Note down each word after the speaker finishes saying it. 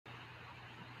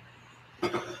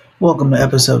Welcome to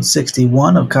episode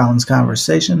 61 of Collins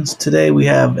Conversations. Today we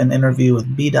have an interview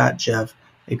with B. Jeff,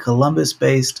 a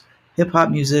Columbus-based hip-hop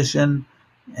musician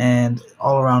and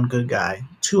all-around good guy.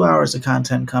 2 hours of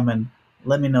content coming.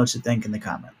 Let me know what you think in the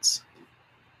comments.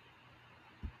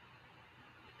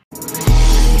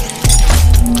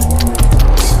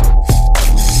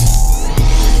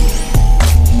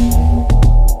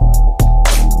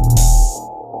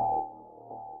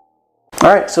 All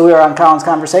right, so we are on Collins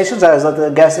Conversations. I always let the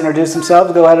guests introduce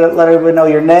themselves. Go ahead and let everybody know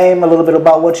your name, a little bit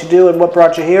about what you do and what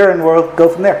brought you here, and we'll go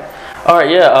from there. All right,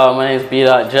 my name is B.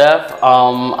 Jeff.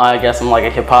 I guess I'm like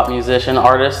a hip-hop musician,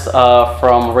 artist,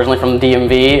 originally from the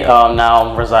DMV. Now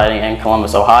I'm residing in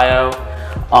Columbus, Ohio.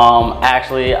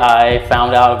 Actually, I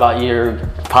found out about your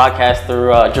podcast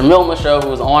through Jamil Show, who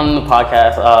was on the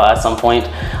podcast at some point.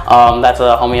 That's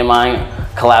a homie of mine,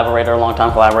 collaborator,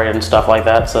 longtime collaborator and stuff like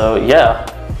that, so yeah.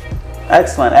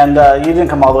 Excellent. And you didn't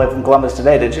come all the way from Columbus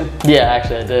today, did you? Yeah,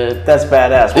 actually I did. That's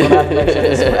badass. We're going to have to make sure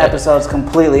this episode's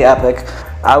completely epic.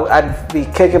 I'd be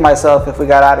kicking myself if we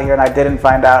got out of here and I didn't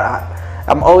find out.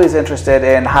 I'm always interested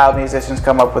in how musicians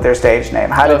come up with their stage name.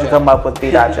 How did you come up with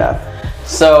B. Jeff?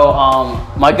 So,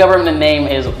 my government name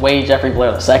is Wade Jeffrey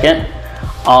Blair II.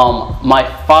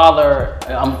 My father,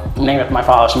 I'm named after my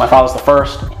father, so my father's the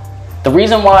first. The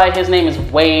reason why his name is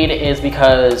Wade is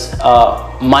because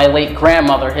my late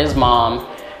grandmother, his mom,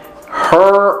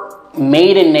 her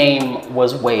maiden name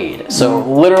was Wade. So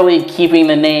literally keeping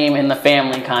the name in the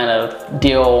family kind of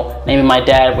deal, naming my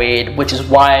dad Wade, which is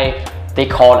why they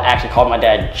actually called my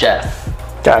dad Jeff.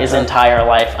 Gotcha. His entire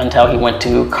life until he went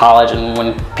to college and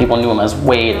when people knew him as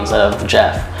Wade instead of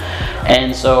Jeff.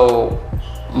 And so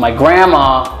my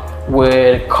grandma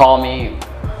would call me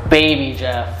Baby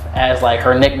Jeff as like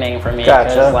her nickname for me,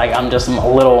 because like I'm just my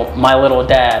little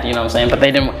dad, you know what I'm saying? But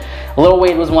Lil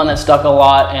Wade was one that stuck a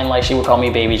lot, and like she would call me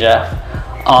Baby Jeff.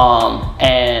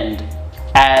 And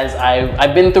as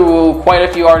I've been through quite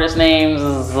a few artist names,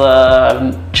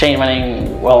 I've changed my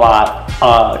name a lot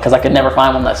because I could never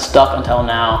find one that stuck until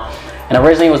now. And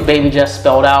originally it was Baby Jeff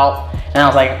spelled out, and I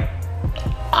was like,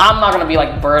 I'm not gonna be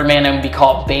like Birdman and be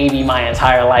called Baby my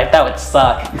entire life. That would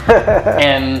suck.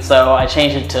 And so I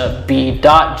changed it to B.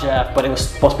 Jeff, but it was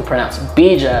supposed to be pronounced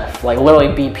B. Jeff, like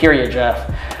literally B.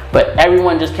 Jeff. But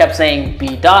everyone just kept saying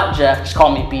B. Jeff, just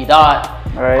call me B.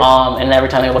 Right. And every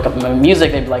time they look up my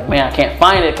music, they'd be like, man, I can't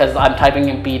find it because I'm typing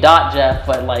in B. Jeff,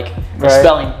 but like they're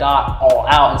spelling dot all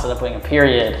out instead of putting a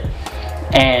period.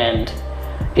 And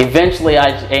eventually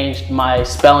I changed my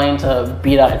spelling to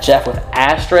B. Jeff with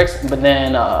asterisks, but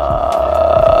then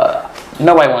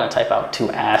nobody wanted to type out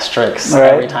 2 asterisks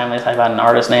every time they type out an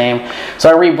artist name. So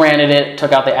I rebranded it,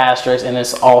 took out the asterisks, and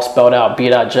it's all spelled out B.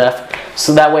 Jeff.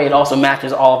 So that way it also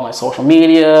matches all of my social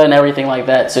media and everything like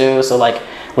that too. So like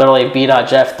literally B.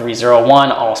 Jeff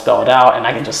 301 all spelled out, and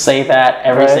I can just say that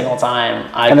every single time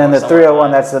I And then the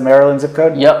 301, that's the Maryland zip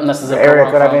code? Yep, and this is the area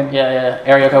code, I mean? Yeah,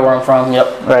 area code where I'm from, yep.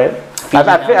 Right.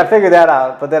 I figured that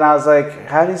out, but then I was like,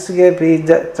 how does he get B.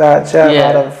 Jeff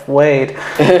out of Wade?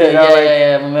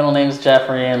 Yeah, my middle name's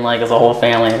Jeffrey, and like it's a whole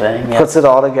family thing. Yeah. Puts it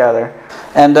all together.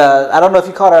 And I don't know if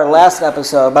you caught our last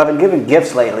episode, but I've been giving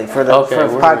gifts lately for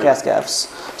podcast gifts.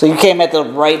 So you came at the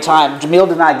right time. Jamil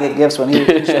did not get gifts when he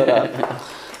showed up.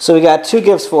 So we got 2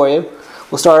 gifts for you.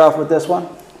 We'll start off with this one.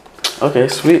 Okay,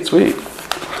 sweet.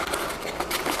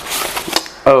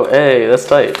 Oh, hey, that's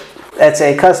tight. It's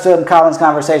a custom Collins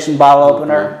Conversation bottle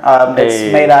opener.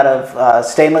 It's made out of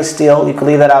stainless steel. You can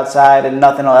leave that outside and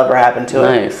nothing will ever happen to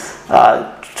it. Nice.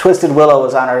 Twisted Willow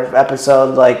was on our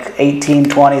episode like 18,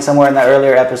 20, somewhere in the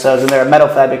earlier episodes, and they're a metal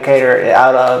fabricator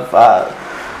out of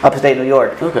upstate New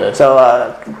York. Okay. So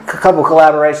a couple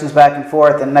collaborations back and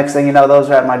forth, and next thing you know, those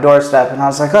are at my doorstep, and I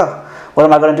was like, oh, what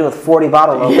am I going to do with 40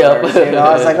 bottle openers? Yep.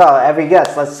 I was like, oh, every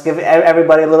guest, let's give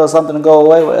everybody a little something to go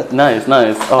away with. Nice.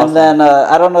 Awesome. And then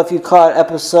I don't know if you caught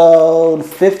episode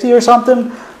 50 or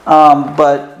something,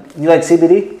 but you like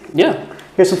CBD? Yeah.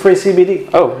 Here's some free CBD.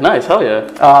 Oh, nice. Hell yeah.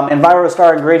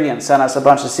 EnviroStar Ingredients sent us a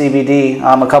bunch of CBD,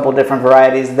 a couple different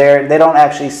varieties. They don't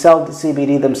actually sell the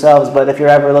CBD themselves, but if you're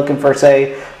ever looking for,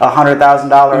 say, a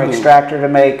 $100,000 extractor to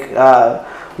make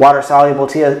water-soluble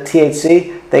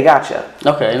THC, they got you.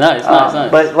 Okay, nice.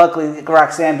 But luckily,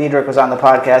 Roxanne Diedrich was on the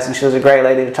podcast, and she was a great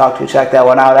lady to talk to. Check that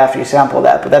one out after you sample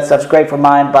that. But that stuff's great for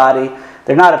mind, body.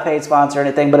 They're not a paid sponsor or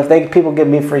anything, but if people give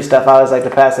me free stuff, I always like to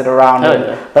pass it around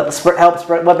and help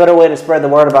spread. What better way to spread the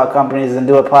word about companies than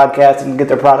do a podcast and get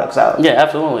their products out? Yeah,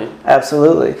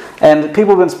 absolutely. And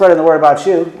people have been spreading the word about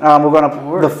you. We're going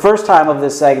to the first time of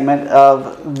this segment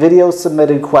of video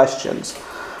submitted questions.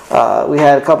 We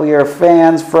had a couple of your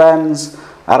fans, friends,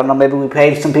 I don't know, maybe we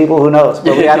paid some people, who knows?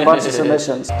 But we had a bunch of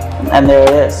submissions, and there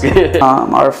it is.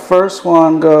 Our first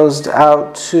one goes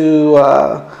out to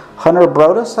Hunter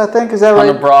Broadus, I think. Is that right?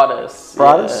 Hunter Broadus.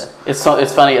 Broadus? Yeah.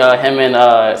 It's funny. Him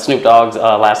and Snoop Dogg's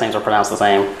last names are pronounced the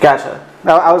same. Gotcha.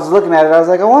 Now, I was looking at it. I was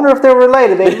like, I wonder if they're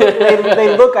related.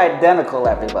 They look identical,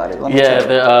 everybody.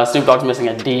 Snoop Dogg's missing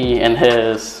a D in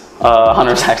his.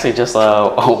 Hunter's actually just a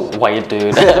white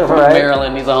dude from right?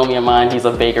 Maryland. He's a homie of mine. He's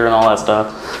a baker and all that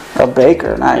stuff. A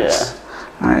baker, nice. Yeah.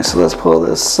 All right, so let's pull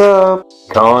this up.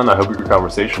 Colin, I hope your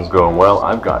conversation's going well.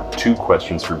 I've got 2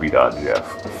 questions for B.Jeff.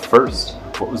 First,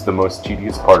 what was the most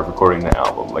tedious part of recording the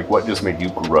album? Like, what just made you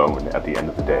groan at the end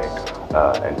of the day?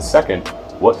 And second,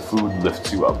 what food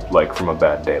lifts you up, like, from a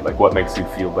bad day? Like, what makes you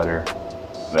feel better?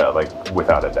 Like,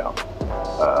 without a doubt.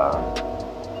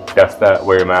 That's that.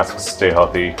 Wear your masks, stay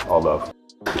healthy, all love.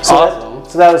 Awesome.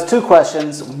 So that was 2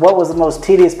 questions. What was the most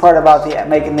tedious part about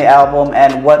making the album,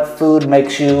 and what food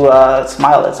makes you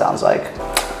smile, it sounds like?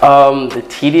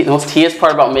 The most tedious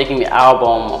part about making the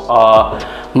album,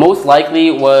 most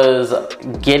likely was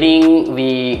getting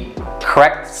the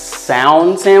correct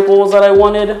sound samples that I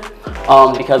wanted.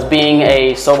 Because being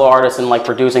a solo artist and like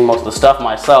producing most of the stuff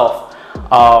myself,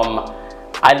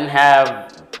 I didn't have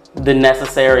the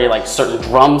necessary like certain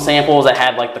drum samples that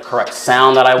had like the correct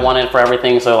sound that I wanted for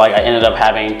everything. So like I ended up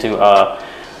having to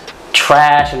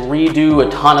trash and redo a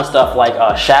ton of stuff like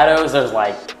Shadows. There's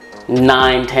like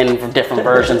 9-10 different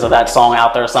versions of that song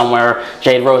out there somewhere.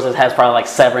 Jade Roses has probably like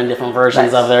 7 different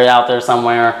versions of it out there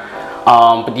somewhere.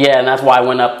 But yeah, and that's why I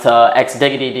went up to X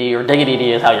Diggity D, or Diggity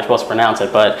D is how you're supposed to pronounce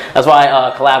it. But that's why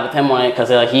I collabed with him on it,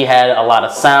 because he had a lot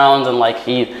of sounds, and like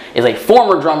he is a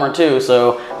former drummer too,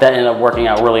 so that ended up working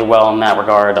out really well in that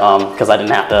regard. Because I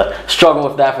didn't have to struggle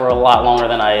with that for a lot longer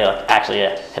than I actually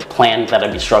had planned that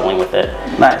I'd be struggling with it.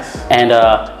 Nice. And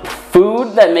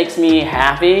food that makes me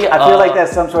happy. I feel like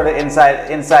that's some sort of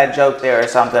inside joke there or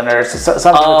something, or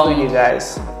something between you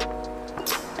guys.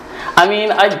 I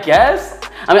mean, I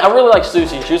really like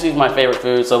sushi. Sushi is my favorite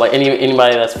food. So like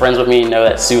anybody that's friends with me know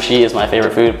that sushi is my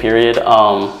favorite food, period.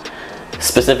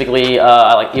 Specifically,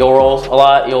 I like eel rolls a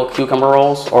lot, eel cucumber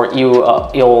rolls, or eel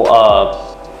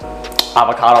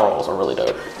avocado rolls are really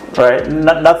dope. Right,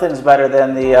 nothing's better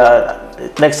than the,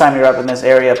 next time you're up in this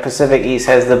area, Pacific East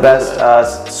has the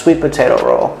best sweet potato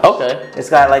roll. Okay. It's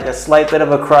got like a slight bit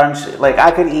of a crunch. Like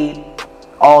I could eat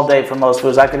all day for most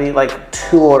foods. I could eat like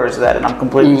 2 orders of that and I'm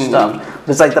completely stuffed.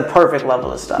 It's like the perfect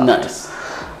level of stuff. Nice.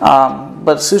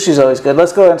 But sushi's always good.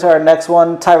 Let's go into our next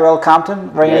one. Tyrell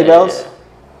Compton, ring any bells?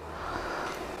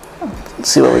 Yeah. Let's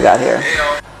see what we got here.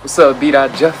 What's up,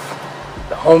 B.Jeff,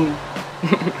 the homie?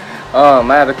 I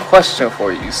had a question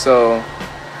for you. So,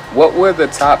 what were the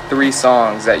top 3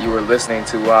 songs that you were listening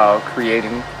to while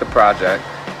creating the project?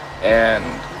 And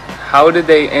how did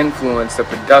they influence the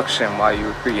production while you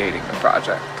were creating the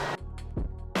project?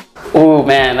 Ooh,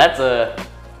 man, that's a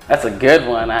good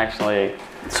one, actually.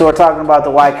 So we're talking about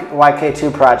the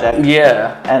YK2 project.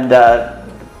 Yeah. And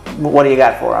what do you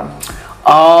got for them?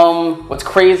 What's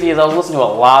crazy is I was listening to a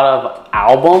lot of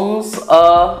albums,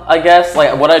 I guess.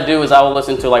 Like what I do is I will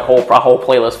listen to like a whole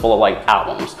playlist full of like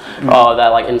albums that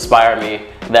like inspire me,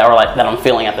 that I'm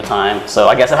feeling at the time. So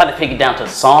I guess if I had to take it down to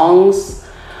songs,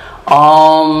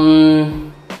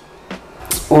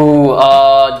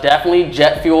 definitely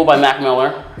Jet Fuel by Mac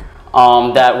Miller.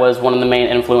 That was one of the main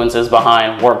influences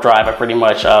behind Warp Drive. I pretty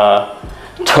much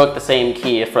took the same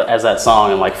key as that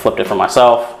song and like flipped it for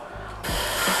myself.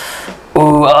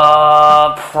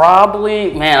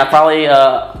 Probably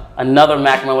another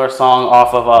Mac Miller song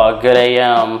off of Good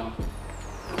AM.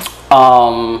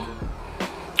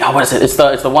 What is it? It's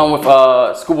the one with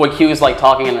Schoolboy Q's like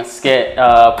talking in a skit.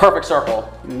 Perfect Circle.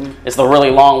 It's the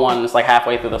really long one. It's like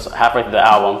halfway through the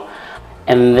album,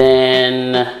 and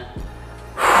then.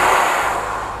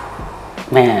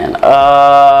 Man,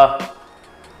 I'm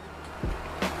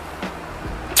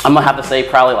gonna have to say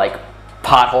probably like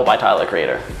Pothole by Tyler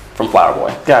Creator from Flower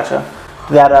Boy. Gotcha.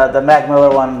 That the Mac Miller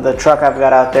one, the truck I've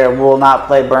got out there will not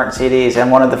play burnt CDs, and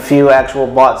one of the few actual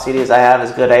bought CDs I have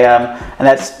is Good AM, and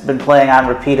that's been playing on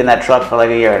repeat in that truck for like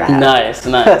a year and a half. Nice.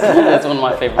 That's one of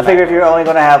my favorite. I figure if you're only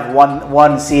going to have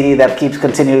one CD that keeps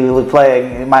continually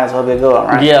playing, it might as well be a good one,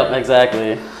 right? Yep,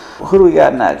 exactly. Who do we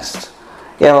got next?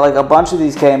 Yeah, like a bunch of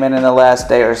these came in the last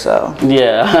day or so.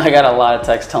 Yeah, I got a lot of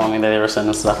texts telling me that they were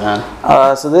sending stuff in.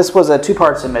 So this was a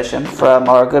 2-part submission from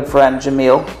our good friend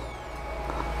Jamil.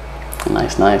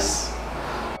 Nice.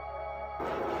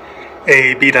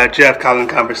 Hey, B.Jeff, Colin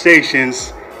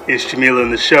Conversations. It's Jamil in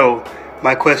the show.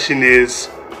 My question is,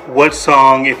 what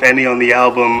song, if any, on the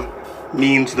album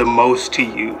means the most to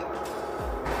you?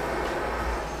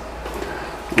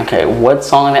 Okay, what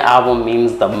song on the album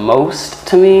means the most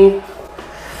to me?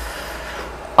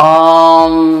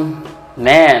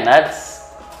 Man,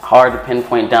 that's hard to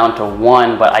pinpoint down to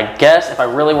one, but I guess if I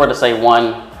really were to say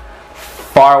one,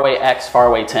 Faraway X,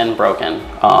 Faraway 10 Broken.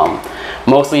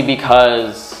 Mostly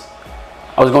because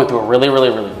I was going through a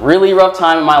really rough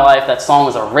time in my life. That song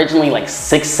was originally like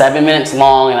 6-7 minutes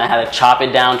long, and I had to chop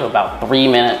it down to about 3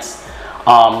 minutes,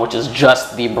 which is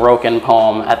just the broken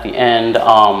poem at the end.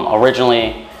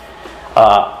 Originally,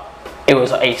 it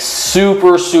was a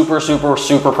super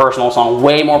personal song,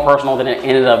 way more personal than it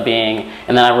ended up being.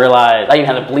 And then I realized, I even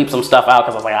had to bleep some stuff out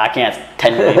because I was like, I can't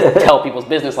technically tell people's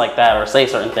business like that or say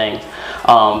certain things.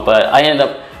 But I ended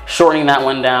up shortening that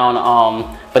one down.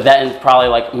 But that probably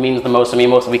like means the most to me,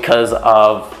 mostly because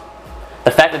of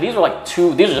the fact that these are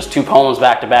just two poems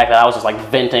back to back that I was just like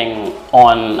venting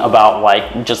on about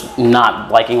like just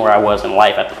not liking where I was in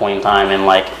life at the point in time. And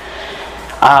like,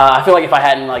 I feel like if I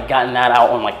hadn't like gotten that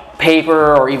out on like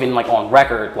paper or even like on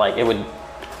record, like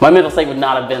my mental state would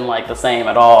not have been like the same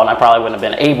at all, and I probably wouldn't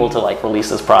have been able to like release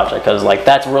this project, because like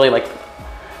that's really like,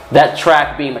 that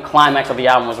track being the climax of the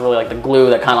album was really like the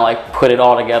glue that kind of like put it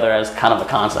all together as kind of a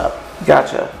concept.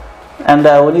 Gotcha. And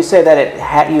when you say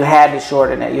that you had to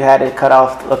shorten it, you had to cut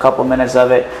off a couple minutes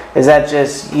of it, is that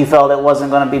just you felt it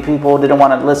wasn't going to be, people didn't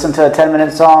want to listen to a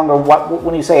 10-minute song, or what?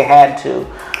 When you say had to?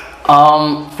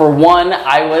 For one,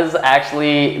 I was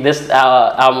actually, this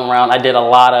album round, I did a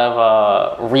lot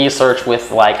of research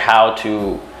with like how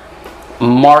to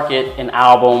market an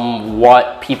album,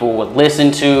 what people would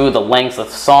listen to, the lengths of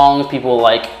songs people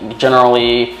like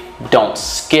generally don't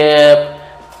skip,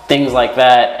 things like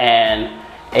that. And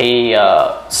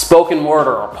a spoken word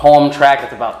or a poem track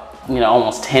that's about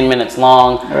almost 10 minutes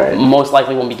long, right, most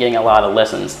likely won't be getting a lot of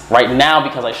listens. Right now,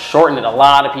 because I shortened it, a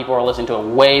lot of people are listening to it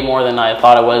way more than I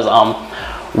thought it was.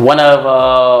 One of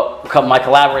my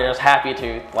collaborators, Happy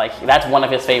Tooth, like that's one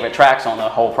of his favorite tracks on the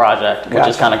whole project, which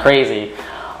is kind of crazy.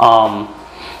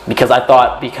 Because I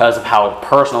thought because of how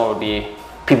personal it would be,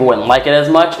 people wouldn't like it as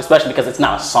much, especially because it's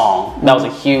not a song. That was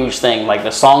a huge thing. Like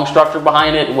the song structure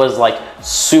behind it was like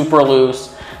super loose.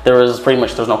 There's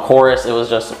no chorus. It was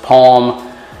just a poem,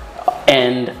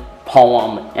 end,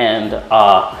 poem, and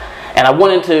I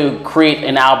wanted to create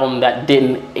an album that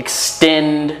didn't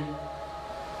extend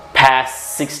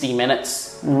past 60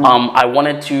 minutes. I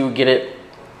wanted to get it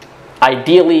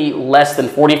ideally less than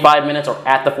 45 minutes or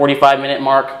at the 45-minute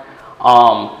mark.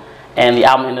 And the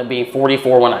album ended up being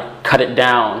 44 when I cut it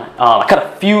down. I cut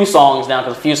a few songs down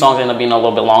because a few songs ended up being a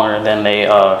little bit longer than they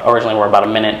originally were, about a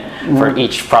minute for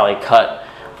each probably cut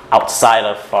outside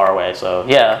of Faraway. So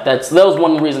yeah, that was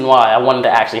one reason why I wanted to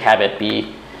actually have it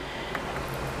be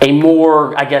a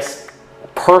more, I guess,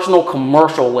 personal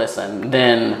commercial listen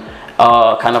than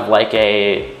kind of like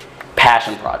a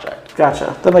passion project.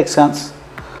 Gotcha, that makes sense.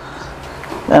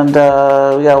 And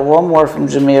we got one more from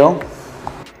Jamil.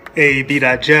 Hey,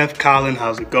 B.Jeff, Colin,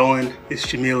 how's it going? It's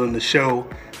Jamil in the show.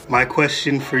 My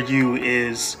question for you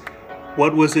is,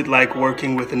 what was it like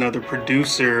working with another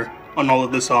producer on all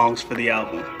of the songs for the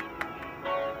album?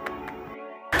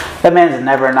 That man's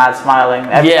never not smiling.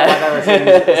 Every time I've ever seen him,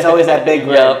 it's always that big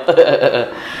grin.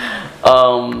 Yep.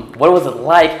 What was it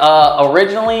like?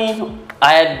 Originally,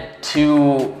 I had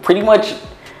to pretty much,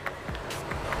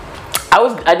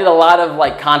 I did a lot of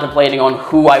like contemplating on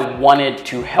who I wanted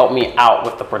to help me out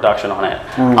with the production on it.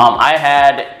 I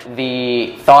had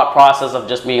the thought process of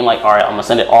just being like, all right, I'm gonna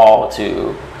send it all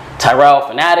to Tyrell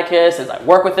Fanaticus, since I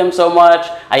work with him so much.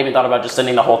 I even thought about just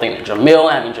sending the whole thing to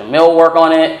Jamil, having Jamil work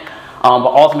on it.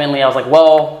 But ultimately I was like,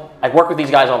 well, I work with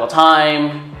these guys all the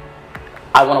time.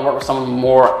 I want to work with someone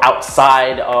more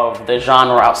outside of the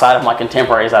genre, outside of my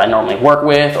contemporaries that I normally work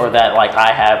with, or that like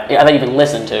I even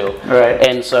listen to. Right.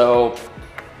 And so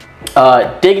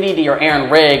Diggity D, or Aaron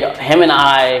Rigg, him and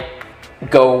I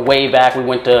go way back. We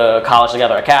went to college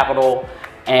together at Capitol,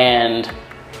 and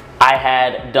I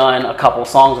had done a couple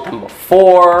songs with him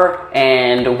before.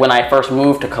 And when I first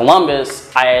moved to Columbus,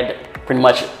 I had pretty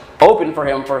much opened for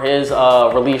him for his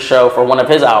release show for one of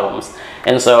his albums.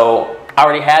 And so I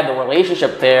already had the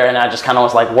relationship there, and I just kind of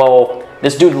was like, well,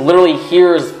 this dude literally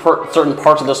hears certain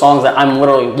parts of the songs that I'm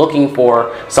literally looking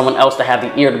for someone else to have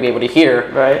the ear to be able to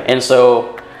hear. Right. And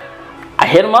so I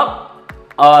hit him up,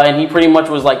 and he pretty much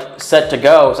was like set to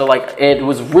go. So like it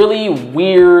was really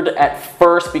weird at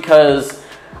first because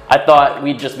I thought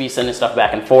we'd just be sending stuff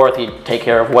back and forth. He'd take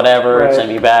care of whatever, right,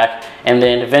 send me back. And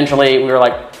then eventually we were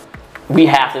like, we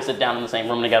have to sit down in the same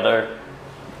room together.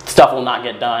 Stuff will not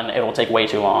get done. It will take way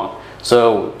too long.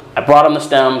 So I brought him the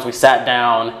stems. We sat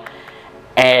down,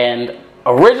 and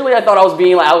originally I thought I was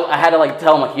being like, I had to like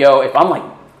tell him like, yo, if I'm like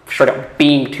straight up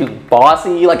being too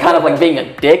bossy, like kind of like being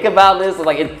a dick about this.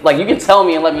 Like you can tell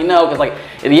me and let me know, because like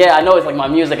yeah, I know it's like my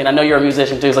music, and I know you're a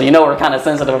musician too, so you know we're kind of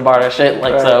sensitive about our shit.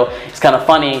 Like so, it's kind of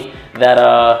funny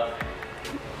that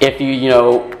if you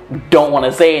know don't want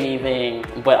to say anything,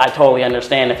 but I totally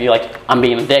understand if you like I'm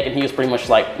being a dick, and he was pretty much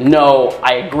like, no,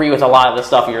 I agree with a lot of the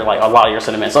stuff you're like a lot of your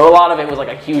sentiments. So a lot of it was like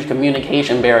a huge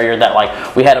communication barrier that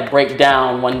like we had to break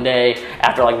down one day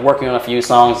after like working on a few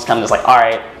songs. It's kind of just like, all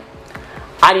right,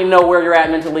 I need to know where you're at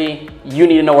mentally. You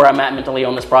need to know where I'm at mentally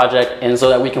on this project, and so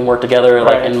that we can work together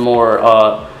like in more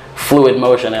fluid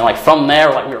motion. And like from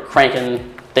there, like we were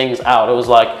cranking things out. It was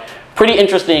like pretty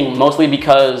interesting, mostly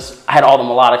because I had all the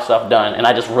melodic stuff done, and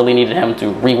I just really needed him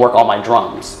to rework all my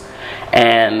drums.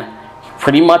 And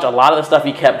pretty much a lot of the stuff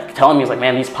he kept telling me is like,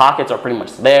 man, these pockets are pretty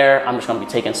much there. I'm just going to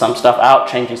be taking some stuff out,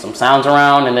 changing some sounds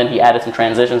around, and then he added some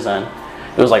transitions in.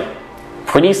 It was like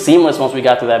pretty seamless once we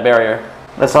got through that barrier.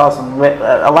 That's awesome.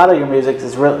 A lot of your music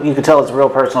is real. You can tell it's a real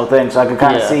personal thing. So I could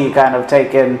kind of see you kind of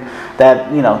taking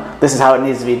that. You know, this is how it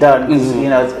needs to be done. You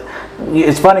know,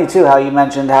 it's funny too how you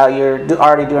mentioned how you're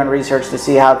already doing research to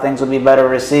see how things would be better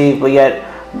received, but yet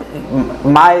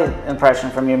my impression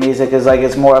from your music is like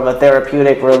it's more of a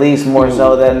therapeutic release more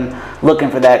so than looking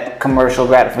for that commercial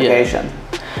gratification.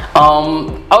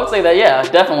 I would say that, yeah,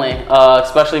 definitely,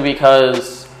 especially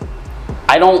because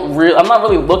I'm not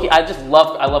really looking. I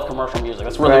love commercial music.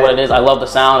 That's really what it is. I love the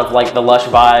sound of like the lush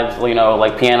vibes, you know,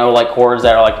 like piano like chords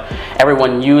that are like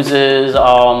everyone uses,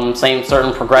 same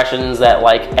certain progressions that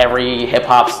like every hip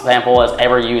hop sample has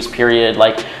ever used, period.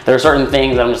 Like there are certain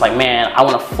things that I'm just like, man, I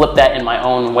want to flip that in my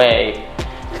own way.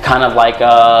 Kind of like,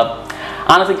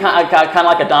 honestly, kind of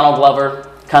like a Donald Glover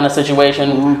kind of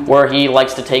situation where he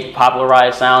likes to take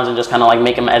popularized sounds and just kind of like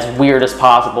make them as weird as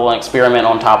possible and experiment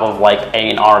on top of like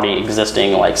an already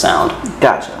existing like sound.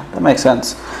 Gotcha, that makes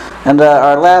sense. And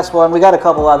our last one, we got a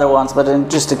couple other ones, but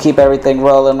just to keep everything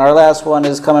rolling, our last one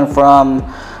is coming from,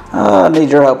 I need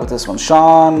your help with this one,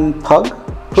 Sean Pugh?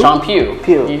 Sean Pugh.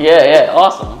 Yeah,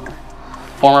 awesome.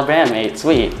 Former bandmate,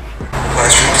 sweet.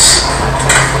 Questions.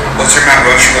 What's your Mount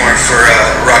Rushmore for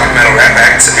rock and metal rap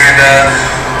acts?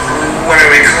 And when are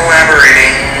we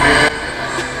collaborating?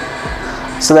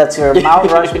 So that's your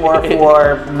Mount Rushmore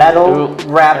for metal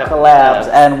rap collabs,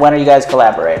 and when are you guys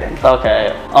collaborating?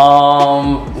 Okay,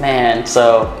 man,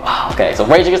 so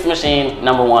Rage Against the Machine,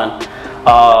 number one.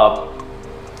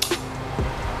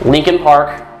 Linkin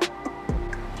Park.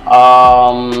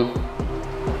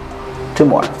 Two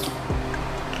more.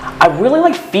 I really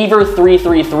like Fever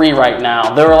 333 right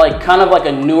now. They're like kind of like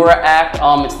a newer act.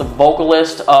 It's the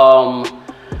vocalist.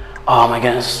 Oh my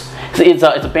goodness. It's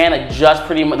a band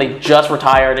that they just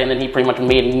retired, and then he pretty much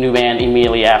made a new band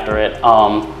immediately after it.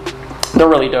 They're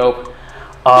really dope.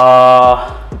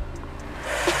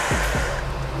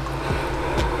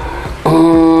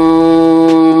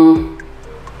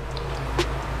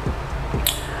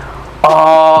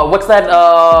 What's that?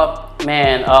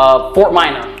 Fort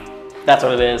Minor. That's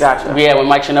what it is. Gotcha. Yeah, when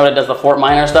Mike Shinoda does the Fort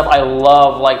Minor stuff, I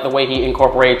love like the way he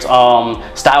incorporates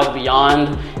Styles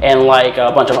Beyond and like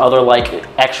a bunch of other like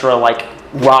extra like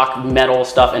rock metal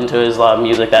stuff into his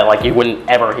music that like you wouldn't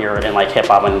ever hear in like hip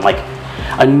hop and like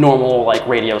a normal like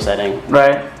radio setting.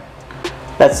 Right.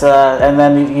 That's and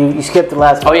then you skipped the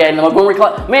last. Oh yeah, and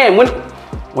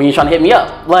when you're trying to hit me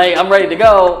up, like I'm ready to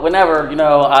go whenever. You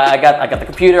know, I got the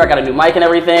computer, I got a new mic and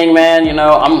everything, man. You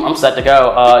know, I'm set to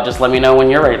go. Just let me know when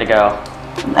you're ready to go.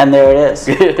 And there it is.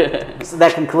 So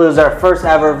that concludes our first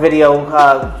ever video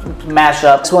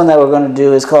mashup. This one that we're going to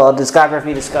do is called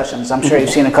Discography Discussions. I'm sure you've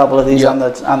seen a couple of these on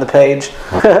the page.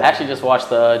 I actually just watched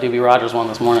the Doobie Rogers one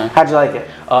this morning. How'd you like it?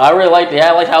 I really liked it.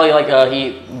 Yeah, I liked how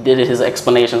he did his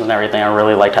explanations and everything. I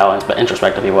really liked how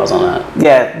introspective he was on that.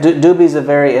 Yeah, Doobie's a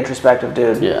very introspective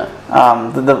dude. Yeah.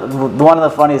 One of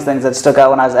the funniest things that stuck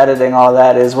out when I was editing all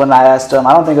that is when I asked him,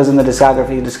 I don't think it was in the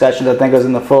discography discussions, I think it was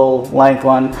in the full length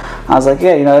one. I was like,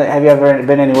 yeah, you know, have you ever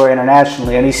been anywhere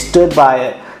internationally? And he stood by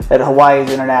it that Hawaii's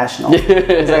international.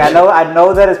 He's like, I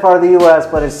know that it's part of the U.S.,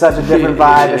 but it's such a different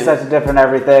vibe, it's such a different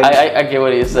everything. I get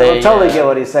what he's saying. I totally get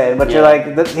what he's saying, but you're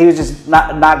like, he was just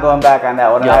not going back on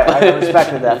that one. Yeah. I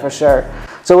respected that for sure.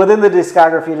 So within the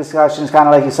discography discussions, kind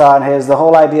of like you saw in his, the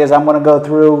whole idea is I'm going to go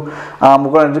through,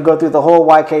 we're going to go through the whole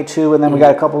YK2, and then we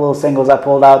got a couple little singles I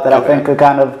pulled out that I think could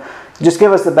kind of just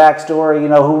give us the backstory, you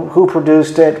know, who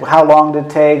produced it, how long did it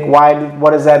take,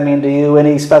 what does that mean to you,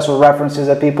 any special references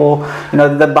that people, you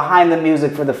know, the behind the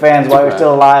music for the fans while you're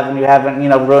still alive and you haven't, you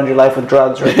know, ruined your life with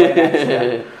drugs or anything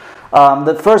like that.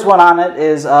 The first one on it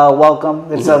is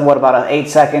Welcome. It's about an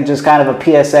 8-second, just kind of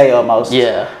a PSA almost.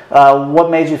 Yeah. What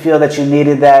made you feel that you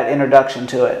needed that introduction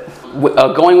to it?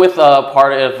 going with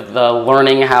part of the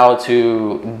learning how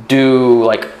to do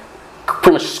like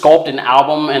pretty much sculpt an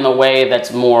album in a way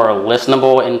that's more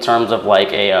listenable in terms of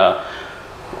like a,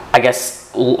 I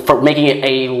guess for making it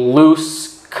a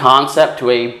loose concept to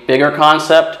a bigger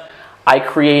concept. I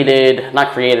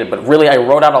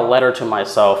wrote out a letter to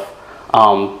myself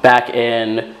back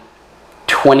in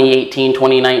 2018,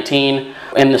 2019.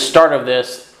 In the start of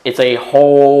this, it's a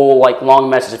whole like long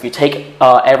message. If you take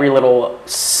every little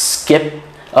skip,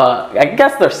 I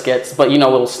guess they're skits, but you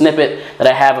know, little snippet that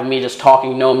I have of me just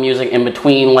talking, no music in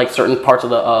between like certain parts of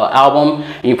the album,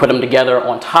 and you put them together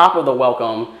on top of the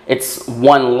welcome, it's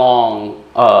one long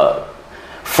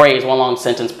phrase, one long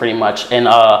sentence pretty much, and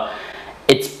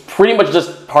it's pretty much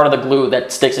just part of the glue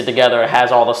that sticks it together. It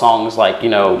has all the songs like, you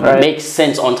know, make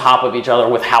sense on top of each other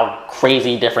with how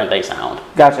crazy different they sound.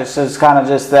 Gotcha. So it's kind of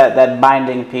just that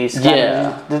binding piece.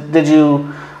 Yeah. Did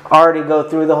you already go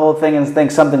through the whole thing and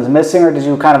think something's missing, or did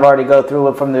you kind of already go through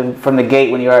it from the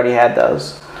gate when you already had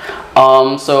those?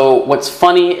 So what's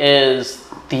funny is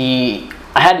I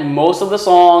had most of the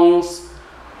songs,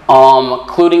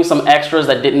 including some extras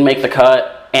that didn't make the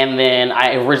cut, and then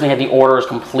I originally had the orders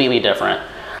completely different.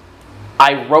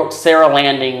 I wrote Sarah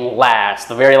Landing last,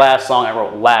 the very last song I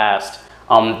wrote last.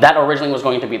 That originally was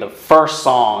going to be the first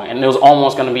song, and it was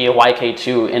almost going to be a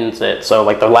YK2 into it. So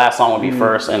like the last song would be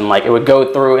first, and like it would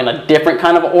go through in a different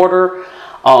kind of order.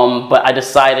 But I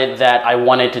decided that I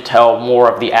wanted to tell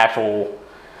more of the actual,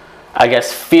 I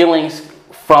guess, feelings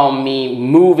from me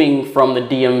moving from the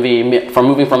DMV, from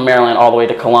moving from Maryland all the way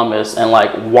to Columbus, and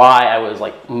like why I was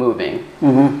like moving.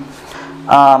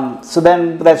 So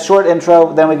then that short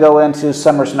intro, then we go into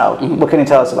Summer Snow. What can you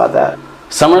tell us about that?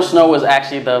 Summer Snow was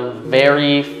actually the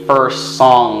very first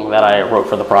song that I wrote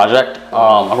for the project.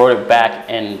 I wrote it back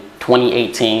in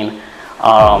 2018.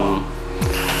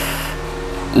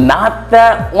 Not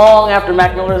that long after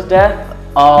Mac Miller's death.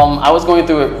 I was going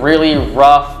through it really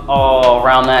rough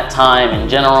around that time in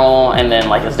general, and then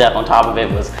like his death on top of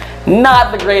it was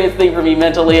not the greatest thing for me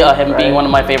mentally, him being one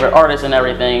of my favorite artists and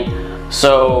everything.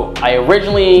 So I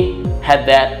originally had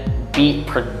that beat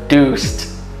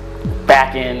produced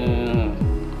back in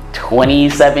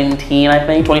 2017, I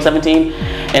think, 2017.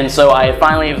 And so I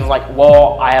finally was like,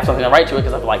 well, I have something to write to it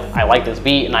because I like this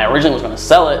beat, and I originally was going to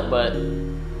sell it, but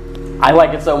I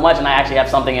like it so much, and I actually have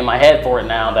something in my head for it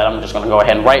now that I'm just going to go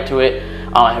ahead and write to it.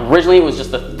 Originally, it was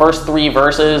just the first 3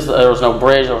 verses. There was no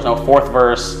bridge, there was no 4th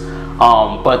verse,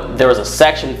 but there was a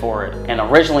section for it. And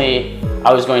originally,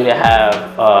 I was going to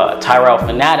have Tyrell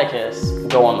Fanaticus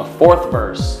go on the 4th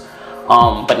verse,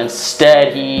 but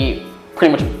instead he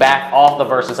pretty much backed off the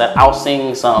verse and said, I'll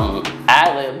sing some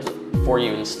ad-libs for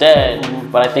you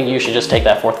instead, but I think you should just take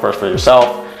that 4th verse for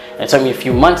yourself. And it took me a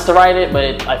few months to write it,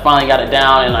 but I finally got it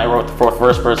down, and I wrote the 4th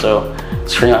verse for it, so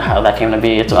it's pretty much how that came to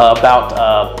be. It's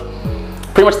about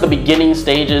pretty much the beginning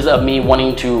stages of me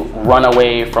wanting to run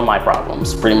away from my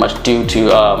problems, pretty much due to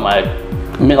my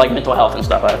mental health and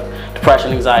stuff. I have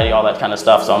depression, anxiety, all that kind of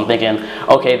stuff. So I'm thinking,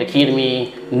 okay, the key to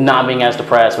me not being as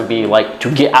depressed would be like to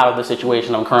get out of the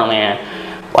situation I'm currently in,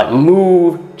 like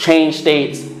move, change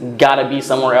states, gotta be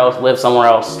somewhere else, live somewhere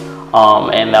else.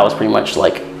 And that was pretty much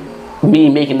like me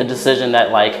making the decision that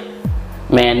like,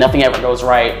 man, nothing ever goes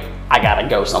right, I gotta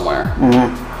go somewhere.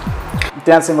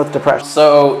 Dancing with Depression.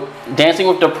 So Dancing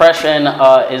with Depression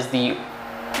is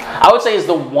I would say is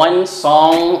the one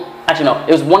song, actually no,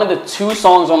 it was one of the 2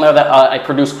 songs on there that I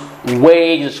produced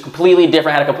just completely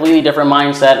different, had a completely different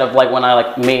mindset of like when I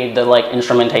like made the like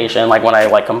instrumentation, like when I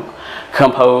like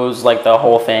composed like the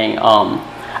whole thing.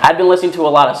 I'd been listening to a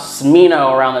lot of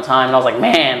Smino around the time, and I was like,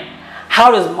 man, how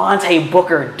does Monte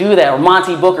Booker do that? Or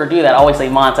Monty Booker do that? I always say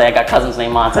Monte, I got cousins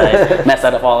named Monte, mess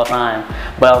that up all the time.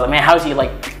 But I was like, man, how does he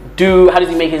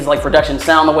make his like production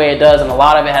sound the way it does? And a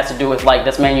lot of it has to do with like,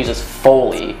 this man uses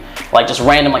Foley. Like just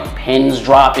random like pins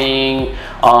dropping,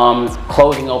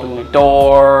 closing, opening the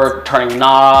door, turning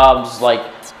knobs, like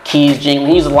keys jingling.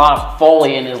 He uses a lot of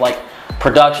Foley in his like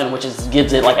production, which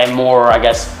gives it like a more, I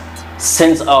guess,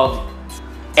 sense of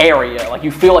area. Like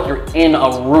you feel like you're in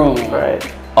a room,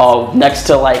 next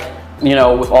to like, you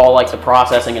know, with all like the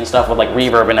processing and stuff with like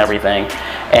reverb and everything.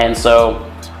 And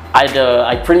so I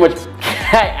pretty much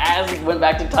went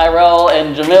back to Tyrell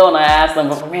and Jamil, and I asked them,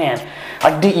 man,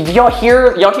 like, do y'all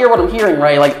hear what I'm hearing,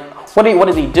 right? Like, what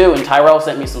does he do? And Tyrell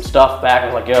sent me some stuff back. I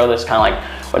was like, yo, this is kind of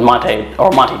like what Monte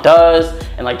does.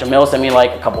 And like Jamil sent me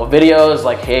like a couple of videos,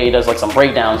 like, hey, he does like some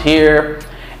breakdowns here.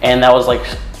 And that was like,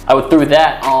 through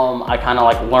that, I kind of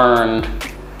like learned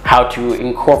how to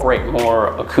incorporate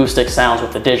more acoustic sounds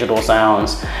with the digital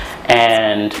sounds.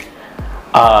 And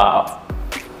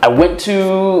I went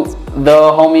to the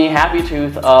homie Happy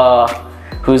Tooth,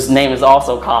 whose name is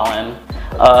also Colin.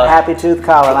 Happy Tooth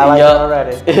Colin, I like it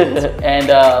already.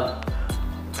 And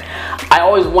I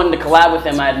always wanted to collab with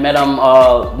him. I had met him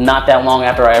not that long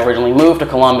after I originally moved to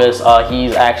Columbus.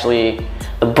 He's actually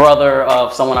the brother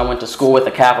of someone I went to school with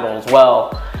at Capitol as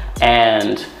well.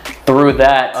 And through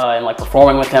that, and like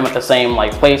performing with him at the same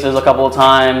like places a couple of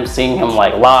times, seeing him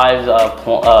like live,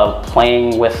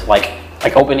 playing with like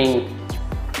opening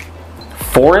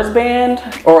for his band,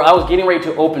 or I was getting ready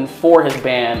to open for his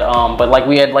band, but like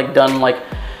we had like done like,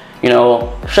 you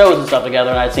know, shows and stuff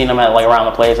together, and I'd seen him at like around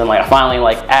the place, and like I finally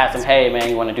like asked him, hey man,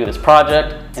 you want to do this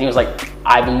project? And he was like,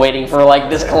 I've been waiting for like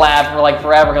this collab for like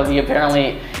forever, because he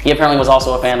apparently was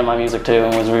also a fan of my music too,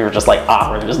 and we were just like,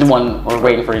 we're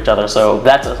waiting for each other. So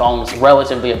that's a song that's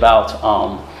relatively about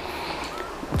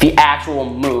the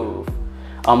actual move,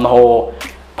 the whole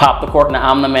pop the cork, now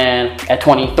I'm the man. At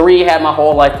 23, had my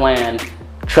whole life planned.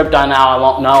 Tripped on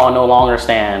now I no longer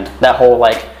stand. That whole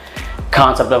like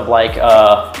concept of like,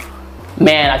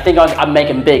 man, I think I'm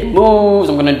making big moves.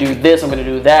 I'm gonna do this, I'm gonna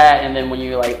do that, and then when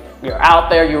you're out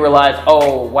there, you realize,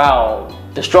 oh wow,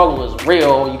 the struggle is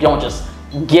real. You don't just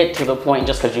get to the point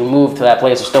just because you move to that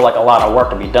place. There's still like a lot of work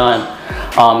to be done.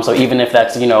 So even if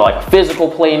that's, you know, like a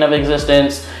physical plane of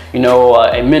existence, you know,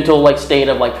 a mental like state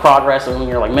of like progress in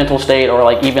your like mental state, or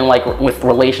like even like with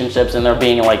relationships and there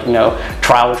being like, you know,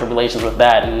 trials and tribulations with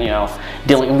that, and you know,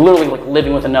 literally like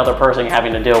living with another person,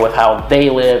 having to deal with how they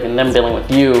live and them dealing with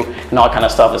you and all that kind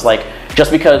of stuff. Is like, just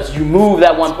because you move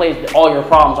that one place, all your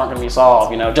problems aren't going to be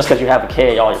solved. You know, just because you have a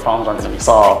kid, all your problems aren't going to be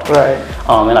solved. Right.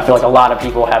 And I feel like a lot of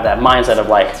people have that mindset of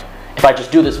like, if I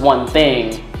just do this one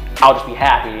thing, I'll just be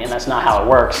happy, and that's not how it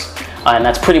works. And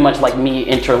that's pretty much like me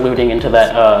interluding into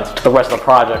that, to the rest of the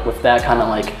project with that kind of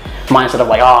like mindset of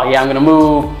like, oh yeah, I'm gonna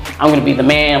move, I'm gonna be the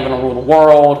man, I'm gonna rule the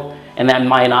world, and that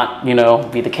might not, you know,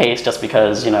 be the case. Just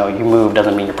because, you know, you move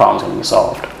doesn't mean your problem's gonna be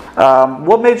solved.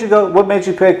 What made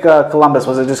you pick Columbus?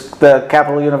 Was it just the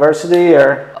Capital University,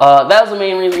 or? That was the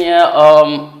main reason, yeah.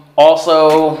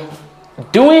 Also,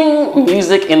 doing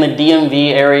music in the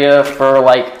DMV area for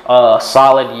like a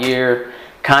solid year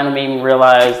kind of made me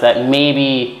realize that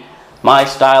maybe my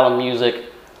style of music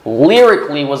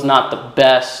lyrically was not the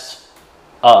best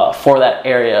for that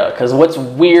area. Because what's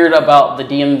weird about the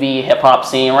DMV hip-hop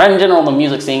scene, or in general the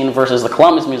music scene versus the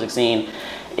Columbus music scene,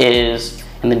 is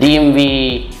in the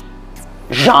DMV,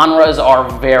 genres are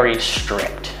very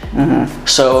strict. Mm-hmm.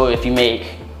 So if you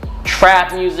make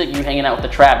trap music, you hanging out with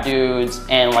the trap dudes,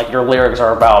 and like your lyrics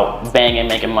are about banging,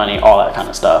 making money, all that kind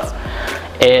of stuff.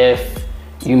 If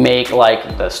you make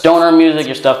like the stoner music,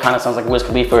 your stuff kind of sounds like Wiz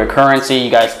Khalifa or Currency.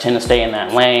 You guys tend to stay in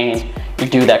that lane. You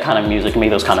do that kind of music, make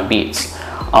those kind of beats.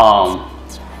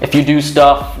 If you do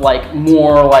stuff like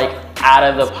more like out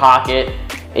of the pocket,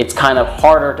 it's kind of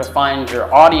harder to find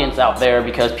your audience out there,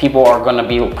 because people are going to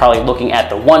be probably looking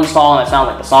at the one song that sounds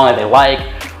like the song that they like,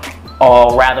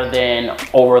 rather than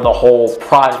over the whole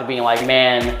project being like,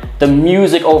 man, the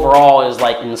music overall is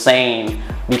like insane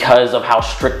because of how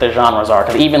strict the genres are.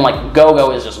 Because even like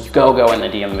go-go is just go-go in the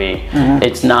DMV. Mm-hmm.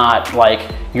 It's not like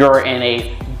you're in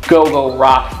a go-go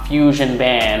rock fusion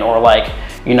band, or like,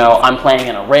 you know, I'm playing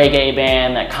in a reggae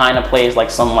band that kind of plays like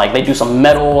some, like they do some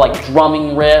metal like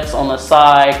drumming riffs on the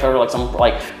side, or like some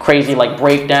like crazy like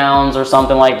breakdowns or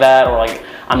something like that, or like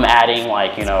I'm adding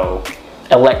like, you know,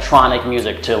 electronic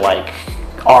music to like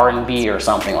R&B or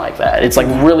something like that. It's like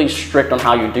really strict on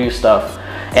how you do stuff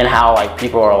and how like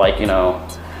people are like, you know,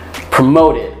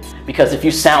 promoted. Because if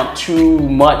you sound too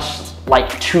much like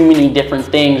too many different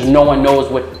things, no one knows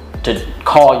what to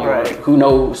call you, right, or who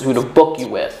knows who to book you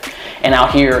with. And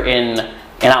out here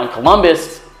out in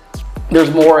Columbus, there's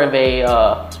more of a,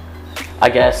 I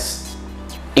guess,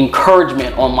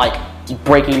 encouragement on like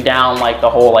breaking down like the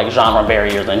whole like genre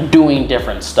barriers and doing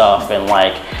different stuff, and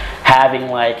like having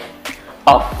like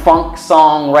a funk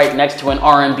song right next to an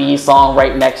R&B song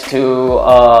right next to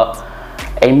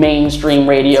a mainstream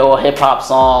radio, a hip hop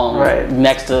song, right,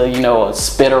 next to, you know, a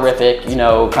spitterific, you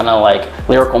know, kind of like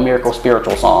lyrical miracle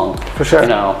spiritual song. For sure. You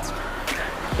know,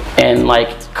 and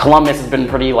like Columbus has been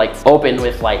pretty like open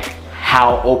with like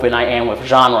how open I am with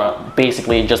genre,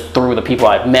 basically just through the people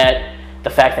I've met. The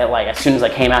fact that like as soon as I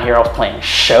came out here, I was playing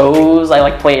shows. I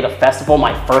like played a festival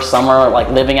my first summer like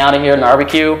living out of here in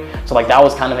Barbecue. So like that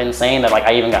was kind of insane that like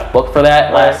I even got booked for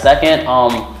that last second.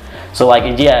 So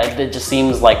like, yeah, it just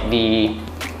seems like the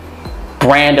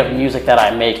brand of music that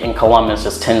I make in Columbus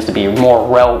just tends to be more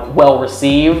well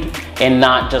received, and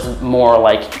not just more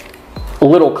like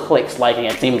little cliques liking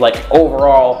it. It seems like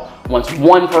overall, once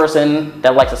one person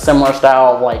that likes a similar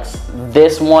style likes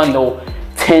this one, they'll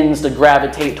tends to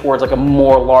gravitate towards like a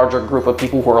more larger group of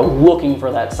people who are looking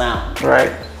for that sound.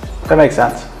 Right. That makes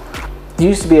sense. You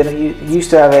used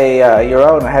to have your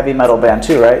own heavy metal band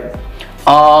too, right?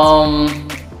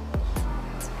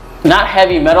 Not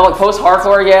heavy metal, like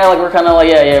post-hardcore. Yeah, like we're kind of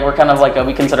like we're kind of like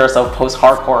we consider ourselves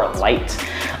post-hardcore light.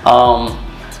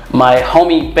 My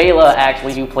homie Bela,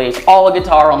 actually, who plays all the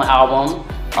guitar on the album,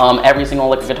 every single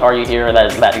lick of guitar you hear, that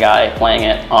is that guy playing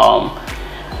it.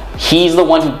 He's the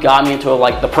one who got me into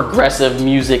like the progressive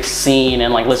music scene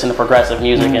and like listen to progressive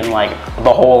music and like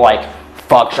the whole like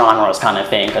fuck genres kind of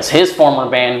thing. Because his former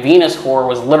band, Venus Core,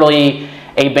 was literally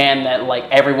a band that like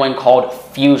everyone called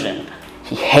fusion.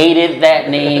 He hated that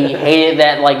name, he hated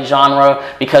that like genre,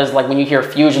 because like when you hear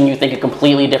fusion, you think a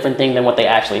completely different thing than what they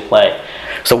actually play.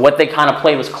 So what they kind of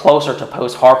played was closer to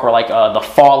post-hardcore, like The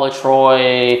Fall of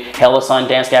Troy, Hail the Sun,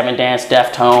 Dance Gavin Dance,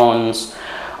 Deftones,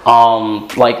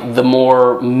 like the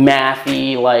more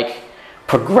mathy, like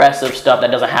progressive stuff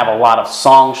that doesn't have a lot of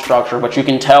song structure, but you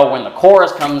can tell when the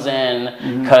chorus comes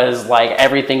in because like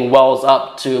everything wells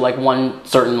up to like one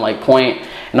certain like point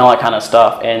and all that kind of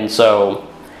stuff. And so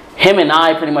him and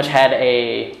I pretty much had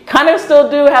kind of still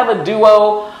do have a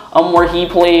duo where he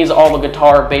plays all the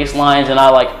guitar bass lines and I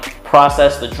like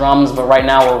process the drums, but right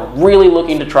now we're really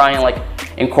looking to try and like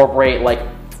incorporate like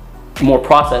more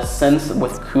processed synths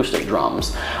with acoustic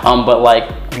drums. But like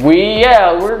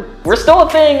we're still a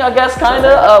thing, I guess, kind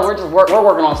of. We're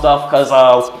working on stuff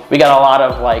because we got a lot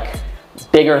of like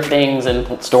bigger things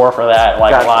in store for that,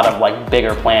 like a lot of like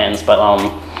bigger plans. But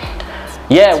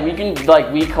yeah, we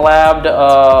collabed.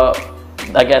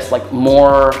 I guess like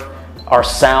more our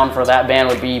sound for that band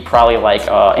would be probably like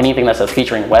anything that says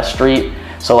featuring West Street.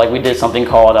 So like we did something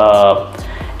called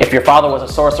If Your Father Was a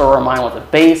Sorcerer, Mine Was a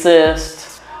Bassist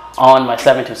on my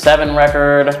 727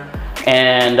 record,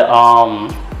 and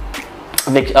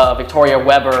Victoria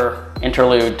Weber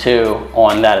Interlude 2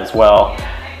 on that as well.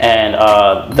 And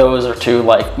those are two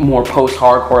like more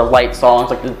post-hardcore light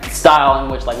songs, like the style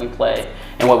in which like we play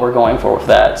and what we're going for with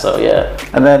that. So yeah.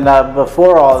 And then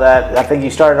before all that, I think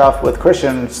you started off with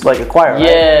Christians, like a choir, right?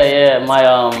 Yeah.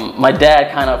 My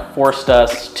dad kind of forced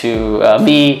us to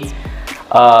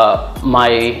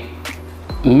my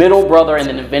middle brother, and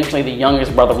then eventually the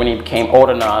youngest brother when he became old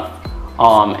enough,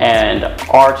 and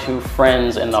our two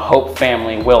friends in the Hope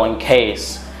family, Will and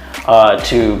Case,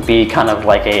 to be kind of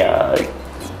like a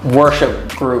worship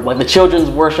group, like the children's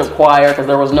worship choir, because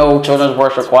there was no children's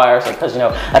worship choir. So because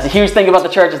that's a huge thing about the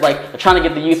church, is like they're trying to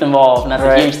get the youth involved, and that's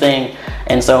a huge thing.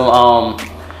 And so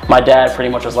my dad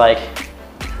pretty much was like,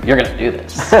 "You're gonna do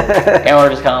this," and we're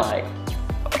just kind of like,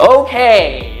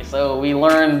 "Okay." So we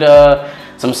learned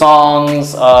some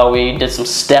songs. We did some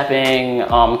stepping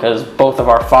because both of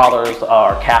our fathers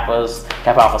are Kappas,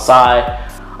 Kappa Alpha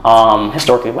Psi,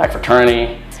 historically black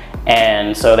fraternity,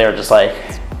 and so they were just like,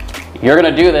 "You're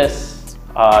gonna do this.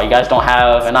 You guys don't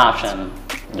have an option.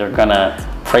 You're gonna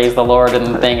praise the Lord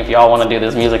and the thing if y'all want to do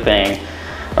this music thing,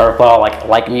 or if y'all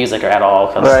like music or at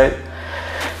all." Right.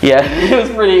 Yeah,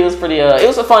 it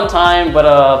was a fun time, but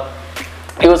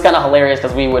it was kind of hilarious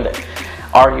because we would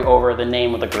argue over the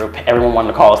name of the group. Everyone wanted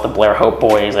to call us the Blair Hope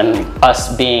Boys, and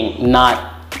us being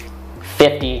not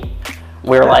 50,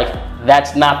 we were like,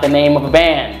 that's not the name of a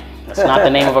band. That's not the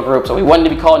name of a group. So we wanted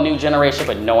to be called New Generation,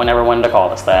 but no one ever wanted to call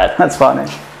us that. That's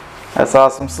funny. That's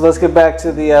awesome. So let's get back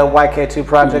to the YK2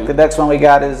 project. The next one we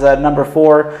got is number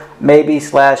 4,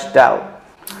 Maybe/Doubt.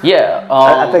 Yeah.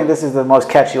 I think this is the most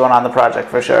catchy one on the project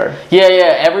for sure. Yeah.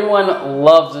 Everyone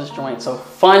loves this joint. So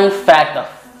fun fact, the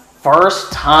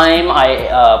first time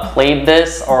I played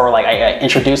this, or like I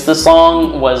introduced this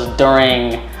song, was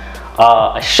during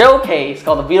a showcase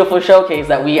called the Beautiful Showcase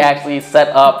that we actually set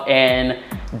up and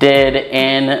did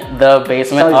in the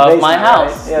basement of my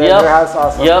house. Right? Yeah, your house,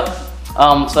 awesome.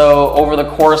 Yep. So over the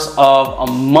course of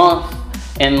a month,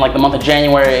 in like the month of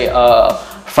January, a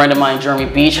friend of mine, Jeremy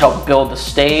Beach, helped build the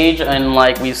stage, and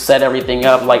like we set everything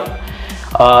up like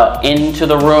into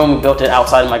the room. We built it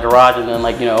outside of my garage, and then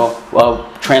like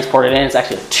transported it in. It's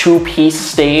actually a 2-piece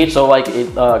stage, so like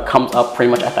it comes up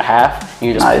pretty much at the half.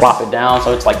 You just plop it down,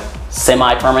 so it's like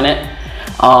semi-permanent.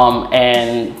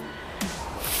 And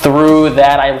through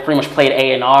that, I pretty much played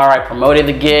A&R. I promoted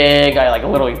the gig. I like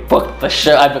literally booked the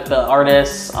show. I booked the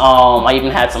artists. I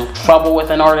even had some trouble with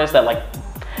an artist that like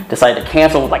decided to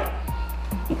cancel with like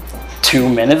 2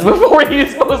 minutes before he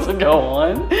was supposed to go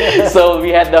on. So we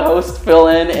had the host fill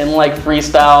in and like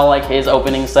freestyle like his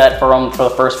opening set for the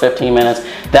first 15 minutes.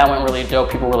 That went really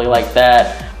dope. People really liked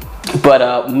that.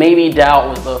 But Maybe/Doubt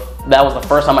was the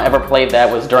first time I ever played that,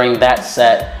 was during that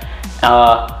set,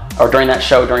 or during that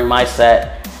show, during my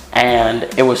set. And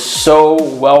it was so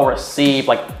well received.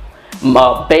 Like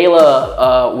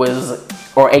Bela was,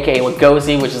 or AKA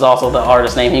Lugosi, which is also the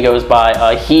artist name he goes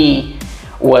by, he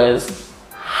was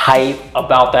hype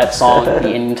about that song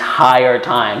the entire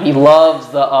time. He loves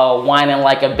the whining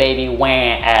like a baby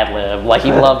wham ad lib. Like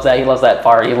he loves that. He loves that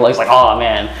part. He's like, oh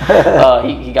man.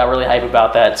 He got really hype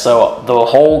about that. So the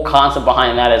whole concept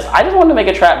behind that is I just wanted to make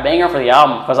a trap banger for the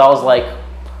album because I was like,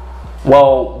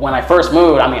 well, when I first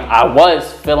moved, I mean, I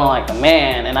was feeling like the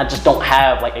man, and I just don't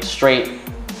have like a straight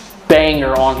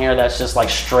banger on here that's just like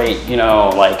straight, you know,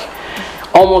 like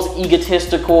almost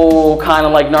egotistical, kind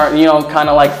of like, you know, kind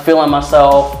of like feeling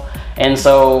myself. And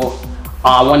so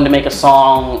I wanted to make a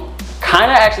song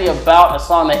kind of actually about a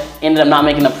song that ended up not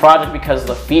making the project because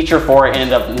the feature for it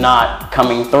ended up not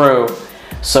coming through.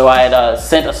 So I had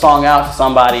sent a song out to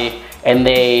somebody, and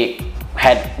they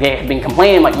had been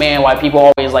complaining like, man, why people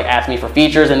always like ask me for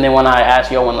features, and then when I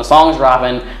ask, yo, when the song's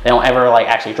dropping, they don't ever like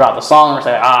actually drop the song, or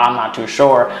say, I'm not too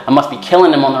sure, I must be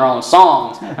killing them on their own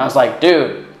songs. And I was like,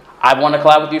 dude, I want to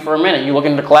collab with you for a minute. You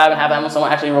looking to collab and have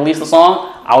someone actually release the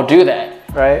song? I'll do that.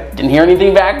 Right. Didn't hear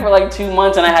anything back for like 2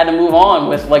 months, and I had to move on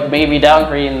with like Baby Down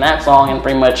creating that song, and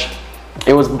pretty much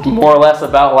it was more or less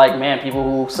about like, man, people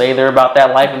who say they're about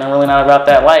that life and they're really not about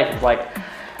that life. It's like,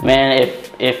 man,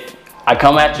 if I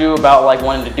come at you about like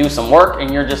wanting to do some work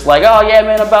and you're just like, oh yeah,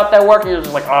 man, about that work, and you're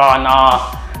just like, oh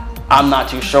nah, I'm not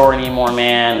too sure anymore,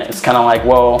 man. It's kind of like,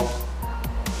 well,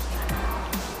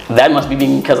 that must be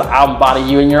because I'm about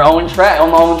you in your own track, on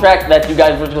my own track, that you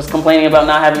guys were just complaining about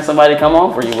not having somebody to come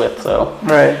on for you with. So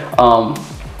right.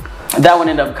 That one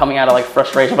ended up coming out of like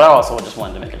frustration, but I also just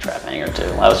wanted to make a trap hanger too.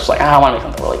 I was just like, I want to make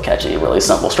something really catchy, really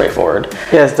simple, straightforward.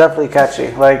 Yeah, it's definitely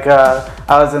catchy. Like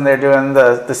I was in there doing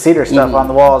the cedar stuff on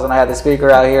the walls, and I had the speaker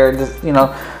out here, just, you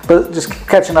know, but just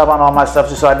catching up on all my stuff,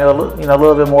 just so I knew, you know, a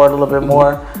little bit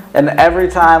more. And every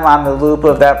time on the loop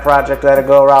of that project that'd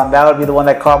go around, that would be the one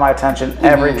that caught my attention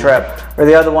every trip. Or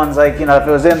the other ones, like, you know, if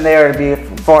it was in there, it'd be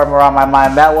far more on my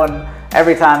mind. That one,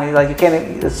 every time, you can't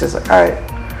even, it's just like, all right.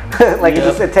 Like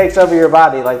it takes over your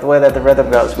body, like the way that the rhythm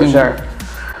goes, for sure.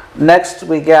 Next,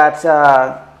 we got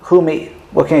Who Me.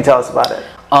 What can you tell us about it?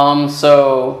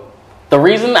 So the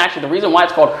reason why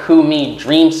it's called Who Me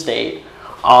Dream State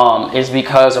is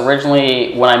because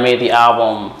originally when I made the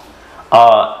album,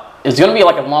 it's going to be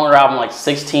like a longer album, like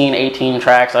 16, 18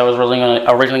 tracks I was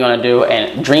originally going to do,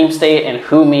 and Dream State and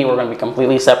Who Me were going to be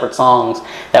completely separate songs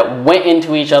that went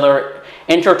into each other,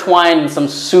 intertwined in some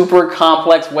super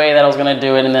complex way that I was going to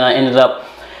do it. And then I ended up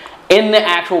in the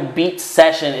actual beat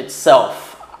session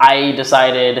itself, I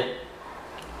decided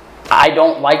I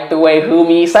don't like the way Who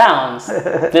Me sounds.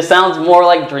 This sounds more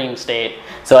like Dream State.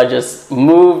 So I just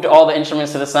moved all the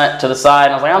instruments to the side,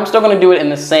 and I was like, I'm still going to do it in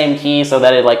the same key so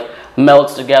that it like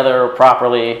melts together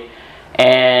properly.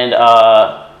 And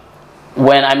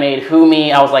when I made Who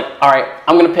Me, I was like, all right,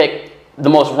 I'm going to pick the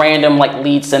most random like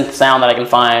lead synth sound that I can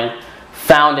find.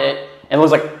 Found it, and it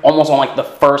was like almost on like the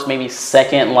first, maybe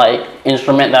second like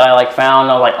instrument that I like found.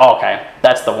 And I was like, oh, okay,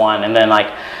 that's the one. And then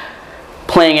like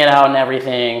playing it out and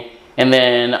everything. And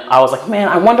then I was like, man,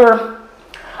 I wonder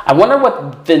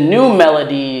what the new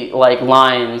melody like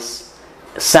lines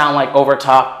sound like over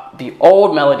top the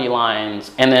old melody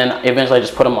lines. And then eventually I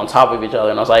just put them on top of each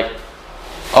other, and I was like,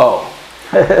 oh,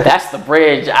 that's the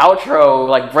bridge, outro,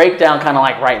 like breakdown, kind of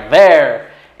like right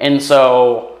there. And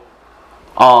so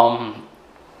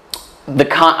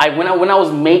when I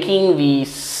was making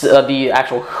the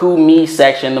actual Who Me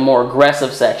section, the more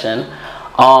aggressive section,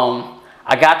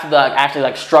 I got to the actually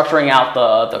like structuring out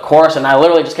the chorus, and I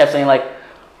literally just kept saying like,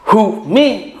 Who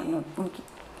Me,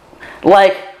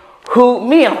 like Who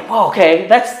Me. I'm like, oh, okay,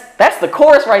 that's the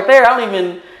chorus right there. I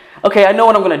know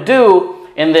what I'm gonna do.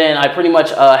 And then I pretty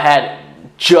much I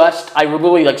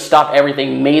really like stopped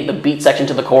everything, made the beat section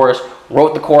to the chorus,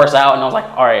 wrote the chorus out, and I was like,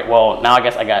 all right, well, now I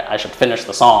guess I should finish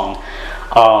the song.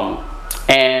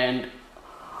 And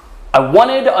I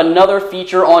wanted another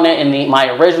feature on it, and my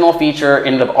original feature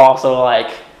ended up also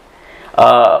like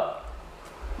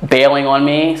bailing on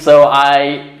me. So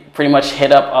I pretty much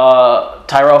hit up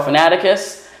Tyrell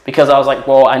Fanaticus, because I was like,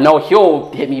 well, I know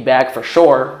he'll hit me back for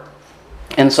sure.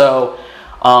 And so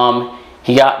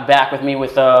he got back with me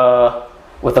with a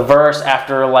verse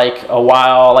after like a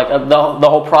while. Like the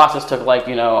whole process took like,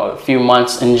 you know, a few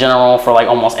months in general for like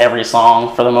almost every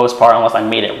song for the most part, unless I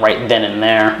made it right then and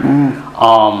there.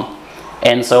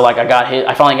 And so like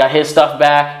I finally got his stuff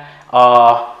back.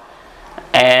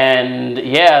 And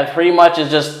yeah, pretty much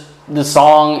it's just, the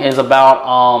song is about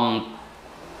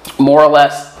more or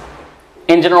less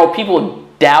in general people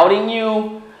doubting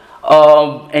you,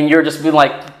 and you're just being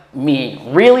like, me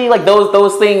really, like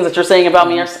those things that you're saying about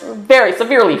me are very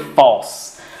severely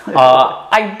false.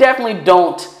 I definitely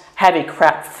don't have a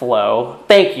crap flow.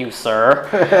 Thank you, sir.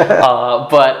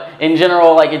 But in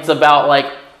general, like, it's about like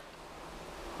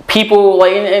people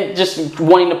like and just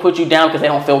wanting to put you down because they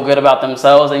don't feel good about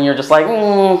themselves, and you're just like,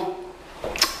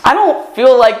 I don't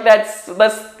feel like that's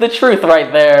the truth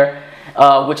right there.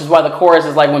 Which is why the chorus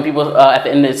is like when people at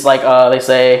the end it's like they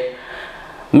say,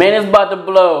 "Man is about to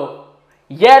blow."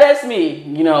 Yeah, that's me.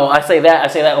 You know, I say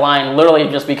that line literally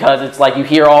just because it's like you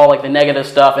hear all like the negative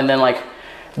stuff, and then like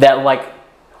that like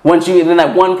once you then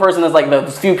that one person is like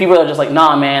those few people that are just like,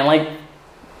 nah, man, like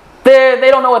they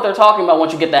don't know what they're talking about.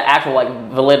 Once you get that actual like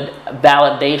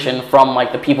validation from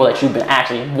like the people that you've been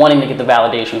actually wanting to get the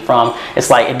validation from,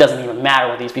 it's like it doesn't even matter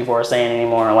what these people are saying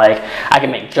anymore. Like, I can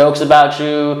make jokes about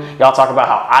you. Y'all talk about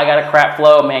how I got a crap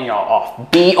flow, man. Y'all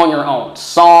off beat on your own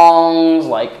songs,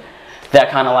 like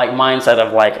that kind of like mindset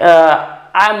of like,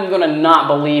 I'm gonna not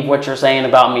believe what you're saying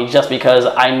about me just because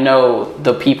I know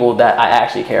the people that I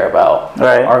actually care about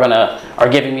are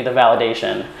giving me the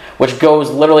validation. Which goes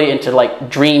literally into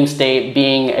like dream state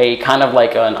being a kind of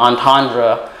like an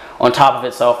entendre on top of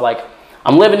itself. Like,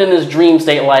 I'm living in this dream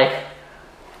state like,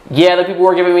 yeah, the people who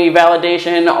are giving me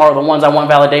validation are the ones I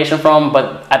want validation from,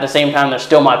 but at the same time, they're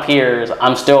still my peers.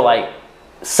 I'm still like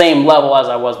same level as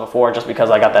I was before. Just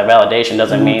because I got that validation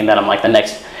doesn't mean that I'm like the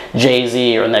next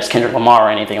Jay-Z or the next Kendrick Lamar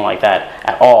or anything like that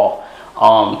at all.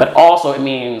 But also it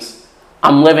means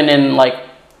I'm living in like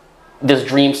this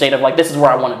dream state of like, this is where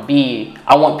I want to be.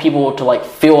 I want people to like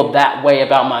feel that way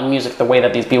about my music the way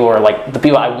that these people are like, the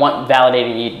people I want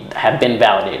validating me have been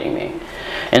validating me.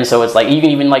 And so it's like, you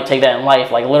can even like take that in life,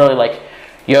 like literally like,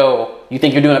 yo, you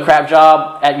think you're doing a crap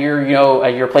job at your, you know,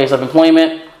 at your place of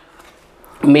employment?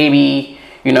 Maybe,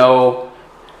 you know,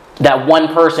 that one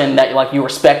person that like you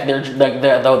respect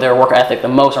their work ethic the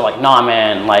most are like, nah,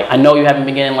 man, like I know you haven't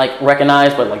been getting like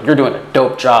recognized, but like you're doing a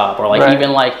dope job. Or like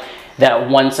even like that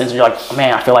one sense you're like,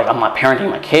 man, I feel like I'm not parenting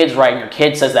my kids right, and your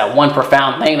kid says that one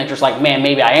profound thing that you're just like, man,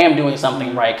 maybe I am doing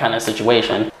something right kind of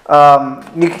situation.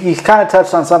 You kind of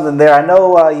touched on something there. I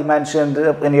know you mentioned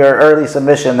in your early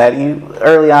submission that you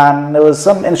early on there was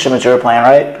some instrument you were playing,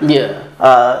 right? Yeah.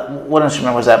 What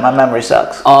instrument was that? My memory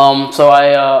sucks. So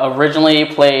I originally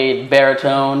played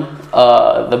baritone,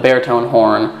 the baritone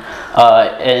horn,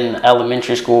 in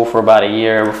elementary school for about a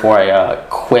year before I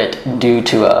quit due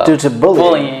to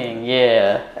bullying.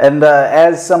 Yeah. And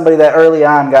as somebody that early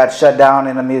on got shut down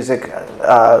in the music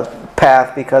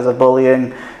path because of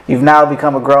bullying, you've now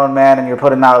become a grown man and you're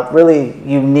putting out really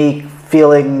unique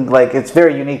feeling, like it's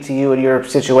very unique to you and your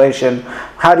situation.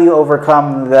 How do you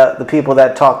overcome the people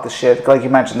that talk the shit? Like you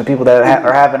mentioned, the people that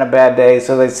are having a bad day,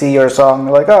 so they see your song,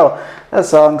 they're like, oh, that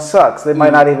song sucks. They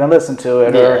might not even listen to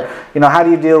it. Yeah. Or, you know, how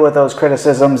do you deal with those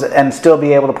criticisms and still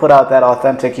be able to put out that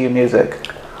authentic you music?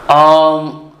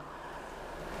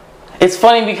 It's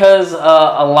funny because a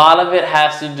lot of it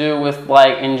has to do with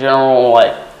like in general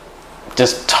like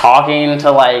just talking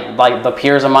to like the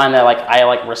peers of mine that like I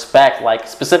like respect, like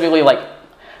specifically like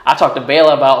I talk to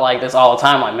Bela about like this all the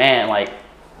time, like, man, like,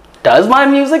 does my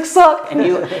music suck? And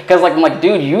he's because like I'm like,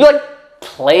 dude, you like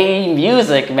play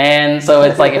music, man, so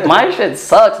it's like if my shit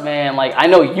sucks, man, like I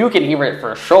know you can hear it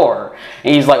for sure.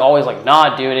 And he's like always like,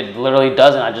 nah, dude, it literally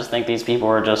doesn't. I just think these people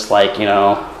are just like, you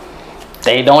know,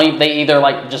 they either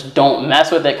like just don't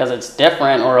mess with it because it's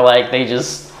different, or like they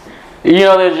just, you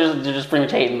know, they're just pretty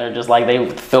much hating. They're just like, they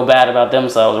feel bad about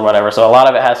themselves or whatever. So a lot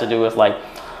of it has to do with like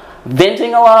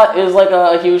venting a lot is like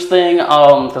a huge thing,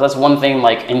 because that's one thing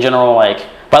like in general. Like,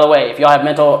 by the way, if y'all have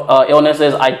mental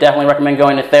illnesses, I definitely recommend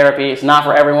going to therapy. It's not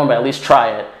for everyone, but at least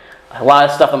try it. A lot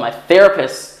of stuff that my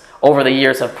therapists over the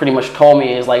years have pretty much told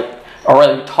me is like, or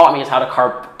really taught me, is how to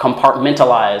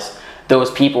compartmentalize those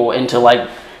people into like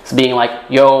being like,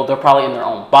 yo, they're probably in their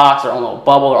own box, their own little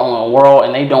bubble, their own little world,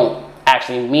 and they don't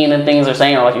actually mean the things they're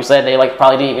saying, or like you said, they like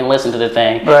probably didn't even listen to the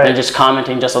thing. Right. They're just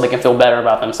commenting just so they can feel better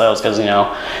about themselves, because, you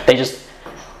know, they just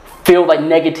feel like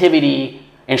negativity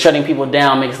and shutting people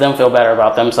down makes them feel better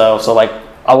about themselves. So like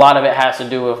a lot of it has to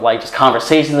do with like just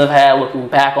conversations I've had, looking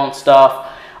back on stuff.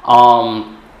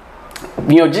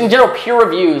 You know, in general, peer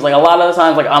reviews. Like a lot of the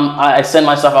times, like I send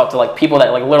my stuff out to like people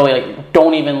that like literally like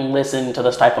don't even listen to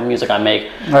this type of music I make,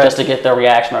 right, just to get their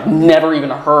reaction. I've never even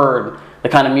heard the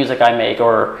kind of music I make,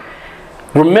 or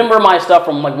remember my stuff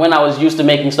from like when I was used to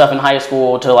making stuff in high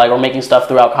school to like, or making stuff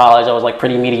throughout college. I was like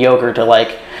pretty mediocre to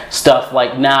like stuff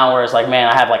like now, where it's like, man,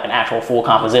 I have like an actual full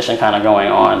composition kind of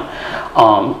going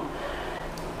on.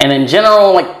 And in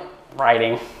general, like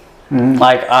writing,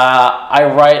 like I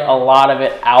write a lot of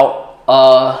it out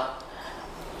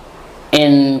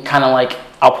in kind of like,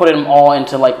 I'll put them all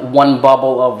into like one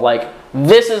bubble of like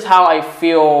this is how I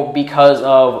feel because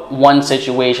of one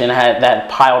situation that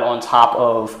piled on top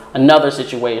of another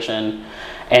situation,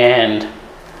 and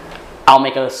I'll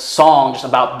make a song just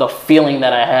about the feeling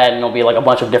that I had, and it'll be like a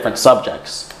bunch of different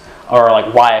subjects, or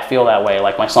like why I feel that way.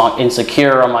 Like my song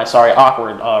Insecure on my Sorry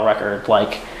Awkward record,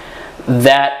 like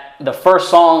that. The first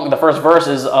verse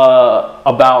is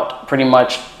about pretty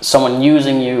much someone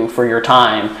using you for your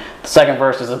time. The second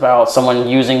verse is about someone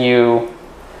using you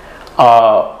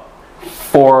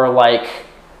for like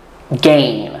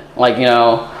gain, like, you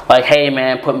know, like, hey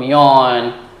man, put me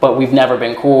on, but we've never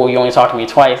been cool. You only talked to me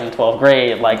twice in 12th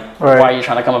grade. Like, right. Why are you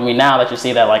trying to come at me now that you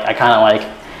see that like I kind of like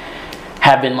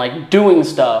have been like doing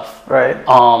stuff, right?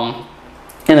 And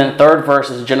then the third verse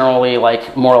is generally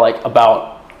like more like about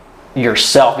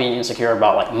yourself, being insecure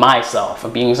about like myself,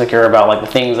 and being insecure about like the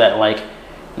things that like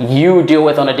you deal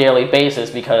with on a daily basis,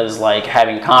 because like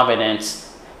having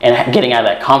confidence and getting out of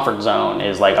that comfort zone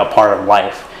is like a part of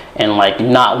life, and like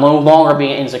no longer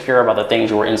being insecure about the things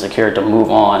you were insecure to move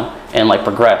on and like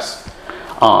progress.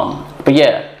 But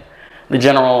yeah, the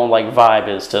general like vibe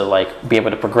is to like be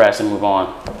able to progress and move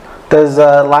on. Does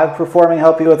live performing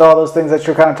help you with all those things that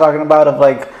you're kind of talking about, of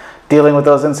like dealing with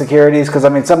those insecurities? Because I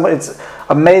mean, it's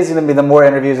amazing to me, the more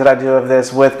interviews that I do of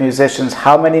this with musicians,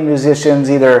 how many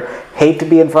musicians either hate to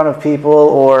be in front of people,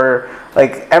 or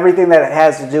like everything that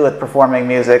has to do with performing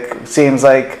music seems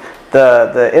like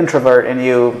the introvert in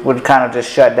you would kind of just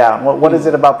shut down. What is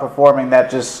it about performing that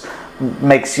just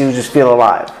makes you just feel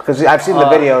alive? Because I've seen the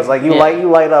videos, like you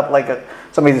light up like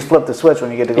somebody just flipped the switch when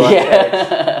you get to go on stage.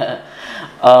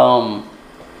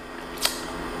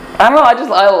 I don't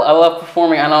know. I love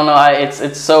performing. I don't know.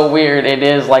 It's so weird. It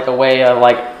is like a way of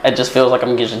like, it just feels like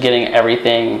I'm just getting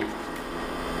everything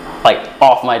like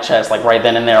off my chest, like right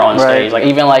then and there on stage. Like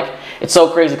even like, it's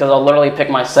so crazy because I'll literally pick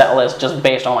my set list just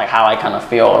based on like how I kind of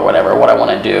feel or whatever, what I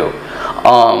want to do,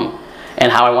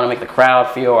 and how I want to make the crowd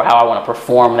feel, or how I want to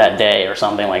perform that day or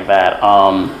something like that.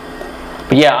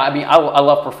 But yeah, I mean, I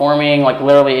love performing. Like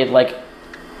literally,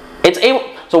 it's able.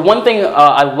 So one thing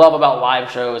I love about live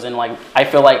shows, and like I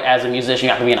feel like as a musician you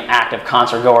have to be an active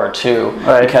concert goer too,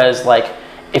 because like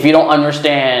if you don't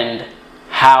understand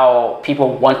how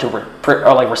people want to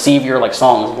receive your like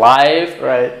songs live,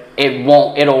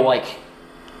 it'll like,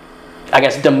 I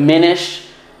guess, diminish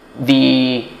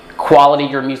the quality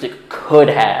your music could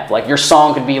have. Like your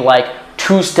song could be like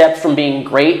 2 steps from being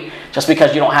great, just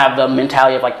because you don't have the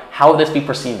mentality of like, how would this be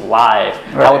perceived live?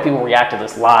 How would people react to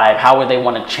this live? How would they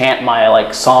want to chant my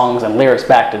like songs and lyrics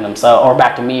back to themselves or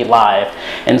back to me live?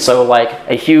 And so like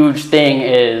a huge thing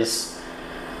is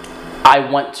I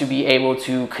want to be able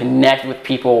to connect with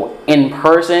people in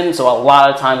person. So a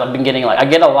lot of times I've been getting like, I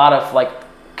get a lot of like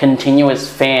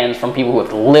continuous fans from people who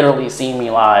have literally seen me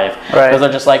live, because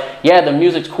they're just like, yeah, the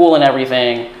music's cool and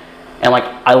everything, and like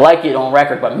I like it on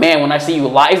record, but man, when I see you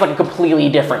live, it's like a completely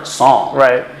different song.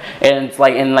 And it's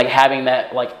like, and like having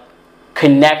that like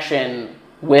connection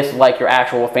with like your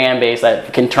actual fan base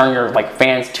that can turn your like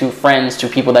fans to friends, to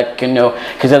people that can know,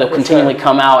 because they'll continually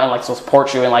come out and like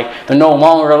support you, and like they're no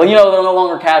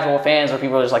longer casual fans, or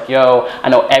people are just like, yo, I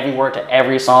know every word to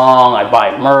every song, I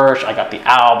buy merch, I got the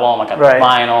album, I got the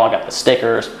vinyl, I got the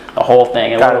stickers, the whole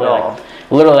thing. And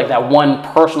literally like that one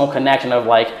personal connection of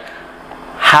like,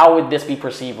 how would this be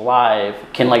perceived live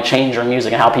can like change your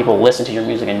music and how people listen to your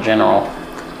music in general.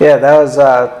 Yeah, that was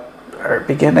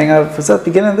beginning of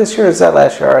this year, or is that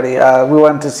last year already? We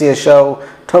went to see a show,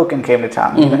 Token came to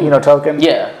town. You know Token?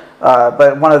 Yeah.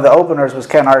 But one of the openers was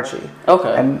Ken Archie.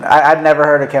 And I'd never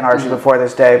heard of Ken Archie before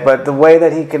this day, but the way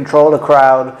that he controlled a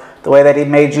crowd, the way that he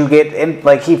made you get in,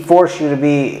 like he forced you to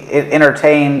be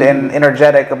entertained and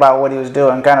energetic about what he was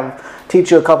doing, kind of teach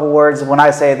you a couple words. When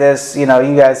I say this, you know,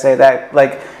 you guys say that,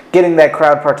 like getting that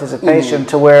crowd participation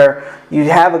to where you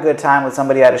have a good time with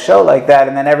somebody at a show like that,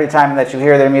 and then every time that you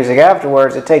hear their music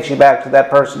afterwards, it takes you back to that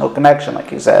personal connection, like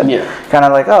you said. Kind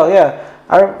of like, oh yeah,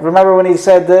 I remember when he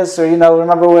said this, or, you know,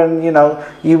 remember when, you know,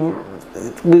 we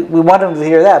wanted him to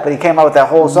hear that, but he came out with that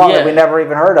whole song that we never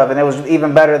even heard of, and it was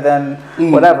even better than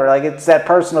whatever. Like, it's that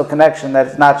personal connection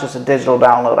that's not just a digital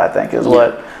download, I think, is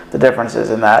what the difference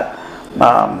is in that.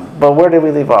 But where did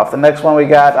we leave off? The next one we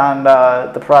got on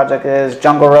the project is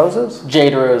Jungle Roses?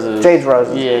 Jade Roses. Jade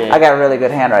Roses. Yeah. I got really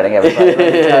good handwriting,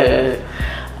 everybody.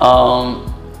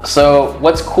 So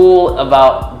what's cool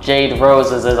about Jade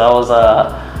Roses is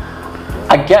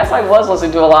I guess I was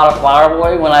listening to a lot of Flower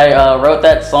Boy when I wrote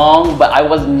that song, but I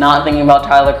was not thinking about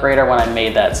Tyler, Creator when I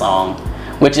made that song,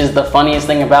 which is the funniest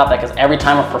thing about that, because every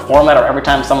time I perform it or every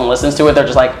time someone listens to it, they're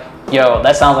just like, yo,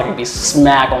 that sounds like it'd be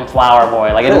smack on Flower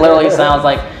Boy. Like, it literally sounds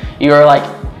like you're like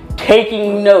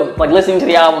taking notes, like listening to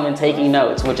the album and taking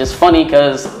notes, which is funny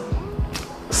because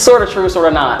sort of true, sort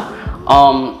of not.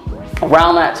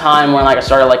 Around that time when like I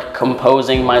started like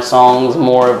composing my songs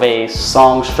more of a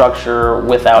song structure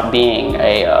without being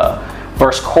a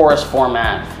verse-chorus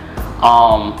format,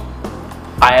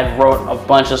 I had wrote a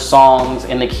bunch of songs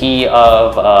in the key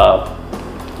of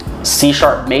C#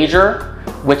 major,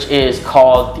 which is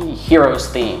called the Heroes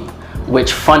theme,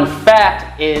 which, fun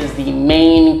fact, is the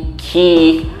main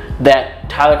key that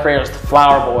Tyler Creator's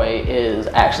Flower Boy is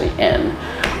actually in.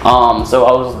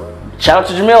 Shout out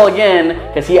to Jamil again,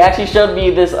 because he actually showed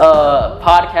me this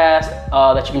podcast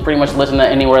that you can pretty much listen to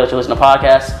anywhere that you listen to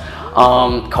podcasts,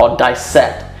 called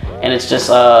Dissect. And it's just,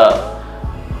 how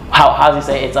does he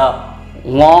say? It's a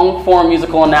long form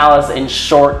musical analysis in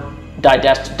short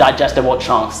digestible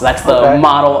chunks. That's the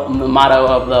motto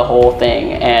of the whole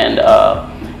thing. And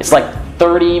it's like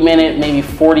 30-minute, maybe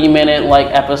 40-minute like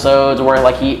episodes where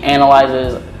like he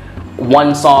analyzes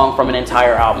one song from an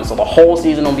entire album. So the whole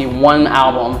season will be one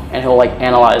album, and he'll like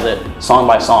analyze it song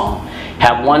by song.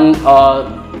 Have one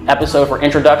episode for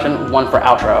introduction, one for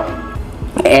outro.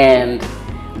 And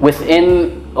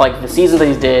within like the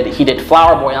seasons that he did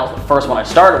Flower Boy, and that was the first one I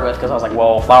started with because I was like,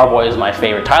 well, Flower Boy is my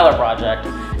favorite Tyler project,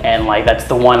 and like that's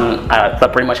the one that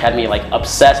pretty much had me like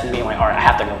obsessed and being like, all right, I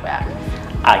have to go back.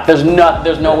 There's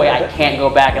no way I can't go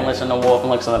back and listen to Wolf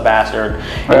and Listen to the Bastard.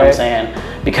 You know what I'm saying?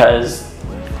 Because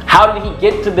how did he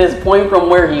get to this point from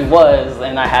where he was?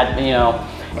 And I had,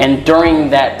 and during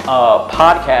that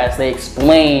podcast, they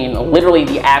explain literally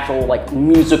the actual like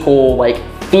musical like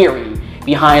theory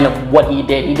behind of what he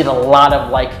did. He did a lot of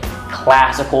like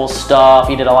classical stuff.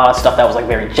 He did a lot of stuff that was like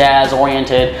very jazz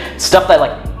oriented, stuff that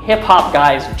like hip hop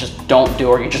guys just don't do,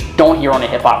 or you just don't hear on a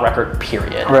hip hop record,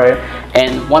 period. Right.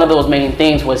 And one of those main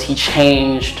things was he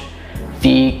changed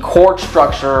the chord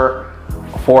structure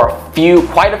for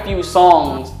quite a few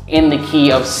songs in the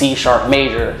key of C#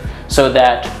 major, so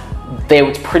that they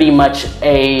was pretty much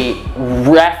a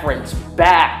reference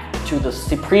back to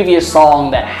the previous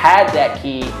song that had that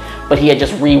key, but he had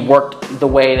just reworked the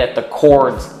way that the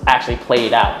chords actually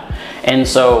played out. And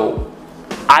so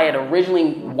I had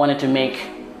originally wanted to make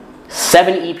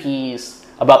 7 EPs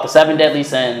about the 7 deadly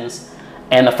sins,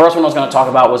 and the first one I was going to talk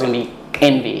about was going to be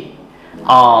Envy.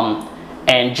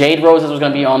 And Jade Roses was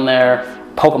going to be on there,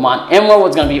 Pokemon Emerald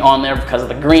was going to be on there because of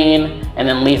the green, and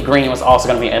then Leaf Green was also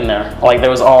going to be in there. Like there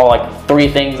was all like 3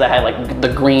 things that had like the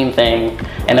green thing,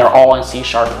 and they're all in C#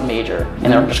 major,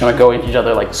 and they're just going to go into each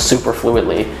other like super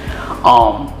fluidly.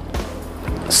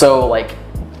 So like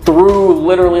through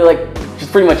literally like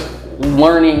just pretty much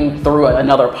learning through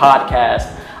another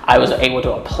podcast, I was able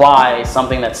to apply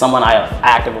something that someone I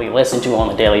actively listen to on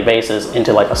a daily basis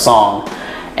into like a song.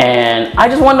 And I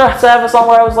just wanted to have a song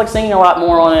where I was like singing a lot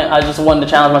more on it. I just wanted to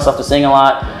challenge myself to sing a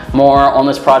lot more on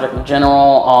this project in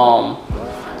general.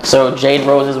 So Jade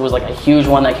Roses was like a huge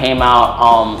one that came out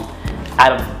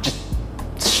out of just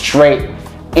straight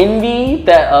envy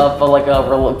that for like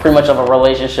pretty much of a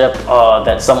relationship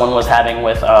that someone was having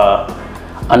with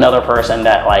another person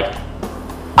that like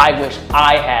I wish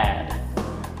I had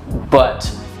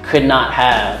but could not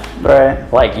have.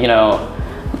 Right. Like,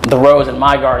 the rose in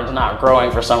my garden's not growing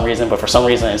for some reason, but for some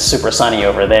reason it's super sunny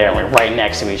over there, and we're right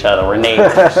next to each other. We're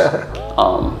neighbors.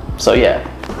 So yeah.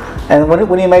 And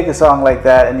when you make a song like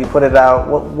that and you put it out,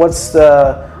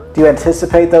 do you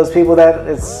anticipate those people that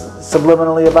it's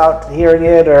subliminally about hearing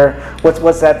it, or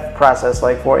what's that process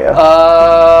like for you?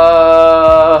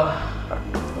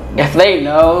 If they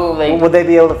know, would they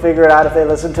be able to figure it out if they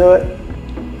listen to it?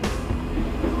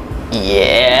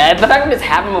 Yeah, the fact that it's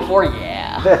happened before,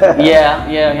 yeah.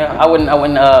 yeah. I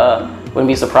wouldn't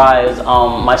be surprised.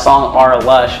 My song "Our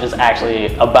Lush" is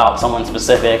actually about someone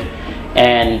specific,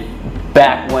 and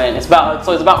back when it's about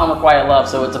unrequited love,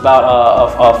 so it's about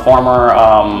a former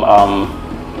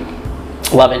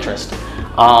love interest,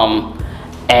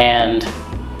 and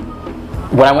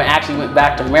when I actually went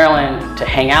back to Maryland to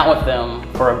hang out with them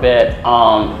for a bit,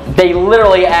 they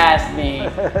literally asked me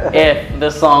if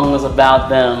this song was about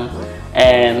them,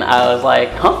 and I was like,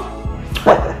 huh?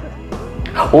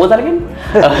 What was that again?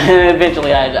 And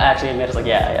eventually I actually admitted, it's like,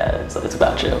 yeah, it's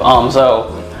about you. So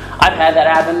I've had that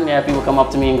happen. Yeah, people come up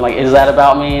to me and be like, is that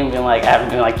about me? And being like,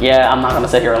 yeah, I'm not gonna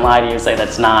sit here and lie to you and say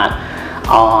that's not.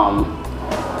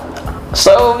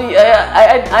 So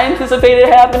yeah, I anticipate it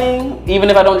happening, even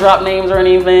if I don't drop names or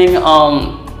anything.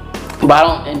 But I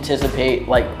don't anticipate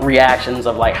like reactions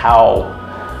of like how,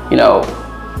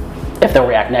 if they'll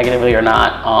react negatively or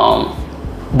not.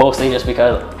 Mostly just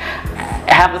because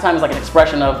half the time it's like an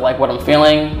expression of like what I'm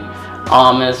feeling.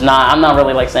 I'm not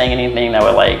really like saying anything that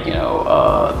would like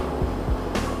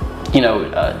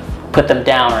put them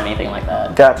down or anything like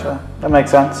that. Gotcha. That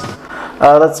makes sense.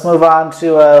 Let's move on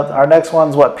to our next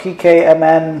one's what?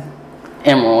 PKMN?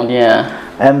 Emerald, yeah.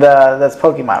 And that's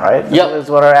Pokemon, right? Yep. Is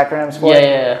what our acronym's for?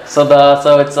 Yeah. So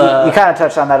it's You kind of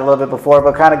touched on that a little bit before,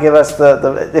 but kind of give us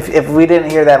if we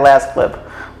didn't hear that last clip,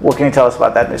 what can you tell us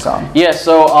about that new song? Yeah,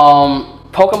 so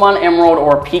Pokemon Emerald,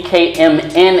 or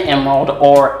PKMN Emerald,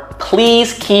 or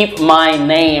Please Keep My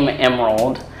Name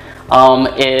Emerald,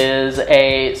 is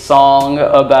a song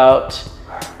about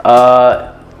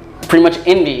pretty much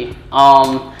envy.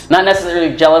 Not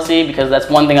necessarily jealousy, because that's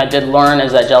one thing I did learn,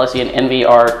 is that jealousy and envy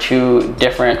are two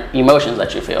different emotions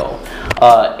that you feel.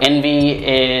 Envy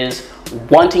is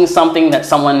wanting something that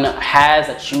someone has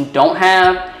that you don't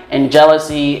have, and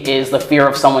jealousy is the fear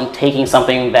of someone taking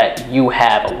something that you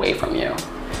have away from you.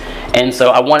 And so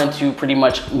I wanted to pretty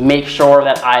much make sure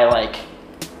that I like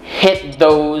hit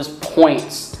those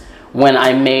points when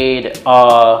I made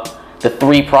the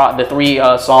three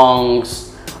songs,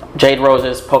 Jade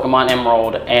Roses, Pokemon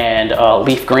Emerald, and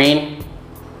Leaf Green,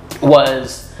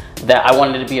 was that I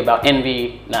wanted it to be about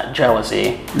envy, not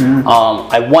jealousy.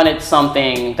 I wanted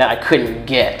something that I couldn't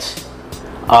get.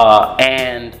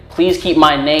 And Please Keep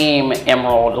My Name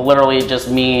Emerald literally just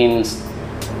means,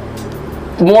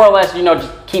 more or less,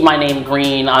 just keep my name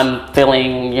green. I'm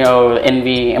feeling,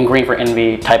 envy. I'm green for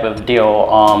envy type of deal.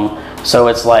 So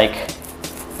it's like,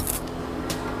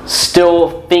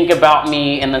 still think about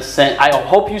me in the sense, I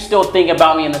hope you still think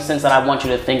about me in the sense that I want you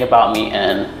to think about me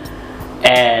in.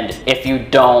 And if you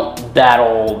don't,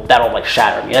 that'll like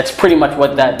shatter me. That's pretty much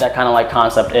what that kind of like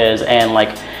concept is. And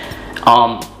like,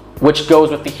 which goes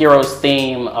with the Heroes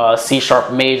theme, C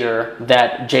sharp major,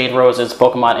 that Jade Roses,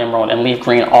 Pokemon Emerald, and Leaf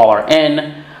Green all are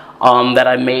in. That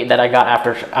I got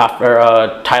after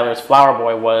Tyler's Flower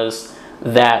Boy, was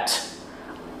that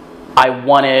I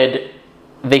wanted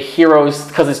the heroes,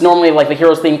 because it's normally like the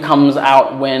Heroes theme comes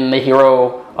out when the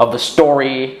hero of the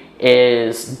story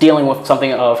is dealing with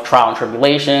something of trial and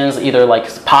tribulations, either like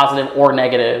positive or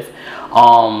negative. A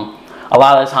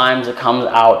lot of the times it comes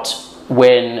out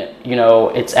when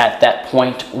it's at that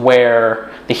point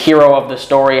where the hero of the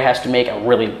story has to make a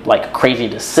really like crazy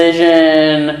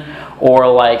decision, or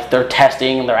like they're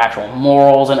testing their actual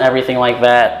morals and everything like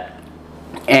that.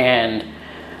 And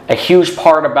a huge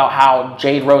part about how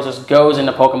Jade Roses goes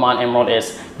into Pokemon Emerald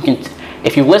is,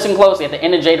 if you listen closely, at the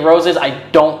end of Jade Roses, I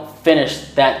don't finish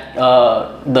that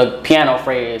the piano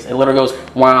phrase. It literally goes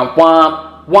womp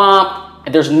womp womp,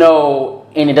 and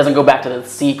and it doesn't go back to the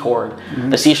C chord,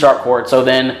 the C sharp chord. So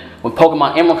then when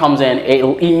Pokemon Emerald comes in, it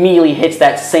immediately hits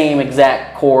that same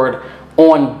exact chord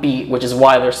on beat, which is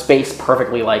why they're spaced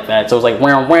perfectly like that. So it's like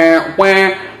wah wah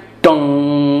wah,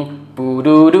 dong, boo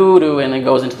doo doo doo, and it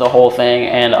goes into the whole thing.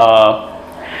 And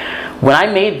when I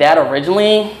made that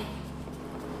originally,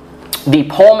 the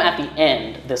poem at the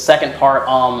end, the second part,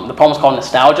 the poem is called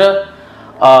Nostalgia,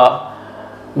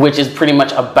 which is pretty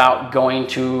much about going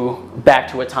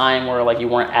back to a time where like you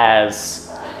weren't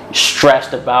as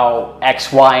stressed about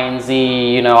X, Y, and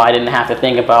Z. I didn't have to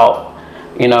think about,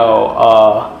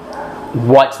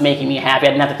 what's making me happy. I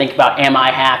didn't have to think about, am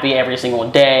I happy every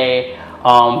single day?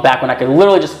 Back when I could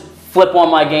literally just flip on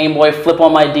my Game Boy, flip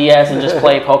on my DS, and just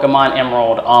play Pokemon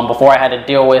Emerald, before I had to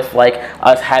deal with like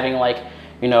us having like,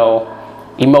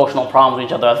 emotional problems with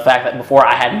each other. The fact that before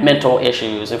I had mental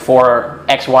issues, before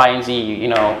X, Y, and Z,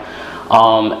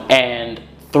 and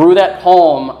through that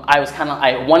poem,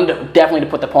 I wanted definitely to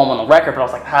put the poem on the record, but I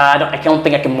was like, I don't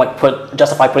think I can like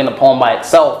justify putting the poem by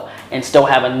itself and still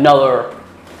have another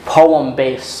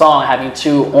poem-based song. Having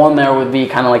two on there would be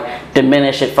kind of like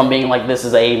diminish it from being like this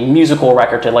is a musical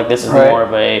record to like this is more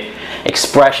of a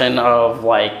expression of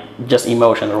like just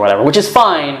emotions or whatever, which is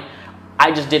fine.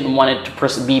 I just didn't want it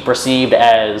to be perceived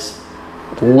as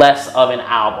less of an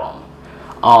album.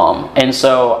 And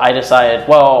so I decided,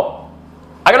 well,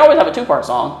 I can always have a two-part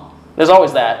song. There's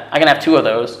always that. I can have two of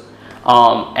those.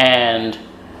 And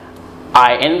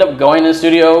I ended up going to the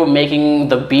studio, making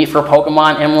the beat for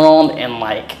Pokemon Emerald in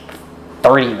like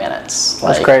 30 minutes.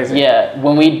 That's crazy. Yeah,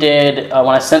 when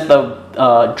I sent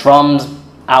the drums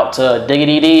out to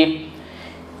Diggity D,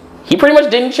 he pretty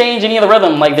much didn't change any of the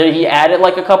rhythm. Like he added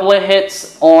like a couple of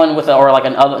hits on or like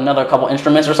another couple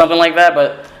instruments or something like that.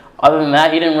 But other than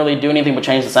that, he didn't really do anything but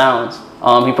change the sounds.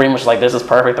 He pretty much like, this is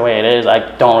perfect the way it is.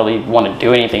 I don't really want to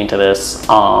do anything to this.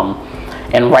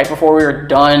 And right before we were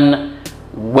done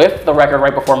with the record,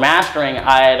 right before mastering,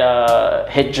 I had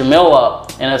hit Jamil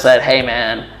up and I said, hey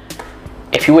man,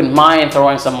 if you wouldn't mind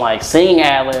throwing some like singing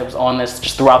ad-libs on this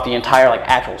just throughout the entire like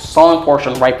actual song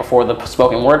portion right before the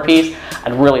spoken word piece,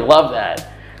 I'd really love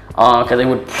that. Because it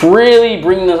would really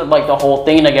bring the whole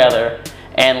thing together.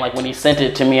 And like when he sent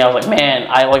it to me, I was like, man,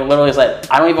 I like literally said,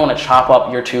 I don't even want to chop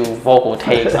up your 2 vocal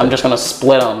takes. I'm just gonna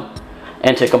split them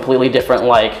into completely different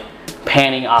like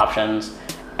panning options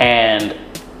and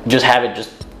just have it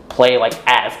just play like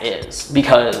as is,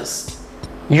 because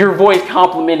your voice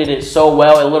complemented it so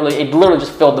well. It literally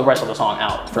just filled the rest of the song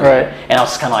out for me. And I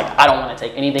was kind of like, I don't want to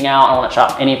take anything out. I don't want to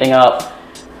chop anything up.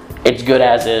 It's good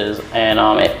as is, and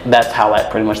that's how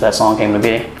pretty much that song came to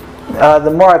be.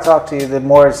 The more I talk to you, the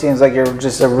more it seems like you're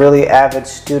just a really avid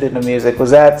student of music.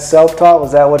 Was that self-taught?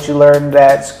 Was that what you learned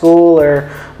at school, or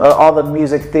all the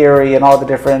music theory and all the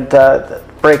different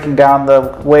breaking down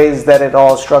the ways that it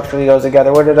all structurally goes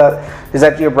together? Is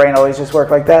that your brain always just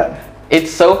work like that?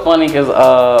 It's so funny because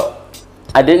I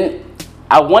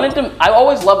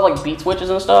always loved like beat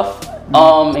switches and stuff,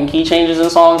 and key changes in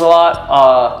songs a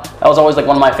lot. That was always like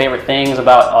one of my favorite things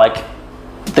about like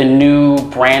the new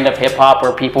brand of hip hop,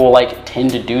 where people like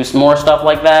tend to do more stuff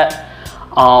like that.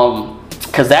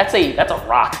 Cause that's a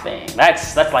rock thing.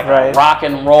 That's like a rock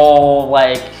and roll,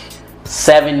 like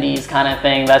 70s kind of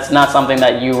thing. That's not something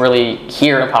that you really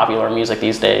hear in popular music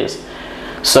these days.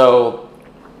 So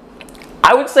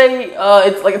I would say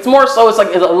it's more so it's a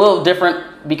little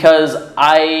different, because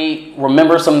I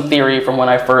remember some theory from when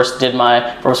I first did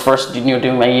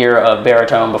doing my year of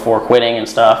baritone before quitting and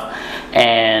stuff,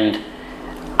 and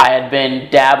I had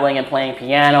been dabbling and playing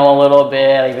piano a little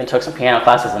bit. I even took some piano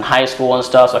classes in high school and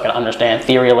stuff so I could understand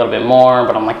theory a little bit more,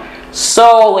 but I'm like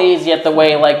so lazy at the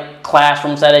way like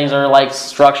classroom settings are like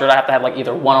structured. I have to have like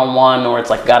either one-on-one, or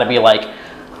it's like got to be like,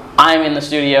 I'm in the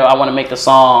studio, I want to make the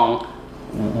song,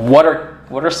 what are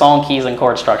song keys and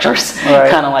chord structures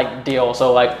kind of like deal.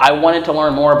 So like I wanted to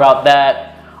learn more about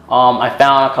that. I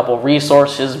found a couple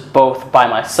resources both by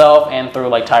myself and through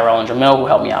like Tyrell and Jamil, who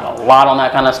helped me out a lot on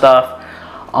that kind of stuff.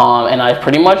 And I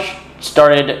pretty much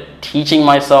started teaching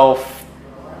myself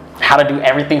how to do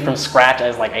everything from scratch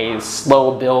as like a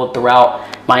slow build throughout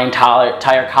my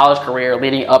entire college career,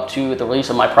 leading up to the release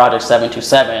of my project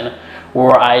 727,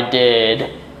 where I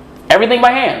did everything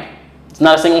by hand. It's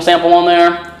not a single sample on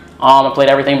there. I played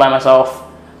everything by myself.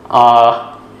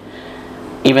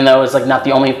 Even though it's like not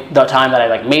the time that I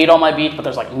like made all my beats, but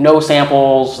there's like no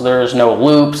samples, there's no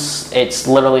loops. It's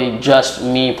literally just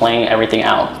me playing everything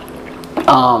out.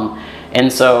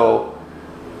 And so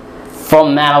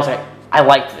from that I was like, I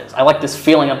liked this. I like this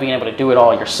feeling of being able to do it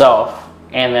all yourself.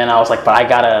 And then I was like, but I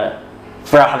gotta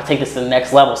figure out how to take this to the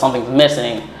next level. Something's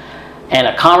missing. And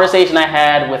a conversation I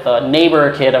had with a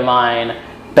neighbor kid of mine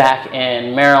back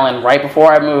in Maryland right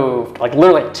before I moved, like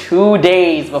literally 2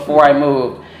 days before I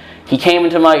moved, he came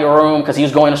into my room because he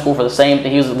was going to school for the same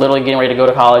thing. He was literally getting ready to go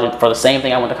to college for the same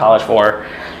thing I went to college for.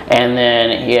 And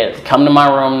then he had come to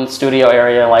my room, studio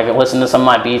area, like listen to some of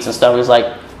my beats and stuff. He was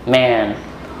like, man,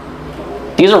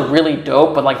 these are really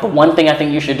dope, but like the one thing I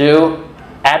think you should do,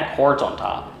 add chords on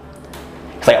top.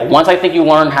 It's like once I think you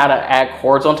learn how to add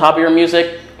chords on top of your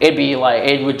music, you'd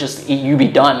be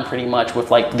done pretty much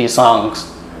with like these songs.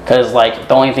 Because like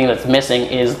the only thing that's missing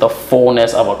is the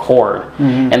fullness of a chord.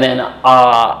 And then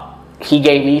he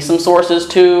gave me some sources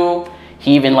too.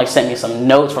 He even like sent me some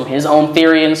notes from his own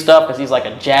theory and stuff, because he's like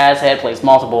a jazz head, plays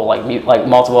multiple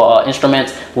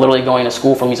instruments, literally going to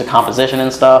school for music composition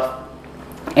and stuff.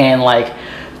 And like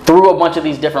through a bunch of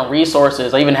these different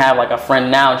resources, I even have like a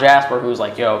friend now, Jasper, who's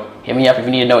like, yo, hit me up if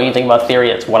you need to know anything about theory.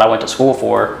 That's what I went to school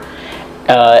for.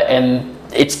 And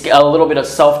it's a little bit of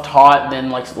self-taught,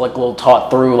 then like a little taught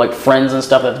through like friends and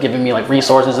stuff that's giving me like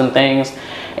resources and things.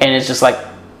 And it's just like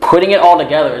putting it all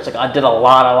together. It's like I did a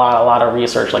lot of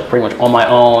research, like pretty much on my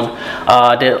own.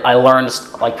 I learned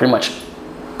like pretty much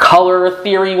color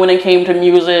theory when it came to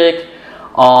music.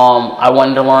 I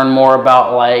wanted to learn more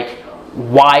about like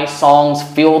why songs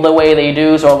feel the way they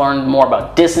do, so I learned more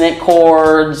about dissonant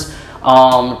chords,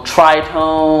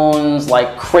 tritones,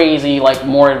 like crazy, like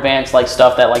more advanced like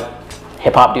stuff that like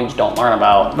hip hop dudes don't learn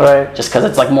about, just because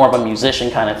it's like more of a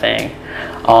musician kind of thing.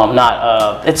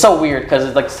 It's so weird because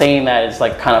it's like saying that is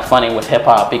like kind of funny with hip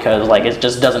hop, because like it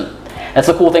just doesn't. That's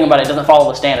the cool thing about it. It doesn't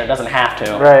follow the standard. It doesn't have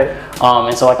to.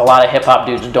 And so like a lot of hip hop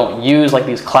dudes don't use like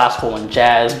these classical and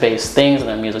jazz based things in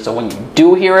their music. So when you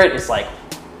do hear it, it's like,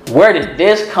 where did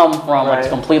this come from? Like it's a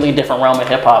completely different realm of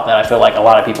hip hop that I feel like a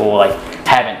lot of people like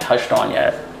haven't touched on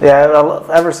yet. Yeah,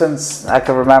 ever since I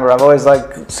can remember, I've always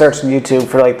like searched YouTube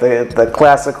for like the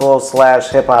classical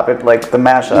 / hip hop, like the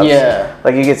mashups. Yeah.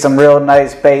 Like you get some real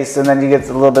nice bass, and then you get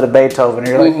a little bit of Beethoven. And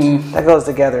you're like, that goes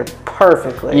together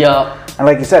perfectly. Yeah. And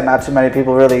like you said, not too many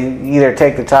people really either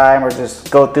take the time or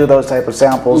just go through those type of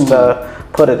samples to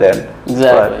put it in.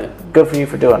 Exactly. But good for you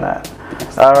for doing that.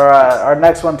 Our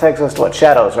next one takes us to what?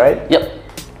 Shadows, right? Yep.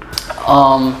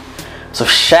 So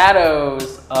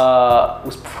Shadows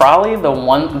was probably the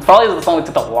song that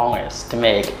took the longest to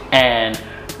make, and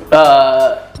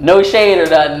no shade or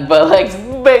nothing, but like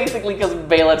basically because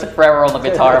Bela took forever on the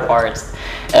guitar parts.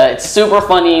 It's super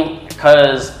funny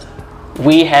because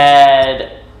I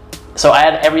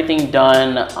had everything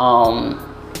done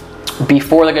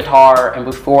before the guitar and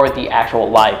before the actual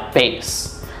live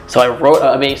bass. So I wrote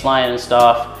a bass line and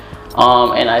stuff,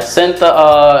 and I sent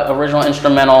the original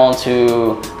instrumental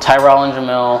to Tyrell and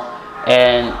Jamil,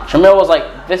 and Jamil was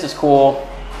like, this is cool.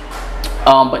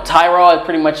 But Tyrell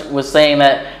pretty much was saying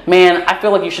that, man, I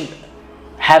feel like you should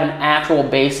have an actual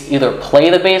bass, either play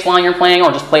the bass line you're playing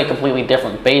or just play a completely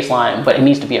different bass line, but it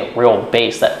needs to be a real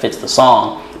bass that fits the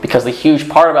song. Because the huge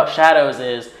part about Shadows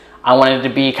is I wanted it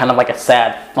to be kind of like a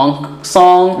sad funk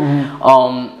song.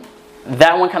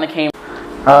 That one kind of came.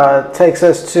 Takes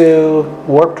us to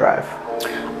Warp Drive.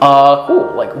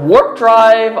 Cool. Like Warp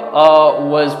Drive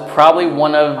was probably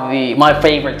one of my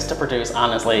favorites to produce,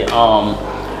 honestly.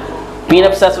 Being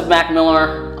obsessed with Mac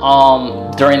Miller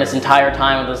during this entire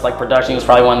time of this like production, he was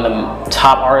probably one of the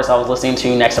top artists I was listening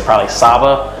to, next to probably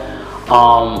Saba,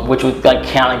 which would like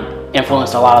kind of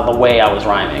influenced a lot of the way I was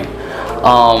rhyming.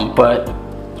 But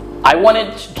I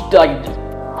wanted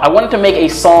to make a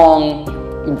song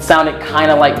that sounded kind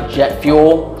of like Jet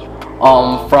Fuel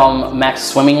from Mac's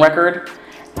Swimming record,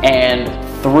 and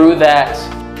through that,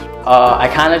 I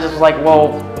kind of just was like,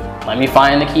 well, let me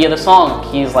find the key of the song.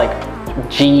 The key's like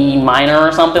G minor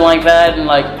or something like that, and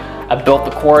like I built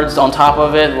the chords on top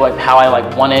of it, like how I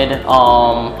like wanted,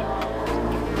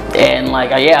 and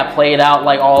like I played out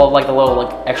like all of like the little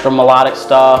like extra melodic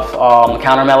stuff, the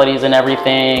counter melodies and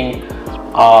everything.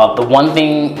 The one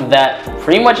thing that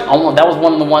pretty much that was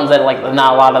one of the ones that like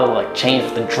not a lot of like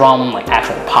changed the drum like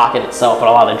actual pocket itself, but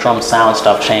a lot of the drum sound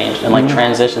stuff changed and like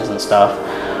transitions and stuff.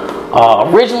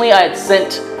 Originally I had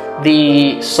sent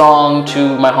the song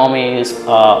to my homies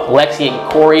Lexi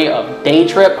and Corey of Day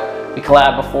Trip. We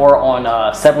collabed before on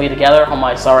Separately Together on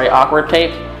my Sorry Awkward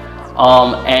tape,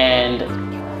 and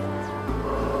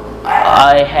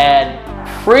I had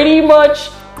pretty much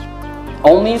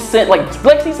only sent like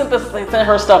Lexi sent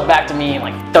her stuff back to me in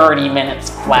like 30 minutes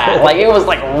flat. Like it was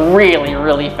like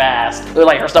really fast. It was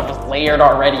like her stuff was layered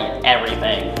already and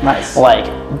everything. Nice. Like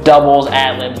doubles,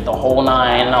 ad-libs, the whole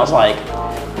nine, and I was like,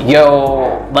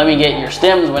 yo, let me get your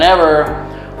stems whenever.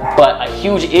 But a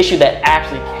huge issue that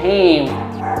actually came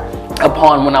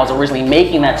upon when I was originally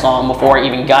making that song, before I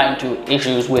even got into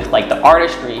issues with like the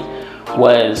artistry,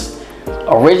 was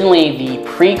originally the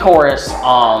pre-chorus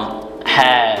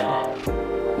had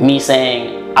me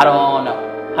saying I don't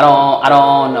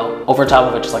know over top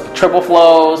of it, just like a triple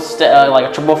flow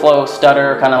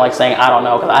stutter, kind of like saying I don't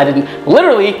know, because I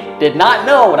did not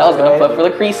know what I was going to put for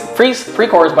the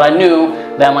pre-chorus, but I knew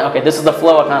that I'm like, okay, this is the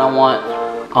flow I kind of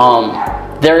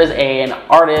want. There is an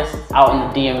artist out in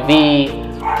the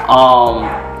DMV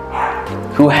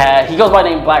he goes by the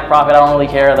name Black Prophet. I don't really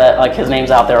care that like his name's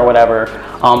out there or whatever,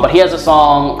 but he has a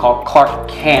song called Clark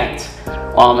Kent,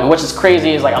 and which is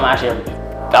crazy is like I'm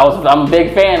a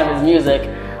big fan of his music,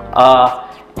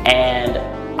 and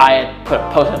I had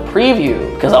posted a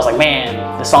preview because I was like,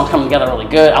 man, this song's coming together really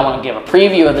good. I want to give a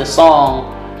preview of this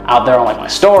song out there on like my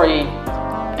story,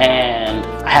 and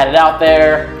I had it out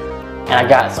there, and I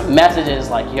got some messages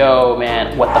like, yo,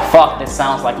 man, what the fuck? This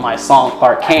sounds like my song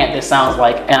Clark Kent. This sounds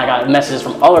like, and I got messages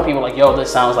from other people like, yo, this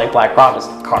sounds like Black Prophet's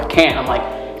Clark Kent. I'm like,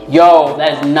 yo,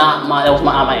 that was not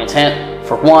my intent.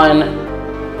 For one,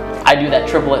 I do that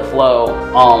triplet flow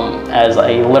as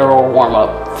a literal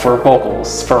warm-up for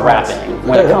vocals, for rapping,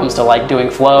 when it comes to like doing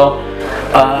flow.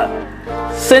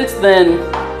 Since then,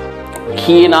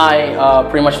 he and I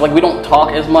pretty much like we don't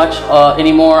talk as much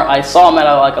anymore. I saw him at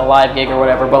a live gig or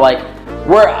whatever, but like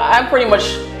I pretty much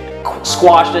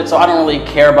squashed it, so I don't really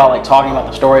care about like talking about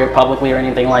the story publicly or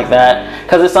anything like that,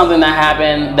 because it's something that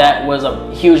happened that was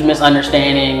a huge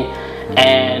misunderstanding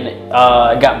and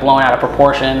got blown out of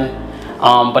proportion.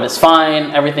 But it's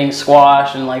fine, everything's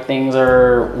squashed, and like things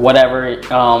are whatever.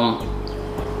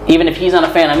 Even if he's not a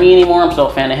fan of me anymore, I'm still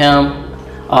a fan of him.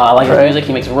 I like his music,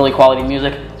 he makes really quality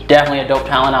music. Definitely a dope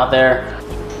talent out there.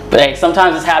 But hey,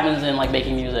 sometimes this happens in like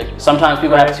making music. Sometimes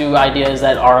people have two ideas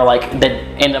that are like, that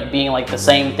end up being like the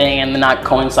same thing and not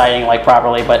coinciding like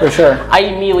properly. But for sure, I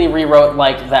immediately rewrote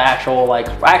like the actual I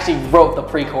actually wrote the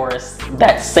pre-chorus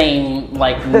that same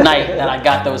like night that I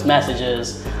got those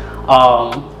messages.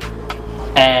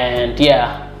 And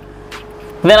yeah,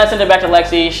 then I sent it back to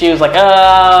Lexi. She was like,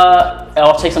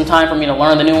 it'll take some time for me to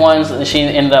learn the new ones. And we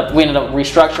ended up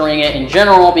restructuring it in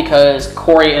general because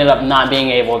Corey ended up not being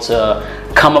able to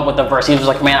come up with a verse. He was just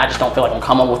like, man, I just don't feel like I'm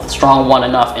coming up with a strong one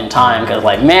enough in time, because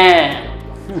like, man,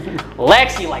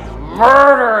 Lexi like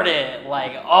murdered it.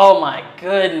 Like, oh my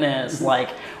goodness. Like,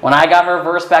 when I got her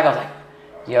verse back, I was like,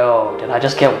 yo, did I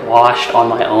just get washed on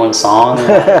my own song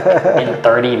in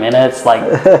 30 minutes? Like,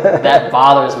 that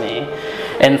bothers me.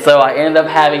 And so I ended up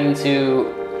having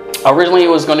to, originally it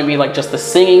was going to be like just the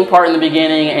singing part in the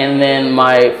beginning, and then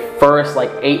my first like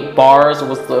 8 bars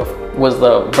was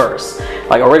the verse.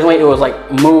 Like, originally it was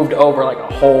like moved over like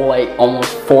a whole like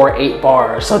almost 8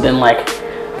 bars. So then like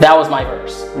that was my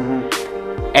verse.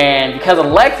 And because of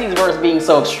Lexi's verse being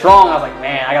so strong, I was like,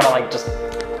 man, I gotta like just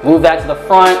move that to the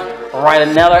front, write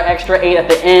another extra 8 at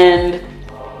the end.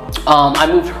 I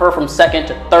moved her from 2nd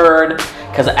to 3rd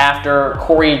because after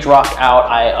Corey dropped out,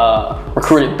 I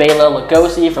recruited Bela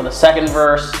Lugosi for the 2nd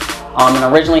verse.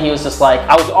 And originally he was just like,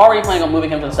 I was already planning on moving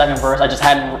him to the 2nd verse. I just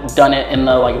hadn't done it in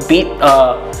the like beat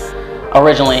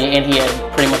originally, and he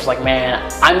had pretty much like, man,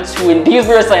 he was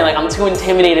really saying like, I'm too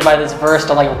intimidated by this verse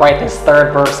to like write this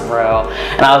 3rd verse, bro.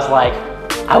 And I was like,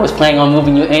 I was planning on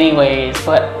moving you anyways,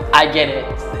 but I get it.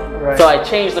 Right. So I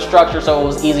changed the structure so it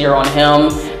was easier on him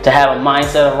to have a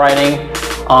mindset of writing.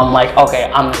 Like,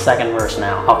 okay, I'm the 2nd verse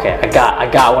now. Okay, I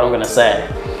got what I'm gonna say.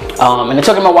 And it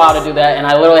took him a while to do that, and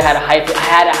I literally had to hype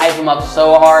him up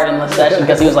so hard in the session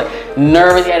because he was like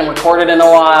nervous. He hadn't recorded in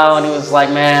a while, and he was like,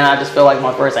 man, I just feel like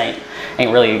my verse ain't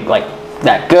really like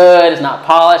that good. It's not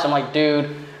polished. I'm like,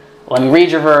 dude, let me read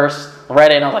your verse.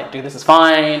 Read it, and I was like, dude, this is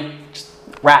fine. Just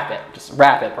rap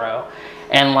it, bro.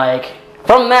 And like,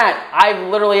 from that, I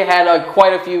literally had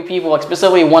quite a few people, like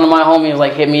specifically one of my homies,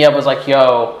 like hit me up, was like,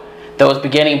 yo, those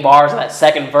beginning bars of that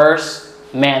 2nd verse,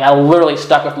 man, that literally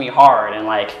stuck with me hard. And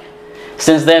like,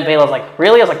 since then, Bela was like,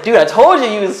 really? I was like, dude, I told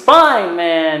you was fine,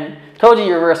 man. Told you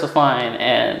your verse was fine.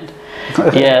 And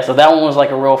yeah, so that one was like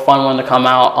a real fun one to come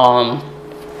out.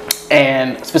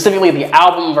 And specifically the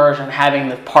album version having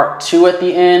the part 2 at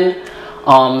the end.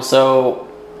 So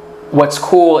what's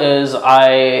cool is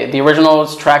the original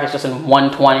track is just in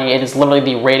 120. It is literally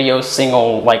the radio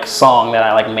single like song that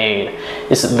I like made.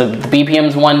 This is the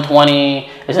BPM's 120.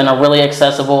 It's in a really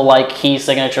accessible like key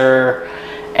signature,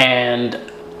 and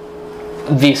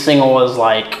the single was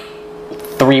like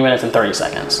 3 minutes and 30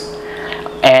 seconds.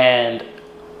 And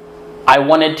I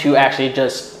wanted to actually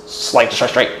just like a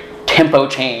straight tempo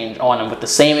change on them with the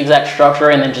same exact structure,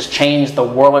 and then just change the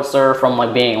Wurlitzer from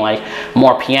like being like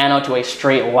more piano to a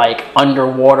straight like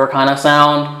underwater kind of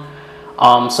sound.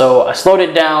 So I slowed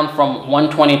it down from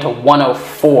 120 to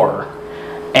 104,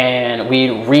 and we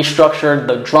restructured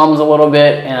the drums a little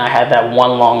bit, and I had that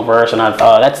one long verse, and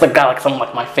that's got like some of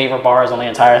like my favorite bars on the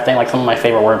entire thing, like some of my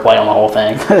favorite wordplay on the whole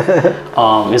thing.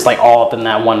 It's like all up in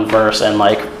that one verse. And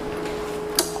like,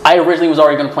 I originally was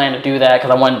already going to plan to do that because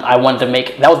I wanted to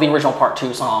make, that was the original part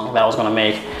 2 song that I was going to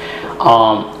make,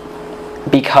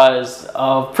 because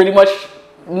of pretty much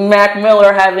Mac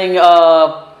Miller having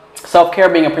Self-Care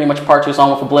being a pretty much part 2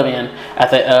 song with Oblivion at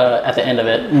the end of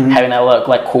it, having that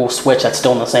like cool switch that's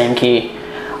still in the same key.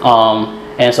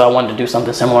 And so I wanted to do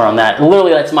something similar on that.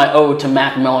 Literally, that's my ode to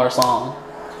Mac Miller song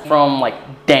from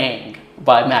like Dang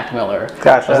by Mac Miller.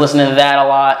 Gotcha. I was listening to that a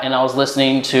lot, and I was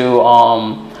listening to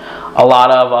a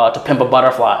lot of To Pimp a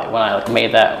Butterfly when I like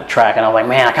made that track, and I was like,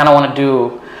 man, I kind of want to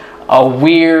do a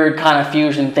weird kind of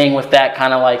fusion thing with that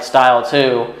kind of like style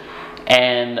too.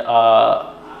 And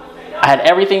I had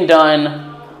everything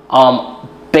done.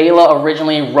 Bela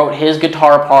originally wrote his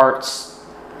guitar parts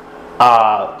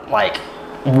like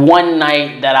one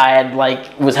night that I had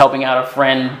like was helping out a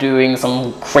friend doing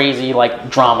some crazy like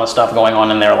drama stuff going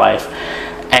on in their life.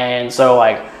 And so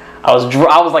like I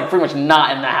was like pretty much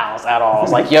not in the house at all. I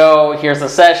was like, yo, here's the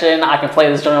session. I can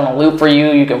play this joint on a loop for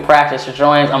you. You can practice your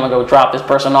joints. I'm gonna go drop this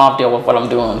person off, deal with what I'm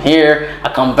doing here.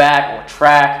 I come back, we'll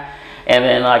track, and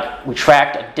then like we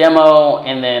tracked a demo,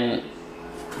 and then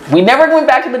we never went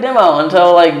back to the demo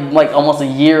until like almost a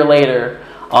year later.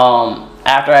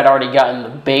 After I'd already gotten the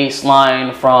bass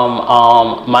line from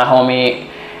my homie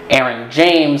Aaron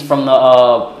James from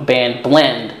the band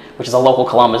Blend, which is a local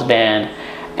Columbus band,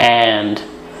 and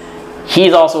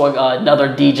he's also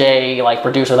another DJ like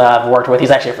producer that I've worked with. He's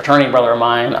actually a fraternity brother of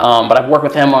mine, but I've worked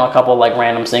with him on a couple like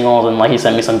random singles, and like he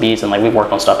sent me some beats, and like we've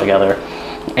worked on stuff together.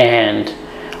 And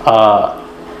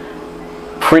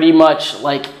pretty much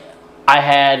like I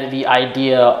had the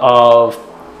idea of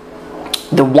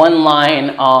the one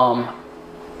line,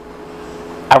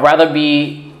 I'd rather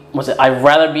be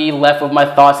left with my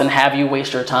thoughts than have you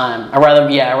waste your time. I'd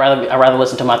rather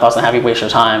listen to my thoughts than have you waste your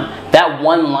time. That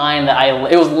one line that I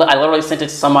literally sent it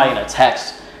to somebody in a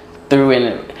text through,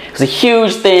 and It's a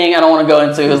huge thing. I don't want to go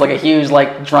into. It was like a huge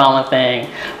like drama thing.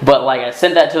 But like I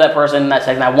sent that to that person. That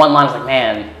second, that one line I was like,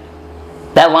 man,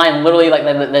 that line literally like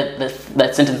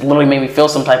that sentence literally made me feel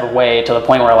some type of way to the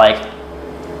point where like,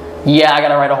 yeah, I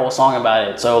gotta write a whole song about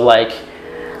it. So like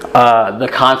the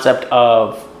concept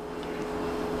of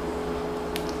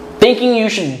thinking you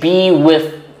should be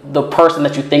with the person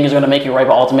that you think is going to make you right,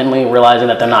 but ultimately realizing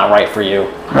that they're not right for you,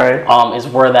 right? Is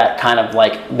where that kind of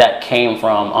like that came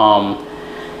from.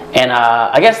 And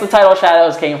I guess the title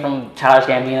Shadows came from Childish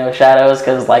Gambino's Shadows,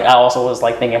 because like I also was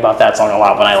like thinking about that song a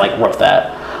lot when I like wrote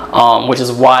that, which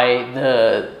is why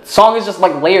the song is just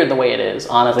like layered the way it is,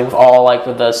 honestly, with all like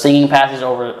the singing passages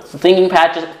over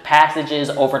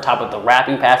top of the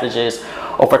rapping passages,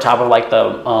 over top of like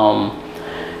the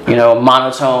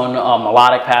monotone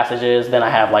melodic passages. Then I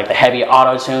have like the heavy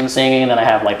auto-tune singing, then I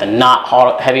have like the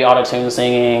not heavy auto-tune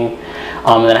singing,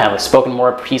 and then I have a spoken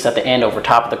word piece at the end over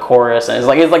top of the chorus. And it's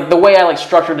like the way I like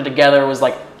structured it together was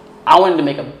like I wanted to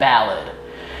make a ballad,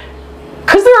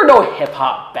 because there are no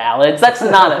hip-hop ballads. That's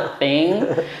not a thing.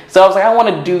 So I was like, I want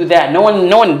to do that. No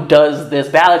one does this.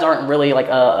 Ballads aren't really like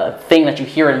a thing that you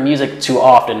hear in music too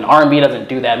often. R&B doesn't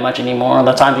do that much anymore.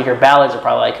 The times you hear ballads are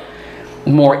probably like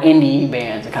more indie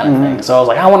bands and kind of thing. So I was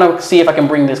like, I want to see if I can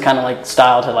bring this kind of like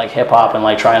style to like hip hop and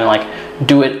like try and like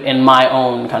do it in my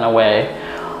own kind of way.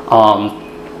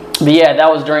 But yeah, that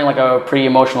was during like a pretty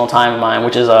emotional time of mine,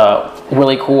 which is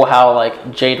really cool how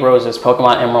like Jade Rose's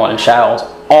Pokemon Emerald and Shadows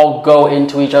all go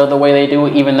into each other the way they do,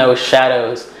 even though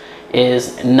Shadows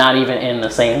is not even in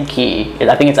the same key.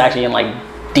 I think it's actually in like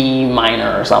D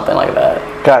minor or something like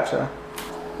that. Gotcha.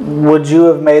 Would you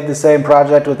have made the same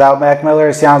project without Mac Miller?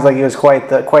 It sounds like he was quite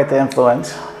the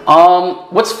influence.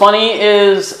 What's funny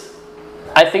is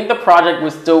I think the project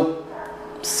would still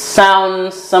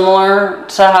sound similar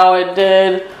to how it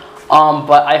did,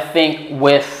 but I think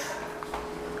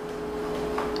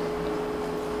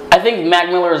Mac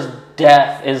Miller's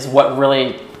death is what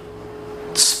really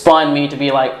spun me to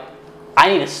be like, I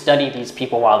need to study these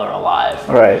people while they're alive.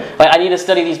 Right. Like I need to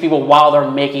study these people while they're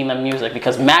making the music,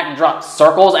 because Mac dropped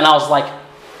Circles and I was like,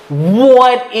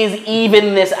 what is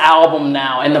even this album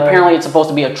now? And apparently it's supposed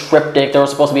to be a triptych. There was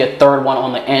supposed to be a third one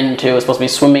on the end too. It's supposed to be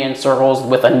Swimming in Circles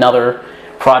with another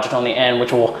project on the end,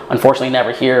 which we'll unfortunately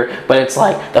never hear. But it's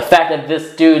like the fact that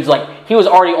this dude's like, he was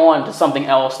already on to something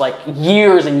else like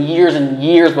years and years and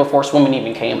years before Swimming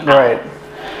even came out. Right.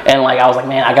 And like I was like,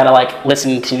 man, I gotta like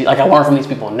listen to, like I learn from these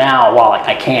people now while like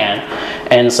I can.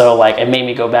 And so like it made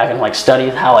me go back and like study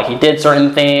how like he did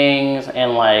certain things,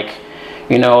 and like,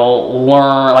 you know,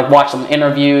 learn, like watch some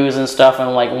interviews and stuff,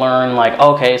 and like learn like,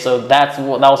 okay, so that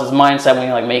was his mindset when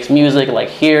he like makes music, like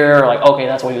here, like okay,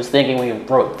 that's what he was thinking when he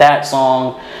wrote that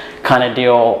song, kind of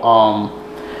deal.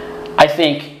 I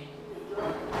think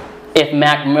if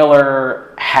Mac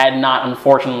Miller had not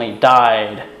unfortunately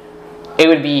died,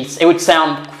 it would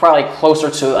sound probably closer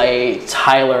to a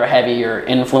Tyler heavier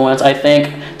influence. I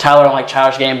think Tyler on like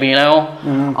Childish Gambino,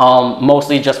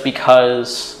 mostly just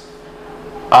because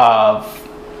of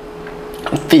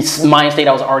this mind state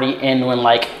I was already in when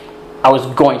like I was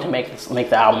going to make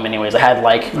the album anyways. I had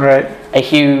like a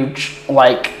huge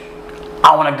like,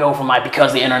 I want to go for my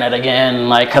Because the Internet again,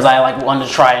 like because I like wanted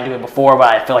to try and do it before,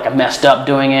 but I feel like I messed up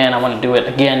doing it. And I want to do it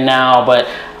again now, but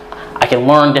I can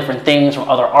learn different things from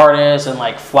other artists. And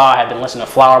like I had been listening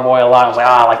to Flower Boy a lot. I was like,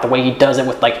 like the way he does it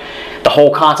with like the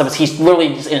whole concept is he's literally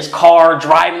just in his car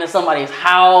driving to somebody's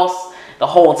house the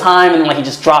whole time, and like he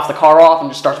just drops the car off and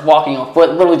just starts walking on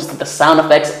foot, literally just like the sound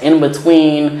effects in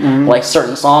between like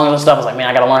certain songs and stuff. I was like, man,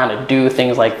 I gotta learn how to do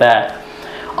things like that.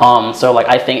 So like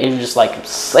I think it was just like,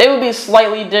 it would be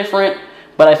slightly different,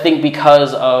 but I think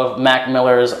because of Mac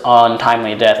Miller's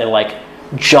untimely death, it like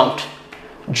jumped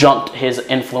his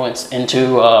influence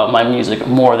into my music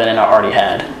more than it already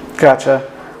had. Gotcha.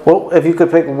 Well, if you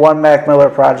could pick one Mac Miller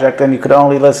project and you could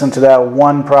only listen to that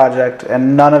one project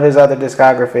and none of his other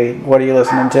discography, what are you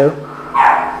listening to?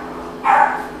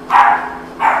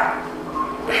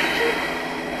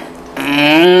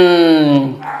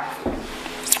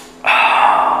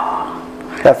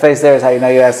 That face there is how you know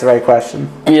you asked the right question.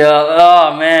 Yeah,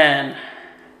 oh man.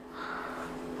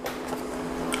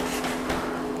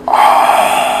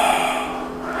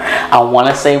 I want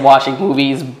to say watching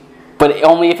movies, but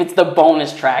only if it's the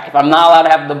bonus track. If I'm not allowed to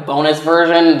have the bonus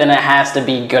version, then it has to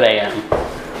be Good AM.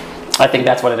 I think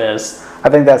that's what it is. I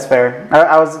think that's fair.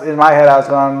 I was in my head, I was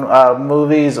going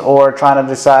movies or trying to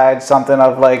decide something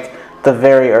of like the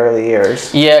very early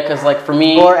years. Yeah, because like for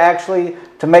me... Or actually,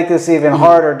 to make this even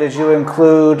harder, did you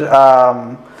include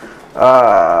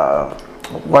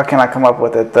what can I come up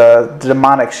with it? The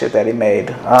demonic shit that he made.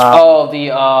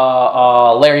 The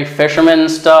Larry Fisherman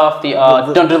stuff. The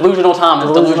Delusional Thomas.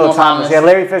 Delusional Thomas. Yeah,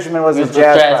 Larry Fisherman was his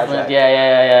jazz project.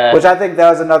 Yeah. Which I think that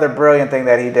was another brilliant thing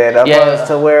that he did. Opposed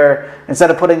to where instead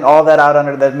of putting all that out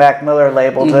under the Mac Miller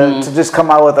label, to just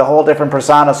come out with a whole different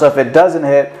persona. So if it doesn't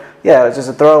hit, yeah, it's just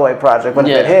a throwaway project. But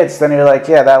if it hits, then you're like,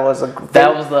 yeah, that was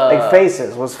like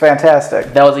Faces was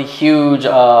fantastic. That was a huge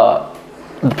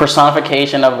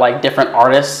personification of like different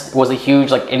artists. Was a huge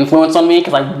like influence on me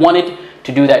because I wanted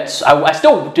to do that. I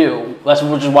still do.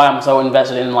 Which is why I'm so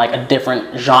invested in like a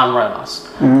different genres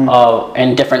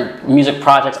and different music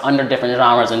projects under different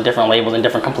genres and different labels and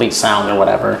different complete sounds or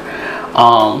whatever.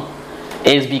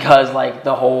 Is because like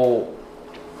the whole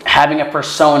having a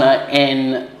persona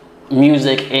in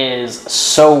music is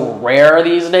so rare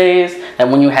these days that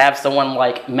when you have someone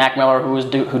like Mac Miller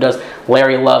who does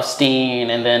Larry Lovestein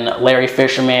and then Larry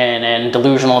Fisherman and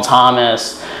Delusional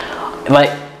Thomas, like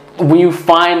when you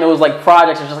find those like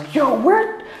projects, it's just like, yo,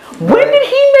 when did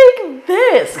he make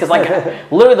this? Because like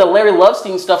literally the Larry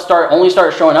Lovestein stuff only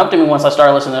started showing up to me once I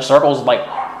started listening to Circles like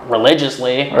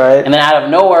religiously, right? And then out of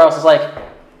nowhere I was just like,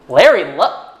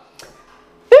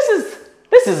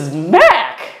 this is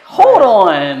Mac. Hold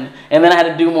on. And then I had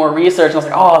to do more research and I was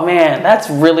like, oh man, I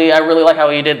really like how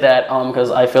he did that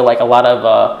because I feel like a lot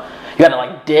of you gotta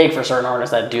like dig for certain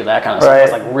artists that do that kind of stuff.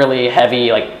 It's like really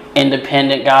heavy like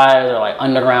independent guys or like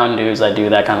underground dudes that do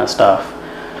that kind of stuff.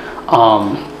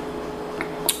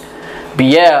 But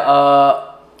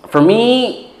yeah, for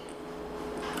me,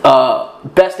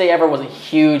 Best Day Ever was a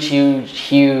huge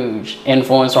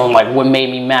influence on like what made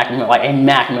me a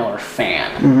Mac Miller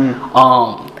fan.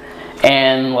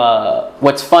 And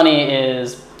what's funny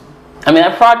is, I mean,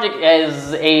 that project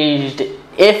has aged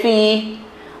iffy.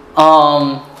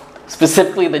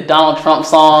 Specifically the Donald Trump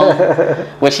song,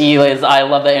 which I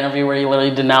love that interview where he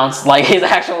literally denounced like his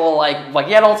actual like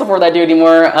yeah, don't support that dude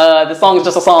anymore. The song is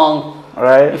just a song.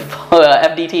 Right.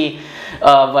 FDT.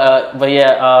 But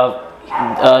yeah,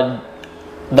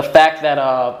 the fact that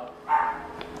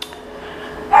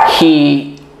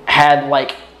he had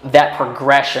like that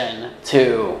progression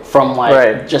from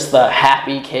like just the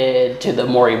happy kid to the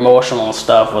more emotional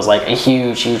stuff was like a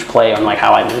huge play on like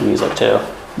how I do music too.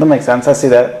 That makes sense. I see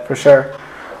that for sure.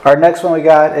 Our next one we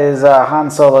got is Han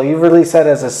Solo. You released that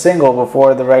as a single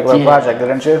before the regular project,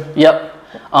 didn't you? Yep.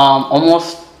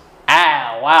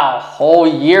 Whole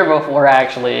year before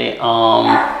actually.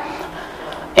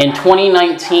 In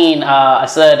 2019, I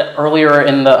said earlier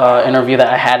in the interview that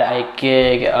I had a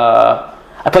gig.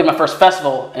 I played my first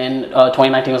festival in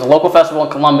 2019. It was a local festival in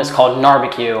Columbus called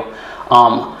Narbecue.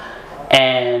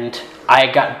 And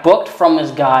I got booked from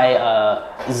this guy,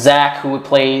 Zach, who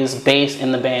plays bass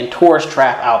in the band Tourist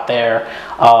Trap out there.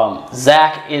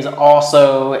 Zach is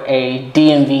also a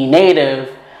DMV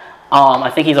native. I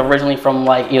think he's originally from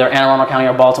like either Anne Arundel County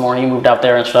or Baltimore, and he moved out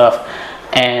there and stuff.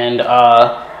 And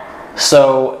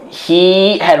so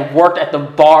he had worked at the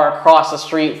bar across the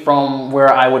street from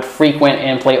where I would frequent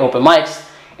and play open mics.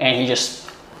 And he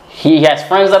has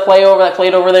friends that played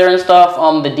over there and stuff.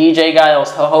 The DJ guy that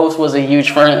was the host was a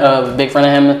big friend of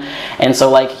him. And so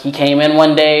like he came in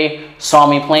one day, saw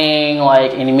me playing,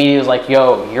 like, and immediately was like,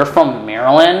 yo, you're from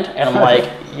Maryland? And I'm like,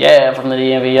 yeah, from the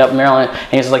DMV, up Maryland.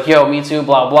 And he's like, yo, me too,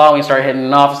 blah, blah. And we started hitting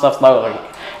it off and stuff.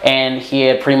 And he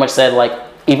had pretty much said like,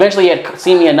 eventually he had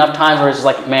seen me enough times where it's just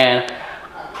like, man,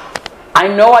 I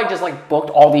know I just like booked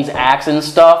all these acts and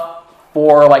stuff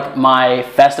for like my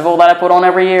festival that I put on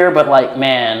every year, but like,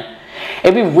 man,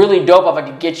 it'd be really dope if I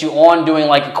could get you on doing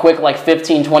like a quick like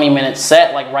 15-20 minute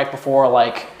set like right before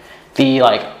like the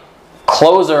like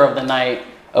closer of the night,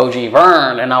 OG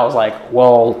Vern. And I was like,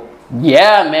 well,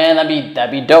 yeah, man,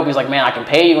 that'd be dope. He's like, man, I can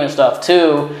pay you and stuff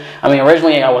too. I mean,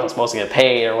 originally I wasn't supposed to get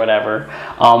paid or whatever,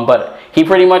 but he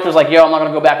pretty much was like, yo, I'm not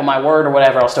gonna go back on my word or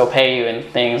whatever. I'll still pay you and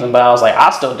things. But I was like,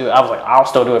 I'll still do it. I'll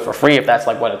still do it for free if that's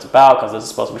like what it's about, because this is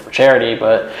supposed to be for charity.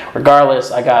 But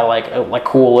regardless, I got like a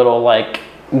cool little like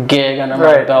gig under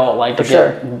my belt, like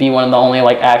to be one of the only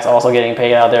like acts also getting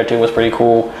paid out there too was pretty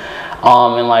cool.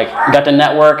 And like got to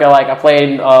network. Like I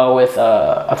played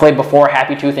I played before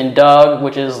Happy Tooth and Doug,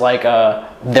 which is like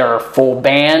their full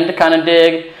band kind of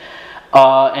dig.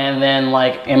 And then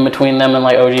like in between them and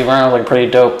like OG Vern was like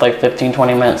pretty dope, like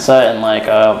 15-20 minute set. And like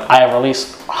I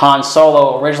released Han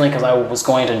Solo originally because I was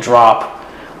going to drop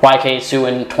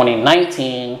YK2 in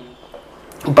 2019,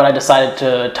 but I decided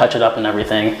to touch it up and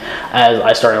everything as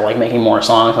I started like making more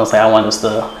songs. I was like, I want this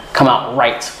to come out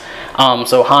right.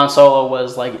 So Han Solo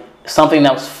was like something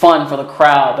that was fun for the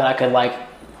crowd that I could like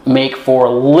make for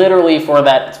literally for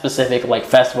that specific like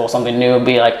festival, something new, and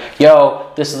be like,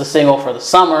 yo, this is the single for the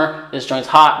summer, this joint's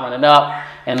hot, run it up.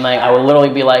 And like I would literally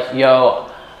be like,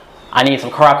 yo, I need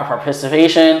some karaoke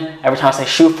participation. Every time I say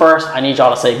shoot first, I need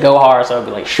y'all to say go hard. So it would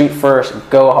be like shoot first,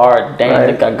 go hard, dang, I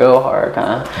think I go hard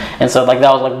kind of. And so like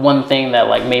that was like one thing that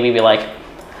like maybe be like,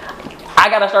 I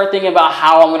gotta start thinking about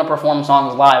how I'm gonna perform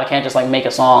songs live. I can't just like make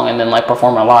a song and then like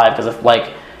perform it live, because if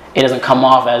like it doesn't come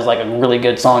off as like a really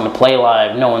good song to play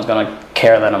live, no one's gonna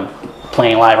care that I'm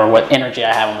playing live or what energy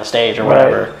I have on the stage or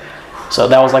whatever. So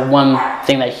that was like one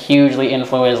thing that hugely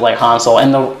influenced like Hansel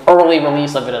and the early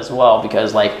release of it as well,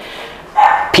 because like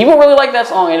people really like that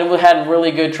song, and it had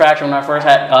really good traction when I first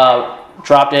had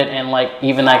dropped it, and like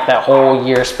even like that whole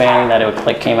year span that it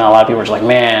like came out, a lot of people were just like,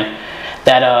 man,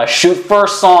 that shoot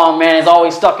first song, man, is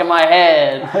always stuck in my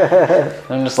head.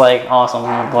 I'm just like, awesome.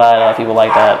 I'm glad people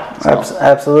like that. So.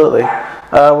 Absolutely.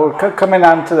 We're coming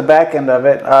on to the back end of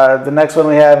it. The next one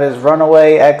we have is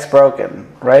Runaway X Broken,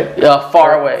 right?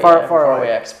 Far Away. Far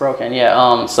Away X Broken.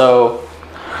 Yeah. So.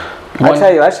 I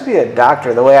tell you, I should be a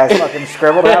doctor the way I fucking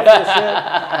scribbled out this shit.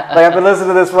 Like I've been listening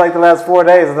to this for like the last 4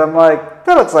 days, and I'm like,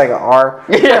 that looks like an R.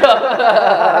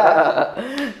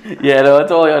 Yeah, no, I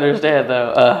totally understand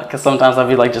though, because sometimes I'll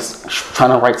be like just trying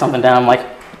to write something down. I'm like,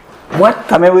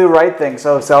 what? I mean, we write things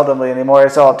so seldomly anymore.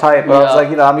 It's all type. But I was like,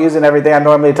 you know, I'm using everything I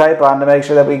normally type on to make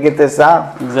sure that we get this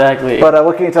down. Exactly. But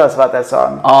what can you tell us about that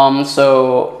song?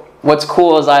 So what's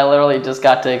cool is I literally just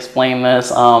got to explain this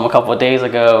a couple of days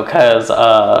ago, because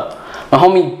my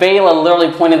homie Bela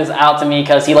literally pointed this out to me,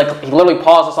 because he literally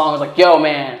paused the song and was like, yo,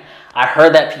 man, I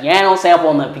heard that piano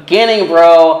sample in the beginning,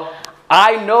 bro.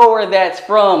 I know where that's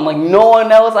from. Like, no one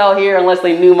else out here, unless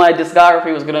they knew my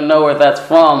discography, was gonna know where that's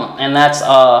from. And that's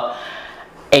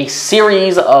a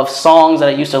series of songs that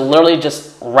I used to literally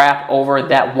just rap over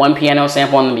that one piano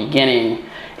sample in the beginning.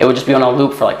 It would just be on a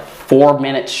loop for like 4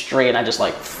 minutes straight, and I just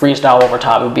like freestyle over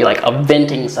top. It would be like a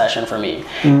venting session for me.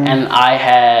 And I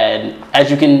had,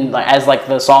 as like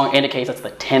the song indicates, that's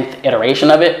the 10th iteration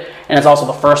of it, and it's also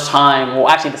the first time, well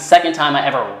actually the second time I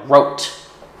ever wrote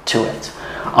to it.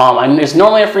 It's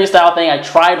normally a freestyle thing. I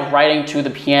tried writing to the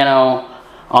piano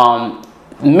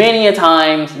many a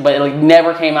times, but it like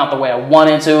never came out the way I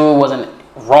wanted to. It wasn't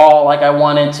raw like I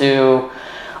wanted to.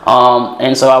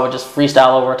 And so I would just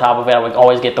freestyle over top of it. I would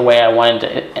always get the way I wanted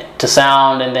it to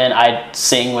sound, and then I'd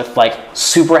sing with like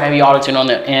super heavy autotune on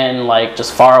the end, like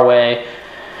just Far Away,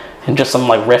 and just some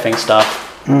like riffing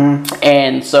stuff.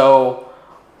 And so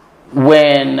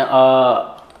when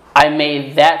I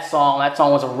made that song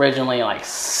was originally like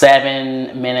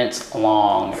 7 minutes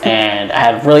long, and I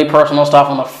had really personal stuff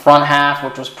on the front half,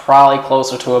 which was probably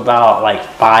closer to about like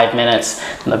 5 minutes,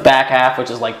 and the back half,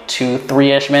 which is like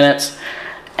 2-3-ish minutes.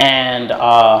 And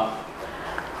I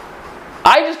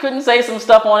just couldn't say some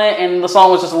stuff on it, and the song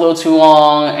was just a little too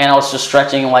long, and I was just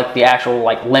stretching like the actual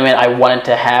like limit I wanted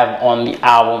to have on the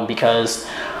album, because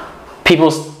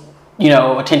people's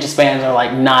attention spans are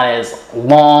like not as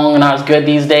long, not as good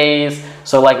these days.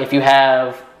 So like if you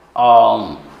have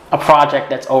a project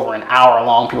that's over an hour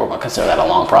long, people are going to consider that a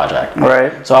long project.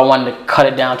 Right. So I wanted to cut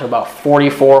it down to about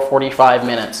 45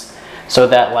 minutes, so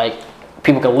that like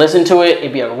people could listen to it.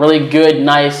 It'd be a really good,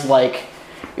 nice, like,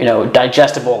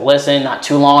 digestible listen, not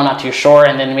too long, not too short.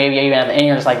 And then maybe even at the end,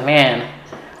 you're just like, man,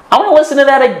 I want to listen to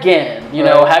that again.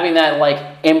 Having that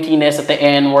like emptiness at the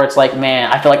end where it's like,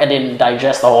 man, I feel like I didn't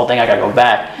digest the whole thing. I got to go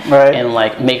back and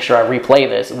like make sure I replay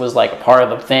this. It was like part of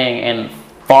the thing. And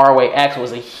Far Away X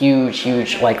was a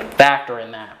huge like factor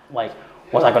in that. Like,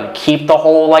 was I going to keep the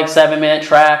whole like 7-minute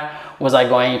track? Was I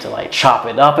going to like chop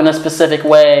it up in a specific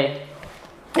way?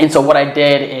 And so what I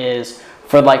did is,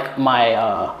 for like my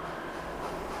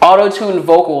auto-tuned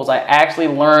vocals, I actually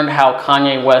learned how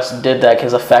Kanye West did that,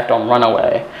 his effect on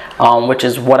Runaway, which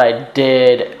is what I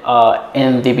did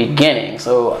in the beginning.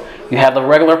 So you have the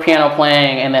regular piano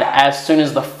playing, and then as soon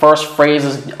as the first phrase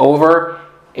is over,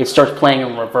 it starts playing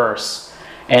in reverse.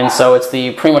 And so it's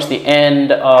pretty much the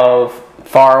end of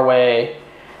Far Away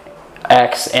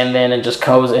X, and then it just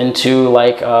goes into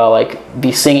like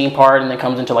the singing part, and then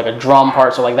comes into like a drum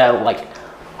part. So like that like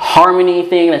harmony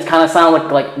thing that's kind of sound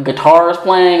like guitars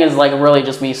playing is like really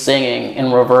just me singing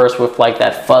in reverse with like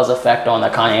that fuzz effect on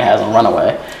that Kanye has on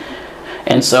Runaway.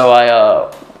 And so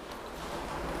I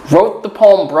wrote the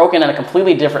poem Broken at a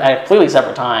completely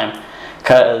separate time,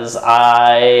 because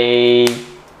I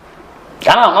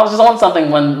don't know, I was just on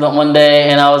something one day,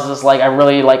 and I was just like, I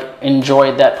really like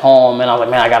enjoyed that poem, and I was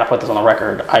like, man, I gotta put this on the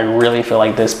record. I really feel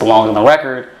like this belongs on the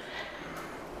record.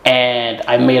 And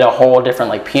I made a whole different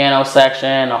like piano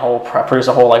section, produced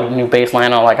a whole like new bass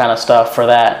line, all that kind of stuff for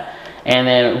that. And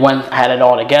then when I had it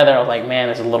all together, I was like, man,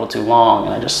 it's a little too long,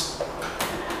 and I just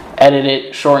edited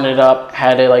it, shortened it up,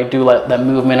 had to like do like that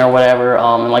movement or whatever.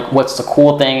 And like what's the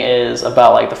cool thing is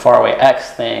about like the Faraway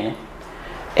X thing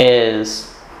is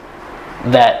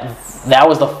that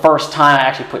was the first time I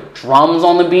actually put drums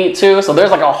on the beat too. So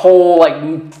there's like a whole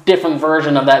like different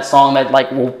version of that song that like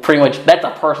will pretty much, that's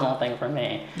a personal thing for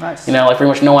me. Nice. You know, like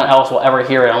pretty much no one else will ever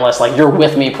hear it unless like you're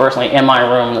with me personally in my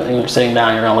room and you're sitting down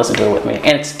and you're gonna listen to it with me.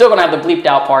 And it's still gonna have the bleeped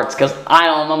out parts because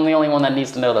I'm the only one that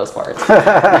needs to know those parts.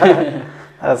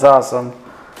 That's awesome.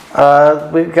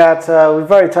 We've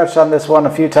already touched on this one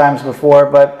a few times before,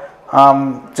 but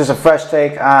just a fresh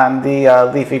take on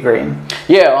the Leafy Green.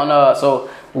 Yeah, so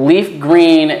Leaf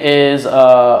Green is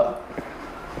so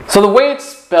the way it's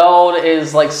spelled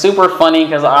is like super funny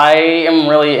because I am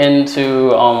really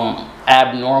into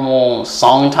abnormal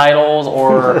song titles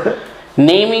or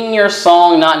naming your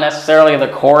song, not necessarily the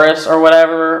chorus or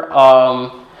whatever.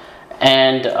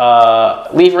 And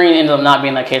Leaf Green ended up not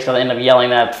being that case because I ended up yelling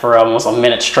that for almost a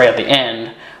minute straight at the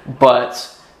end.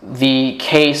 But the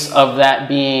case of that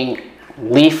being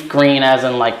Leaf Green as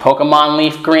in like Pokemon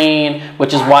Leaf Green,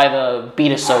 which is why the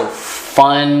beat is so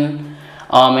fun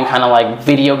and kind of like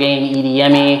video game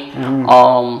EDM-y.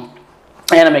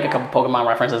 And I make a couple Pokemon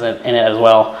references in it as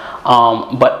well.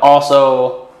 But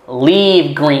also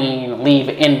Leave Green, Leave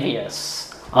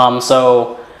Envious.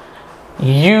 So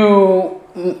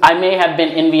I may have been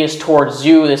envious towards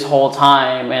you this whole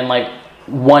time and like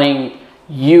wanting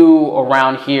you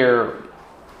around here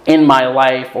in my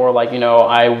life, or like, you know,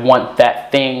 I want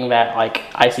that thing that like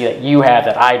I see that you have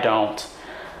that I don't.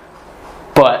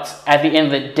 But at the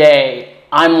end of the day,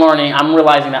 I'm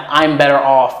realizing that I'm better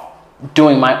off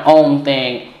doing my own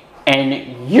thing,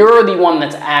 and you're the one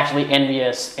that's actually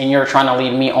envious and you're trying to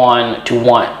lead me on to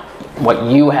want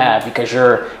what you have because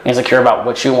you're insecure about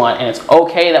what you want. And it's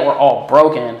okay that we're all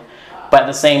broken, but at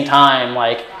the same time,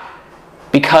 like,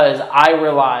 because I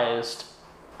realized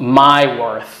my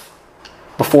worth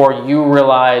before you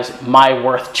realized my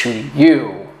worth to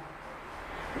you,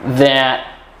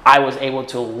 that I was able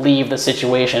to leave the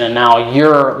situation, and now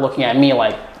you're looking at me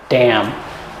like, damn,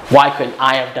 why couldn't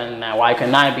I have done that? Why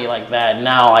couldn't I be like that?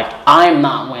 Now, like, I'm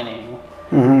not winning.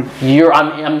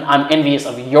 I'm envious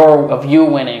of you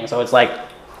winning. So it's like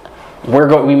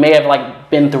we may have like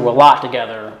been through a lot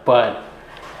together, but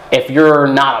if you're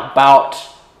not about,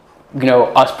 you know,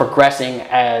 us progressing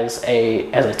as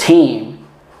a team,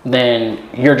 then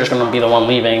you're just going to be the one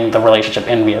leaving the relationship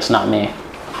envious, not me.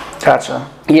 Gotcha.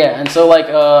 Yeah, and so like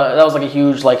that was like a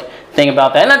huge like thing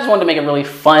about that, and I just wanted to make it really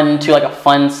fun too, like a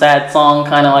fun sad song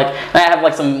kind of like. And I have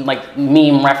like some like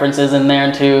meme references in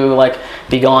there too, like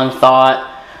Be Gone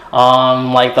Thought,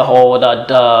 like the whole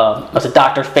what's a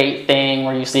Dr. Fate thing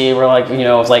where you see where like, you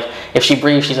know, it's like if she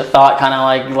breathes she's a thought kind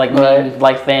of like right.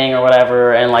 like thing or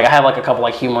whatever. And like I have like a couple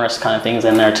like humorous kind of things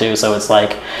in there too, so it's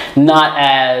like not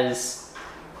as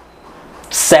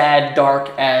sad dark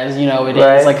as, you know, it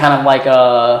right. is like kind of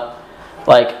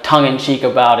like tongue-in-cheek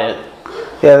about it.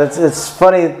 Yeah, it's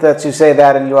funny that you say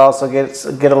that, and you also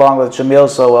get along with Jamil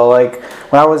so well. Like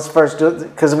when I was first doing,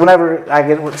 because whenever I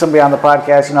get somebody on the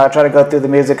podcast, you know, I try to go through the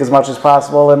music as much as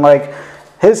possible, and like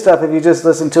his stuff, if you just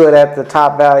listen to it at the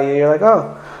top value, you're like,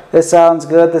 oh, this sounds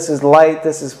good, this is light,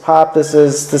 this is pop, this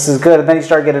is good, and then you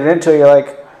start getting into it, you're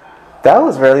like, that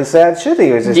was really sad shit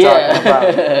he was just talking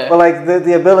about. But like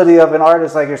the ability of an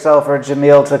artist like yourself or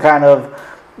Jamil to kind of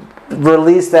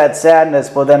release that sadness,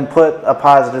 but then put a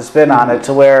positive spin on it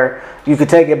to where you could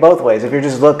take it both ways. If you're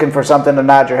just looking for something to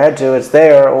nod your head to, it's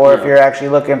there, or if you're actually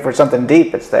looking for something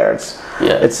deep, it's there.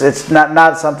 It's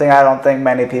not something I don't think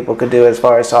many people could do as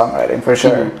far as songwriting, for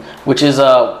sure. Which is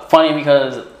funny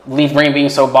because Leaf Green being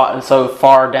so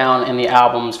far down in the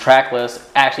album's track list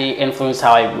actually influenced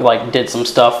how I like did some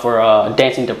stuff for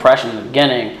Dancing Depression in the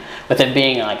beginning, with it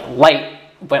being like light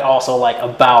but also like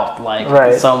about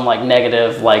like some like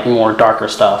negative, like more darker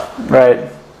stuff.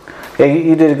 Right. Yeah,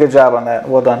 you did a good job on that.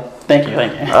 Well done. Thank you.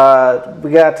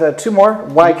 We got two more.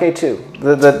 YK2,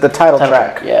 the title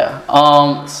track.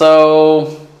 Yeah.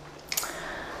 So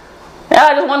yeah,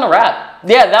 I just wanted to rap.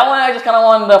 Yeah, that one I just kind of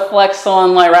wanted to flex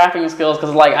on my rapping skills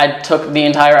because like I took the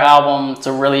entire album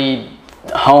to really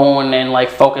hone and like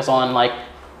focus on like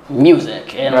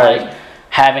music and like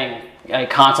having a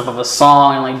concept of a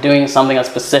song and like doing something a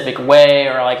specific way,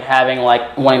 or like having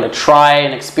like wanting to try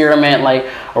and experiment like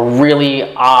a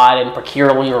really odd and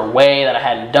peculiar way that I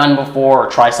hadn't done before, or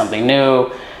try something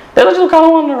new. That I just kind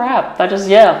of wanted to rap. That's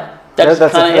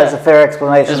a fair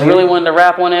explanation. Just really wanted to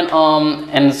rap on it,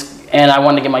 and I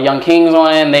wanted to get my Young Kings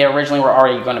on it. And they originally were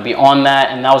already going to be on that,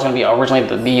 and that was going to be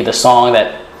originally the song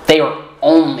that they were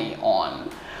only on.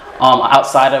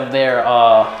 outside of their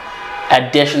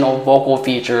additional vocal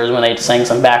features when they sang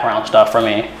some background stuff for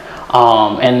me.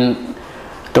 And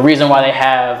the reason why they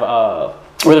have,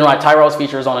 the reason why Tyrell's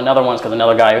features on another one is because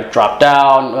another guy dropped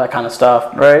out, that kind of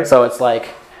stuff. Right. So it's like,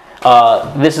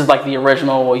 this is like the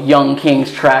original Young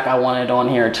Kings track I wanted on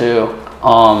here too.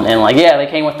 And like, yeah, they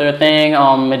came with their thing.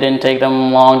 It didn't take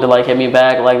them long to like hit me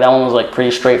back. Like that one was like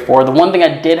pretty straightforward. The one thing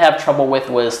I did have trouble with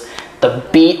was the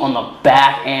beat on the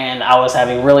back end. I was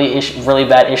having really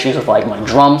bad issues with like my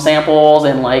drum samples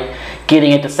and like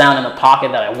getting it to sound in the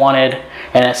pocket that I wanted.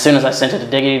 And as soon as I sent it to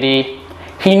Diggity D,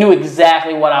 he knew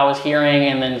exactly what I was hearing,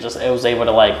 and then just it was able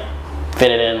to like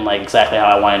fit it in like exactly how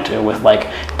I wanted to, with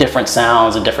like different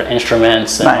sounds and different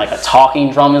instruments, and like a talking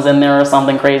drum is in there or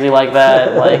something crazy like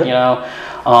that. Like, you know,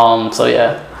 so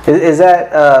yeah. Is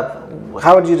that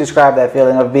how would you describe that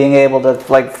feeling of being able to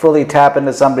like fully tap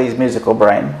into somebody's musical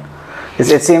brain?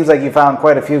 It seems like you found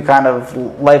quite a few kind of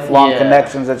lifelong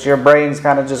connections that your brains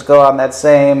kind of just go on the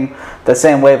same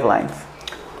wavelength.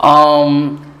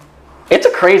 It's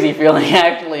a crazy feeling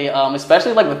actually,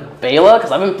 especially like with Bela,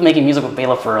 because I've been making music with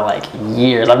Bela for like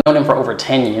years. I've known him for over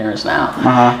 10 years now.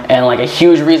 And like a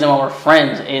huge reason why we're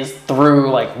friends is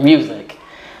through like music.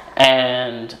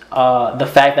 And the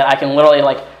fact that I can literally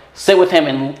like sit with him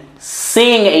and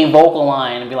sing a vocal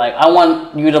line and be like, I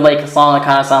want you to make a song that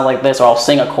kind of sounds like this, or I'll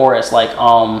sing a chorus like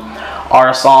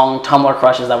our song Tumblr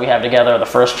Crushes that we have together, the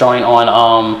first joint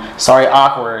on Sorry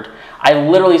Awkward. I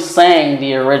literally sang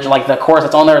the original, like the chorus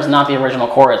that's on there is not the original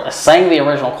chorus. I sang the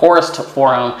original chorus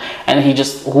for him, and he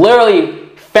just literally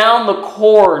found the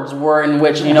chords were in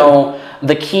which, you know,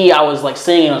 the key I was like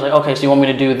singing. I was like, okay, so you want me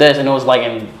to do this? And it was like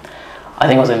in, I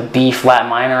think it was in B flat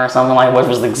minor or something, like, which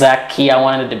was the exact key I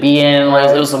wanted it to be in. Like,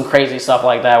 it was some crazy stuff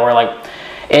like that where like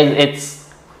it's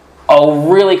a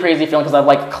really crazy feeling, because I've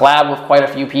like collabed with quite a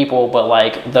few people, but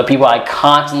like the people I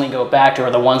constantly go back to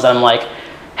are the ones that I'm like,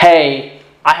 hey,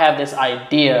 I have this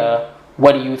idea,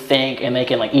 what do you think? And they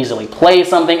can like easily play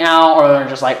something out, or they're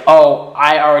just like, oh,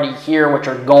 I already hear what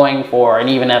you're going for. And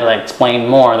even as I explain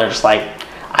more, they're just like,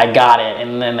 I got it.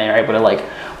 And then they're able to like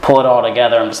pull it all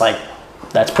together. I'm just like,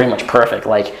 that's pretty much perfect.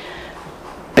 Like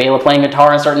Bela playing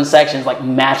guitar in certain sections like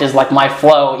matches like my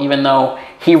flow, even though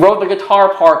he wrote the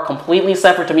guitar part completely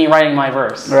separate to me writing my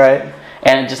verse. Right.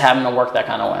 And just having to work that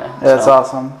kind of way. That's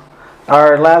awesome.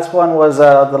 Our last one was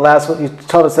the last one. You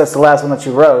told us that's the last one that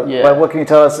you wrote. Yeah. But what can you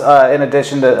tell us in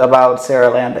addition to about Sarah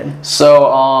Landing? So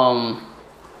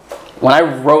when I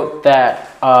wrote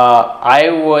that, I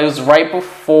was right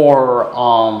before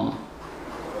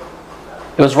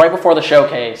it was right before the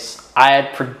showcase. I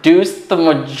had produced the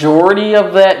majority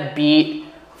of that beat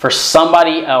for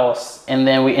somebody else, and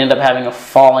then we ended up having a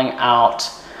falling out.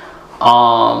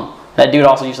 That dude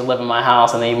also used to live in my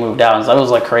house, and then he moved out, and so it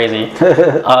was like crazy.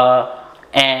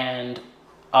 And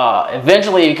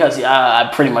eventually, because I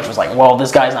pretty much was like, well,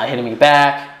 this guy's not hitting me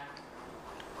back,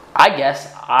 I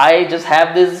guess I just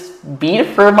have this beat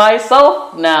for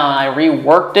myself now, and I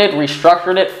reworked it,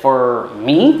 restructured it for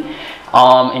me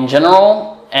in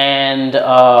general, and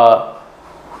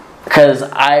because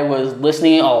I was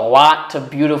listening a lot to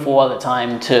Beautiful at the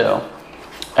time too.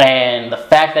 And the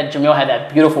fact that Jamil had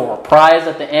that beautiful reprise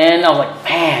at the end, I was like,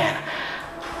 man,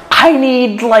 I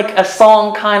need like a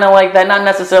song kind of like that. Not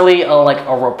necessarily like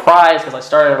a reprise, because I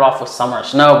started it off with Summer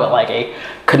Snow, but like a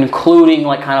concluding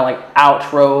like kind of like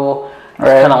outro,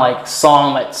 kind of like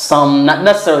song that not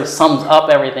necessarily sums up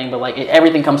everything, but like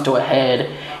everything comes to a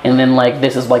head. And then like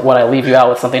this is like what I leave you out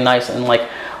with, something nice and like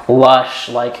lush,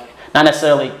 like not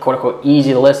necessarily quote unquote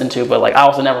easy to listen to, but like I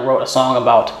also never wrote a song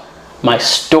about my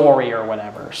story or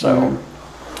whatever. So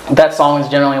that song is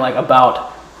generally like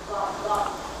about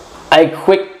a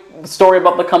quick story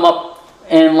about the come up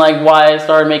and like why I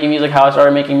started making music, how I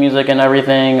started making music and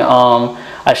everything.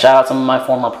 I shout out some of my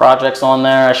former projects on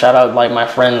there. I shout out like my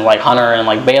friends like Hunter and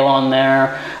like Bela on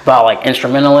there, about like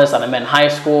instrumentalists that I met in high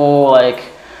school. Like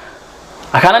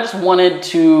I kind of just wanted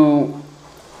to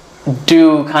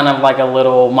do kind of like a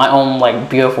little, my own like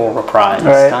beautiful reprise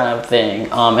kind of thing.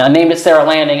 And I named it Sarah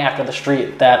Landing after the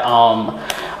street that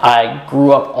I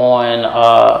grew up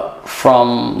on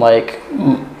from like,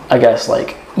 I guess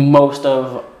like most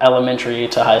of elementary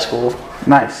to high school.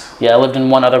 Nice. Yeah, I lived in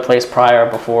one other place prior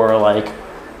before like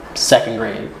second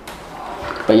grade.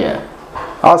 But yeah.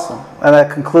 Awesome. And that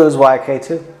concludes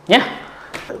YK2. Yeah.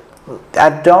 I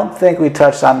don't think we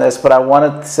touched on this, but I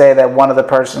wanted to say that one of the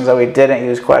persons that we didn't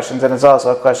use questions, and it's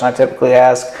also a question I typically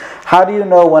ask, how do you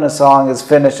know when a song is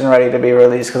finished and ready to be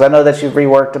released? Because I know that you've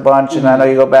reworked a bunch, and I know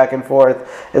you go back and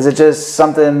forth. Is it just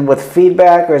something with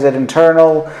feedback, or is it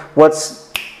internal?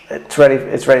 It's ready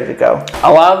to go?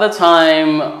 A lot of the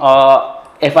time,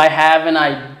 if I have an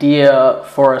idea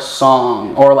for a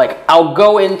song, or like I'll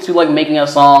go into like making a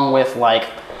song with like,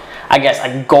 I guess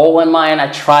a goal in mind.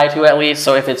 I try to at least.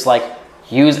 So if it's like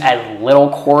use as little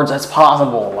chords as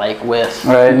possible, like with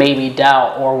Maybe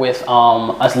Doubt, or with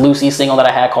a Lucy single that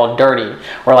I had called Dirty,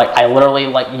 where like I literally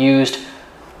like used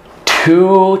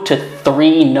 2 to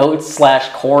 3 notes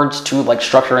 / chords to like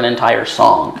structure an entire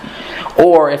song.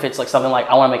 Or if it's like something like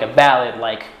I want to make a ballad,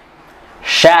 like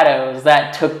Shadows,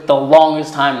 that took the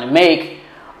longest time to make,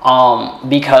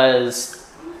 because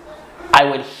I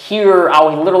would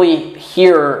literally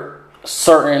hear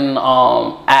certain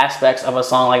aspects of a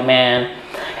song, like, man,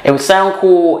 it would sound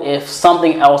cool if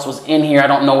something else was in here. I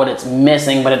don't know what it's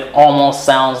missing, but it almost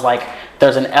sounds like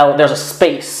there's a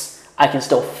space I can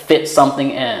still fit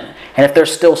something in. And if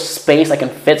there's still space I can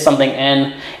fit something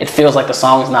in, it feels like the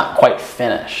song's not quite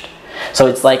finished. So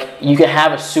it's like you can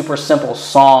have a super simple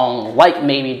song like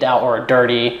Maybe Doubt or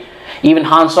Dirty. Even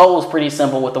Han Solo is pretty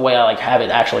simple with the way I like have it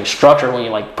actually structured when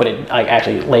you like put it like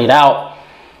actually laid out.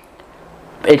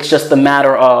 It's just a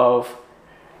matter of,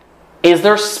 is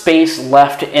there space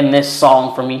left in this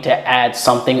song for me to add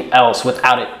something else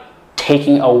without it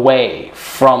taking away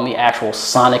from the actual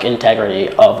sonic integrity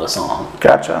of the song?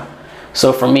 Gotcha.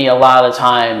 So for me, a lot of the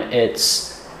time,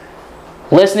 it's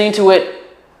listening to it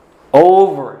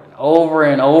over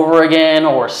and over again,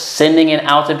 or sending it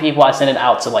out to people. I send it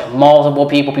out to like multiple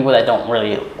people that don't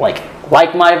really like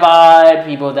my vibe,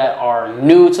 people that are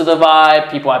new to the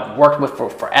vibe, people I've worked with for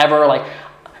forever. Like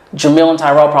Jamil and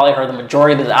Tyrell probably heard the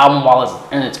majority of this album while it's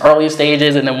in its early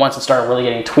stages, and then once it started really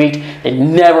getting tweaked, they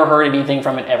never heard anything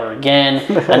from it ever again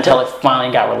until it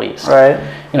finally got released. Right.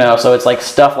 You know, so it's like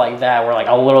stuff like that where like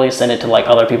I'll literally send it to like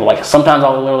other people. Like sometimes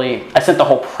I sent the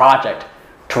whole project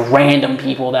to random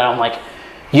people that I'm like,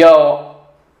 yo,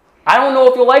 I don't know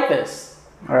if you'll like this.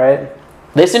 Right.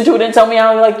 Listen to it and tell me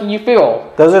how like you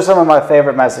feel. Those are some of my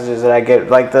favorite messages that I get,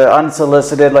 like the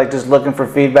unsolicited, like just looking for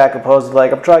feedback, opposed to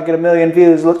like I'm trying to get 1 million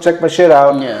views. Look, check my shit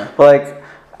out. Yeah. But like,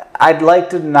 I'd like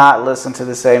to not listen to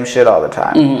the same shit all the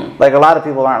time. Mm-hmm. Like a lot of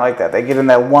people aren't like that. They get in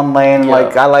that one lane. Yeah.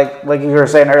 Like I like you were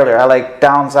saying earlier, I like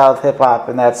down south hip hop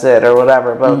and that's it or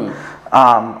whatever. But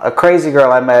a crazy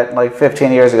girl I met like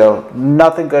 15 years ago,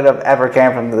 nothing good ever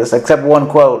came from this except one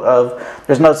quote of,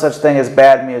 there's no such thing as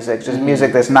bad music, just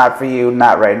music that's not for you,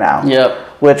 not right now. Yep.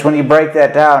 Which when you break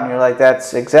that down, you're like,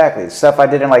 that's exactly stuff I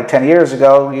did in like 10 years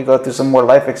ago. You go through some more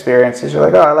life experiences, you're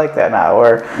like, oh, I like that now.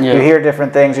 Or you hear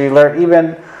different things, or you learn.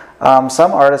 Even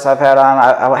some artists I've had on,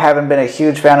 I haven't been a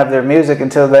huge fan of their music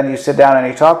until then you sit down and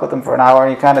you talk with them for an hour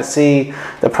and you kind of see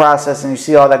the process and you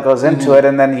see all that goes into it,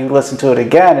 and then you listen to it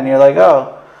again and you're like,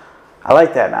 oh, I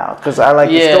like that now because I like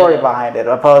the story behind it,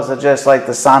 opposed to just like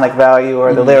the sonic value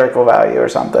or the lyrical value or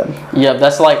something. Yeah,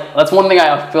 that's one thing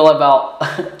I feel about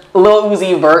Lil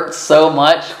Uzi Vert so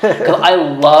much, because I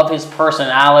love his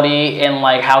personality and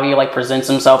like how he like presents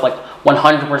himself, like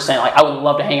 100%. Like I would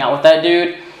love to hang out with that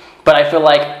dude, but I feel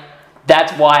like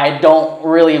that's why I don't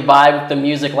really vibe with the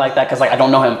music like that, because like I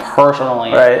don't know him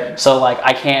personally. Right. So like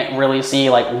I can't really see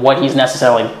like what he's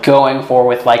necessarily going for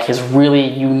with like his really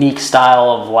unique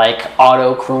style of like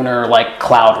auto crooner, like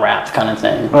cloud rap kind of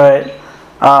thing. Right.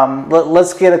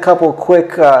 Let's get a couple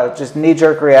quick just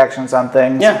knee-jerk reactions on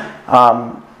things.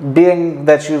 Yeah. Being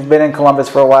that you've been in Columbus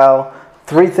for a while,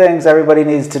 3 things everybody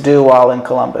needs to do while in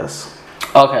Columbus.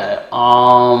 Okay.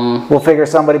 We'll figure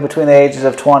somebody between the ages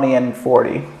of 20 and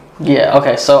 40. Yeah,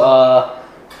 okay, so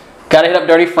gotta hit up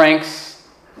Dirty Frank's,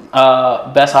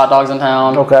 best hot dogs in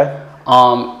town. Okay.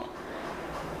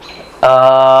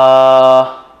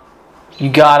 You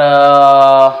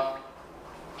gotta,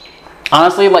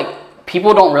 honestly, like,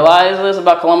 people don't realize this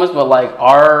about Columbus, but like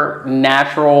our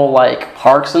natural like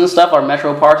parks and stuff, our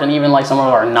metro parks, and even like some of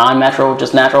our non-metro,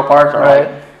 just natural parks are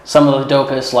like some of the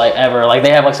dopest like ever. Like they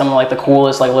have like some of like the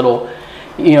coolest like little,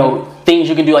 you know, things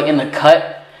you can do like in the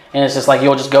cut. And it's just like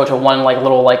you'll just go to one like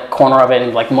little like corner of it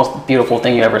and like the most beautiful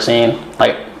thing you've ever seen,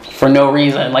 like for no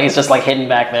reason, like it's just like hidden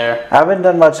back there. I haven't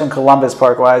done much in Columbus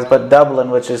park wise, but Dublin,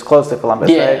 which is close to Columbus,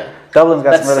 right? Dublin's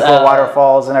got some really cool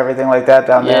waterfalls and everything like that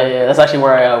down there. Yeah, that's actually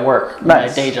where I work. Nice.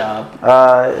 My day job.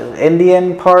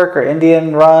 Indian Park or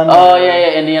Indian Run. Oh yeah,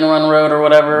 Indian Run Road or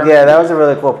whatever. Yeah, that was a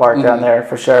really cool park down there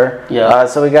for sure. Yeah.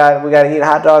 So we got to eat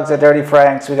hot dogs at Dirty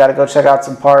Frank's. We got to go check out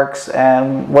some parks.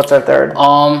 And what's our third?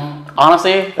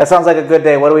 Honestly, that sounds like a good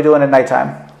day. What are we doing at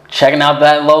nighttime? Checking out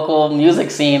that local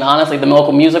music scene. Honestly, the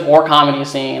local music or comedy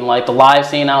scene, like the live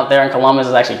scene out there in Columbus,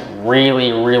 is actually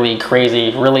really, really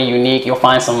crazy, really unique. You'll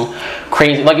find some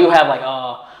crazy, like you have like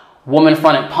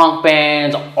woman-fronted punk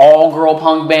bands, all-girl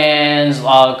punk bands,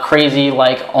 crazy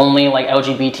like only like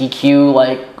LGBTQ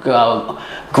like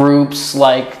groups,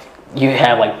 like you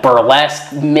have like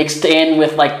burlesque mixed in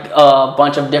with like a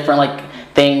bunch of different like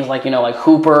things, like, you know, like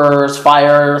hoopers,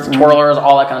 fires, twirlers,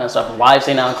 all that kind of stuff. Live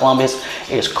scene out in Columbus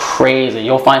is crazy.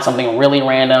 You'll find something really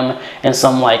random in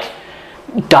some like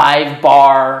dive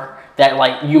bar that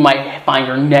like you might find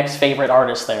your next favorite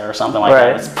artist there or something like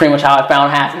that. It's pretty much how I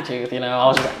found Happy Tooth, you know. I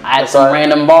was just at some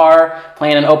random bar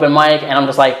playing an open mic, and I'm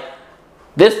just like,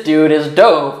 this dude is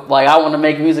dope. Like, I want to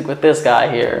make music with this guy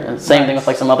here. And same thing with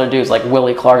like some other dudes. Like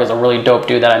Willie Clark is a really dope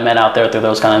dude that I met out there through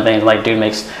those kind of things. Like, dude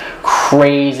makes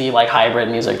crazy like hybrid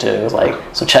music too. It's like,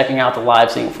 so checking out the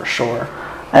live scene for sure.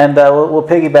 And we'll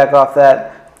piggyback off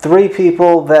that. 3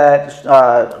 people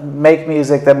that make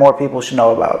music that more people should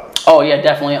know about. Oh yeah,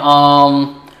 definitely.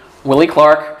 Willie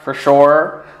Clark for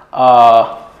sure.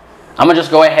 I'm gonna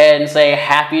just go ahead and say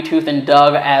Happy Tooth and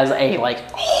Doug as a like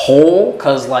whole,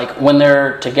 because like when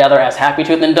they're together as Happy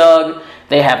Tooth and Doug,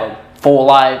 they have a full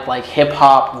live like hip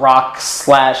hop rock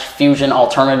 / fusion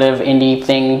alternative indie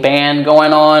thing band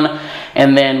going on,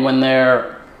 and then when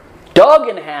they're Doug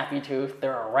and Happy Tooth,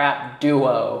 they're a rap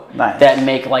duo that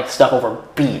make like stuff over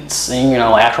beats and, you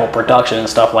know, actual production and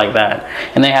stuff like that.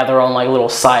 And they have their own like little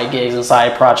side gigs and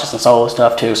side projects and solo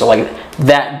stuff too. So like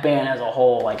that band as a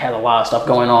whole like has a lot of stuff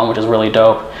going on, which is really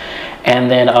dope. And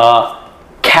then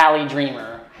Cali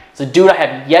Dreamer. It's a dude I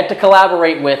have yet to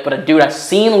collaborate with, but a dude I've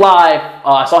seen live.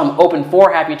 I saw him open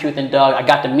for Happy Tooth and Doug. I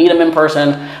got to meet him in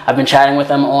person. I've been chatting with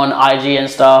him on IG and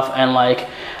stuff, and like,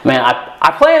 man,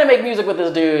 I plan to make music with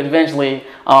this dude eventually.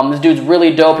 This dude's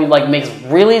really dope. He like makes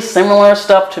really similar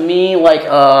stuff to me, like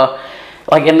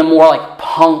in the more like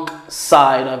punk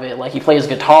side of it. Like he plays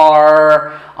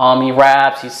guitar, he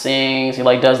raps, he sings, he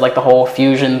like does like the whole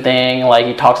fusion thing. Like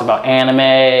he talks about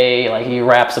anime, like he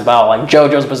raps about like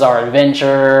JoJo's Bizarre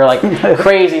Adventure, like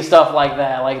crazy stuff like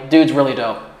that. Like dude's really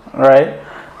dope. Right.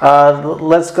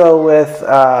 Let's go with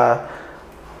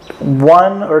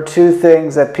 1 or 2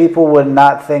 things that people would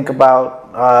not think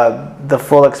about the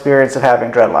full experience of having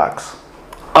dreadlocks.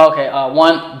 Okay,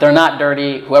 1, they're not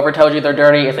dirty. Whoever tells you they're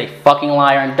dirty is a fucking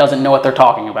liar and doesn't know what they're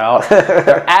talking about.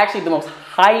 They're actually the most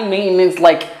high maintenance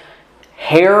like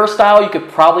hairstyle you could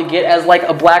probably get as like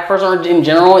a black person in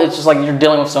general. It's just like you're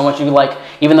dealing with so much. You like,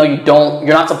 even though you're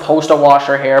not supposed to wash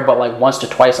your hair, but like once to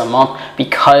twice a month,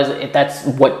 because that's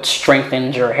what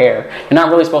strengthens your hair. You're not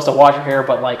really supposed to wash your hair,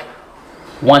 but like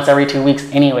once every 2 weeks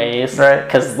anyways, right?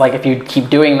 Because like if you keep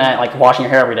doing that, like washing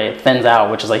your hair every day, it thins out,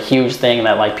 which is a huge thing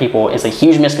that like it's a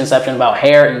huge misconception about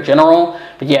hair in general.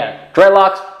 But yeah,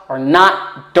 dreadlocks are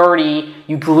not dirty.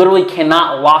 You literally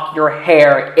cannot lock your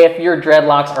hair if your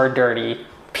dreadlocks are dirty,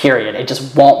 period. It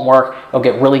just won't work. It'll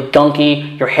get really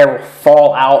gunky. Your hair will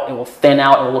fall out. It will thin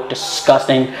out. It will look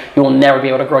disgusting. You will never be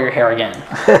able to grow your hair again.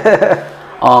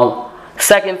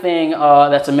 Second thing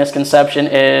that's a misconception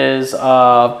is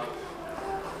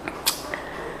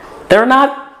they're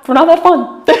not that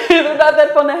fun. They're not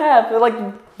that fun to have. They're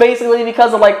like basically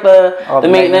because of like the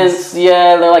maintenance.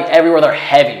 Yeah, they're like everywhere. They're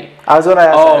heavy. I was gonna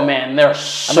ask. Oh man, they're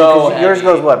so heavy. Yours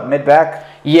goes what, mid back?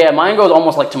 Yeah, mine goes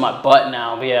almost like to my butt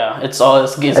now. But yeah, it's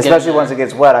especially once it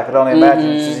gets wet. I could only imagine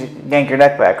it's just yank your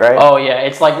neck back, right? Oh yeah,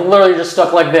 it's like literally just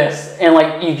stuck like this, and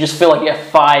like you just feel like you have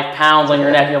 5 pounds on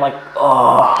your neck. You're like,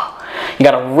 oh. You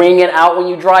gotta wring it out when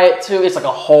you dry it too. It's like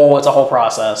a whole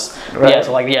process. Right. Yeah,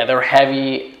 so like they're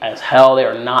heavy as hell. They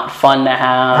are not fun to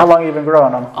have. How long have you been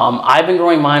growing them? I've been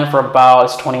growing mine for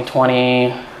it's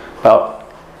 2020,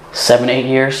 about 7-8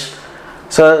 years.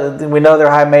 So we know they're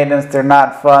high maintenance. They're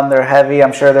not fun. They're heavy.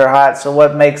 I'm sure they're hot. So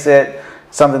what makes it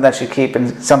something that you keep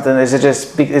and something? Is that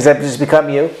just become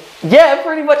you? Yeah,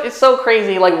 pretty much. It's so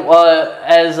crazy. Like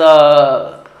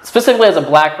specifically as a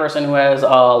black person who has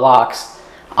locks.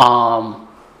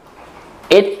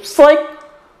 It's like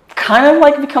kind of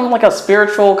like become like a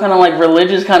spiritual kind of like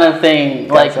religious kind of thing.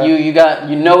 Gotcha. Like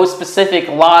you know specific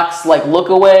locks like look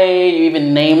away. You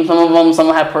even name some of them. Some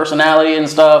have personality and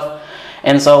stuff.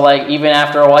 And so like even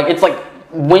after like it's like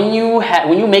when you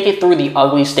make it through the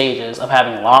ugly stages of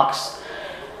having locks,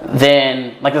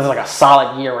 then like there's like a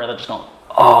solid year where they're just going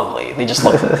ugly. They just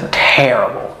look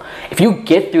terrible. If you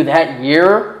get through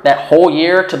that whole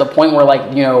year to the point where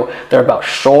like, you know, they're about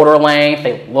shoulder length,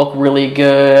 they look really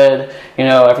good, you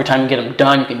know, every time you get them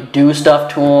done, you can do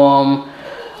stuff to them,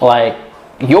 like,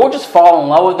 you'll just fall in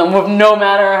love with them with no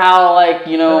matter how, like,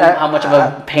 you know, how much of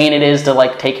a pain it is to,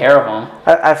 like, take care of them.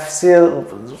 I feel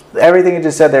everything you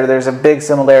just said there's a big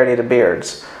similarity to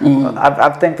beards. Mm-hmm. I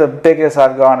think the biggest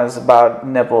I've gone is about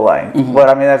nipple length, mm-hmm. But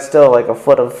I mean, that's still like a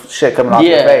foot of shit coming off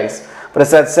your face. But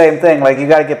it's that same thing. Like you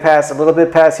got to get past a little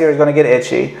bit past here is going to get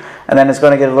itchy, and then it's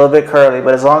going to get a little bit curly.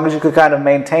 But as long as you could kind of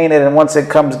maintain it, and once it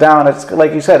comes down, it's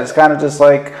like you said, it's kind of just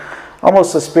like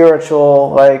almost a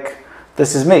spiritual like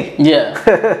this is me. Yeah.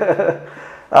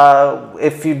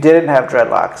 If you didn't have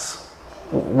dreadlocks,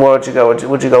 where would you go?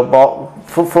 Would you go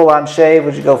full on shave?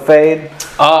 Would you go fade?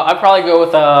 I'd probably go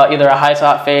with either a high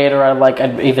top fade, or I'd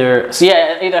either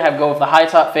go with the high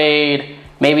top fade,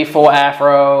 maybe full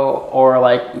afro, or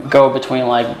like go between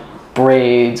like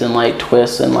braids and like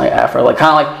twists and like afro, like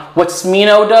kind of like what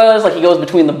Smino does. Like he goes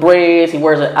between the braids, he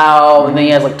wears it out, and then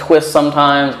he has like twists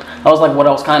sometimes. That was like what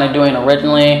I was kind of doing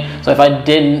originally. So if I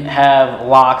didn't have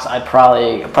locks, I'd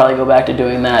probably go back to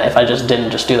doing that if I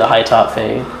didn't do the high top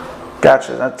fade.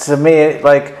 Gotcha. To me,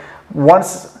 like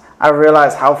once I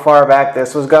realized how far back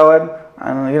this was going,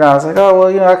 and I was like, oh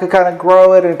well, I could kind of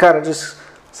grow it and kind of just.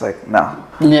 It's like no.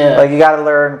 Yeah. Like you got to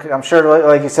learn. I'm sure,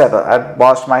 like you said, I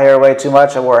washed my hair way too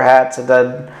much. I wore hats and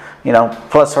then,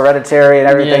 plus hereditary and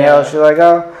everything else. You're like,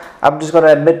 oh, I'm just going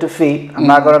to admit defeat. I'm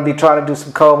not going to be trying to do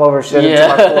some comb over shit into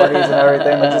my 40s and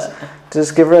everything. But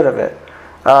just get rid of it.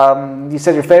 You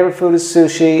said your favorite food is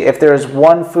sushi. If there is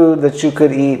one food that you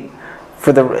could eat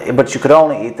but you could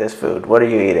only eat this food, what are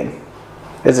you eating?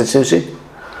 Is it sushi?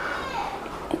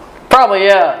 Probably,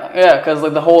 yeah, because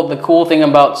like the cool thing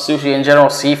about sushi in general,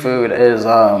 seafood, is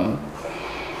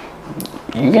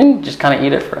you can just kind of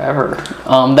eat it forever.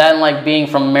 That and like being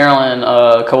from Maryland,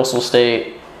 coastal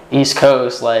state, East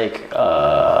Coast, like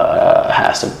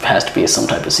has to be some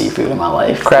type of seafood in my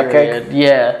life. Crab cake?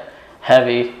 Yeah,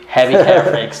 heavy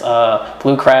crab cakes,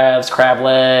 blue crabs, crab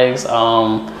legs,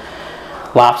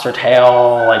 lobster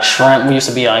tail, like shrimp. We used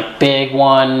to be like big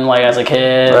one, like as a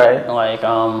kid, right? Like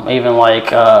even like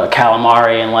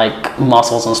calamari and like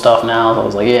mussels and stuff now. So I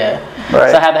was like, yeah.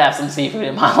 Right. So I had to have some seafood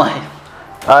in my life.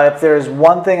 If there's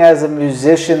one thing as a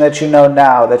musician that you know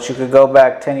now that you could go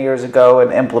back 10 years ago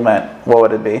and implement, what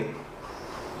would it be?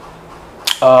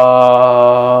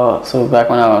 So back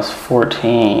when I was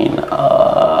 14.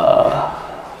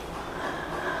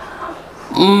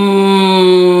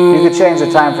 You could change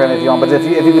the time frame if you want, but if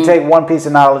you could take one piece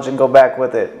of knowledge and go back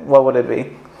with it, what would it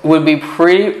be? Would be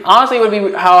honestly, it would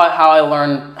be how I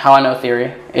learned, how I know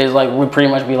theory. Is like, would pretty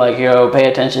much be like, pay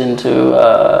attention to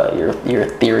your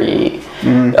theory,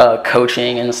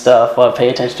 coaching and stuff. Pay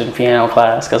attention to piano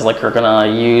class, because like you're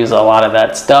gonna use a lot of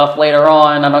that stuff later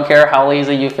on. I don't care how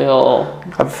lazy you feel.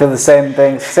 I feel the same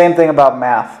thing about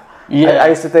math. Yeah. I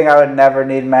used to think I would never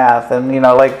need math, and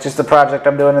like just the project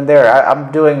I'm doing in there,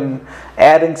 I'm doing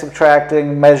adding,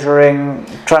 subtracting, measuring,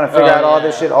 trying to figure out all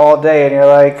this shit all day, and you're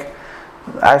like,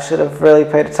 I should have really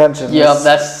paid attention. Yeah,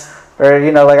 that's. Or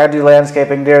like I do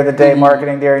landscaping during the day,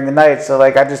 marketing during the night. So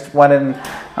like I just went in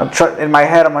my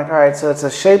head. I'm like, all right, so it's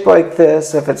a shape like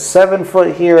this. If it's 7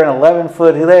 foot here and 11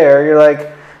 foot there, you're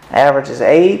like, average is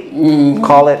 8.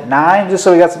 Call it 9, just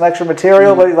so we got some extra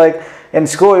material. But like in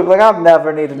school, you're like, I'll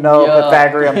never need to know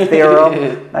Pythagorean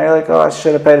theorem. Now you're like, oh, I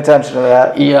should have paid attention to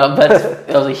that. Yeah, that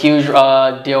was a huge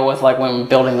deal with like when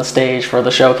building the stage for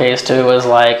the showcase too. Is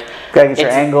like, gotta get your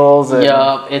angles.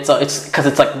 It's because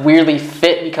it's like weirdly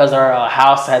fit, because our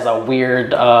house has a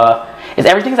weird.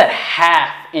 Everything's at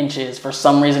 ½ inches for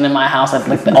some reason in my house.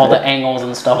 Like all the angles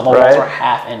and stuff, the walls are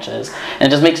 ½ inches, and it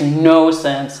just makes no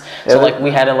sense. So like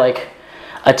we had to like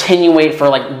attenuate for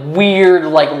like weird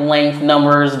like length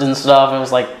numbers and stuff. It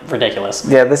was like ridiculous.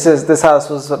 Yeah, this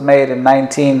house was made in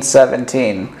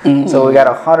 1917, so we got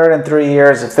 103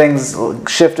 years of things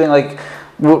shifting, like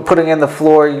putting in the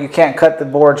floor. You can't cut the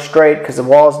board straight because the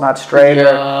wall's not straight,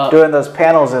 or doing those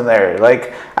panels in there.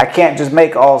 Like I can't just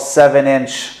make all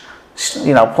 7-inch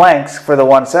planks for the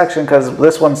one section, because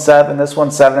this one's 7, this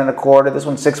one's 7 1/4, this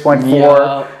one's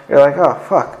 6.4. You're like, oh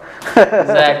fuck.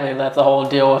 Exactly, that's the whole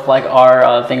deal with like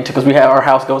our thing too, because our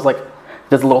house goes like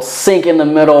there's a little sink in the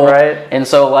middle, right? And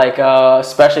so like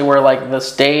especially where like the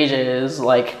stage is,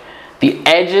 like the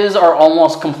edges are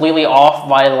almost completely off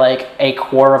by like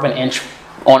 1/4 inch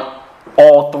on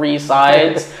all 3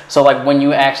 sides. So like when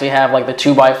you actually have like the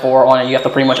 2x4 on it, you have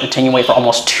to pretty much attenuate for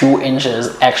almost 2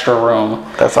 inches extra room.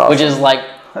 That's awesome. Which is like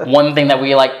one thing that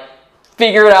we like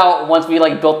figured out once we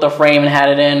like built the frame and had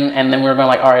it in, and then we were going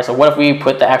like, all right, so what if we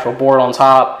put the actual board on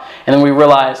top? And then we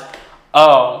realized,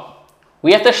 oh,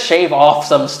 we have to shave off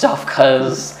some stuff,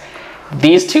 because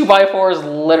these 2x4s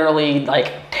literally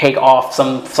like take off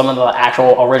some of the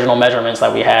actual original measurements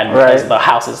that we had, because the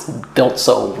house is built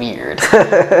so weird.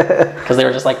 Because they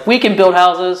were just like, we can build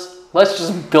houses, let's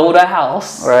just build a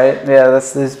house. Right. Yeah,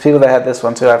 there's people that had this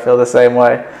one too. I feel the same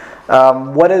way.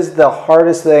 What is the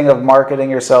hardest thing of marketing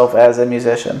yourself as a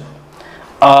musician?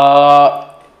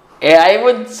 I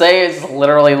would say it's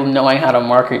literally knowing how to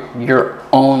market your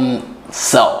own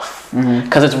self.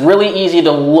 Because it's really easy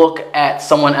to look at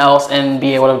someone else and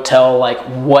be able to tell like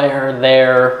where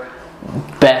their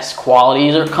best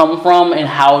qualities are come from, and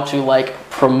how to like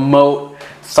promote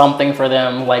something for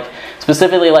them. Like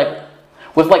specifically, like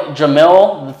with like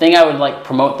Jamil, the thing I would like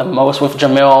promote the most with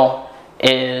Jamil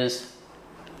is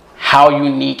how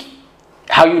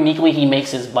uniquely he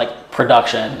makes his like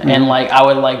production. And like I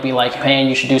would like be like, man,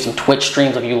 you should do some Twitch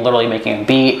streams of you literally making a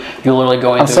beat, you literally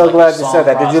going I'm through, so like, glad you said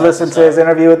that. Did you listen to his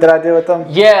interview that I did with him?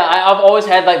 Yeah, I've always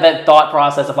had like that thought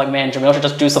process of like, man, Jamil should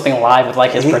just do something live with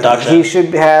like his production. He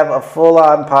should have a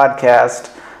full-on podcast.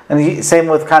 And same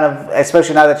with kind of,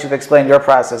 especially now that you've explained your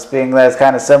process, being that it's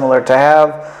kind of similar, to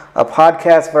have a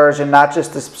podcast version, not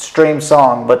just the stream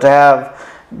song, but to have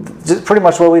just pretty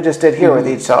much what we just did here with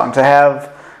each song, to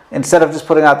have, instead of just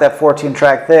putting out that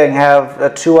 14-track thing, have a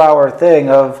 2-hour thing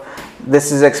of,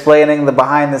 this is explaining the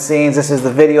behind the scenes, this is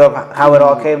the video of how it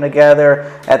all came together.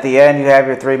 At the end, you have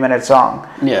your 3-minute song.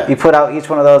 Yeah. You put out each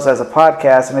one of those as a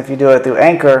podcast, and if you do it through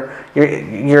Anchor,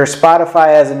 your Spotify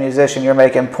as a musician, you're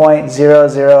making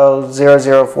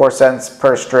 0.00004 cents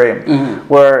per stream.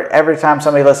 Where every time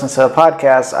somebody listens to a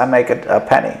podcast, I make a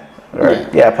penny.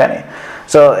 A penny.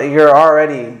 So you're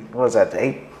already, what was that,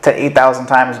 8 to 8,000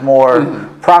 times more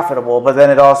profitable, but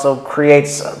then it also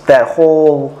creates that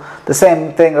whole, the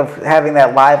same thing of having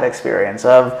that live experience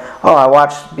of, oh, I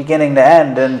watched beginning to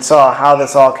end and saw how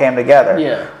this all came together.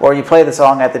 Yeah. Or you play the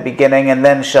song at the beginning and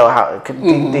then show how it could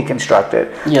deconstruct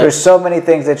it. Yeah. There's so many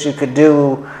things that you could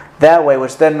do that way,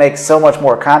 which then makes so much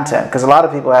more content, because a lot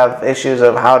of people have issues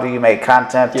of how do you make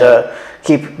content to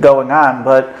keep going on,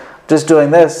 but just doing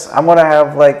this, I'm going to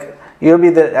have like, you'll be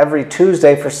there every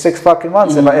Tuesday for 6 fucking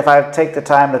months if I take the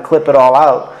time to clip it all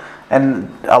out. And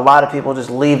a lot of people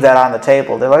just leave that on the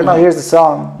table. They're like, no, here's the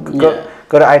song. Go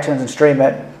to iTunes and stream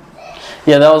it.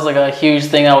 Yeah, that was like a huge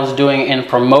thing I was doing in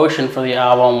promotion for the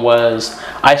album. Was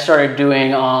I started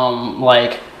doing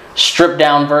like stripped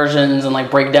down versions and like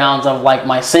breakdowns of like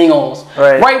my singles.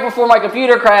 Right before my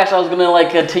computer crashed, I was gonna like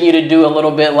continue to do a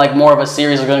little bit like more of a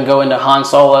series. I was gonna go into Han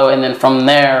Solo, and then from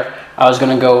there I was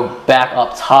gonna go back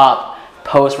up top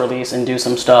post-release and do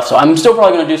some stuff. So I'm still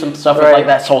probably going to do some stuff with like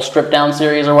that whole stripped down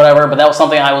series or whatever, but that was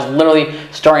something I was literally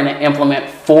starting to implement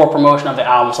for promotion of the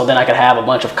album, so then I could have a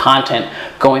bunch of content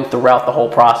going throughout the whole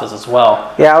process as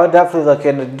well. Yeah, I would definitely look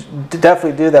into,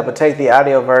 definitely do that, but take the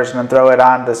audio version and throw it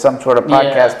onto some sort of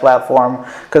podcast platform,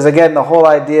 because again, the whole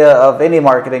idea of any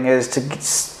marketing is to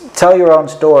tell your own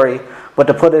story, but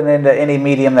to put it into any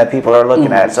medium that people are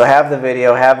looking at. So have the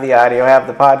video, have the audio, have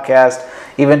the podcast,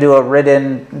 even do a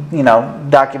written,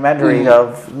 documentary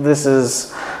of this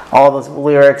is all the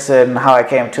lyrics and how I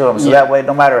came to them. So that way,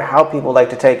 no matter how people like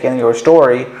to take in your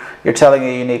story, you're telling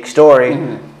a unique story.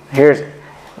 Here's,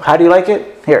 how do you like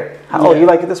it? Here. Oh, you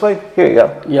like it this way? Here you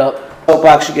go. Yep.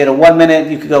 Soapbox, you get a 1 minute,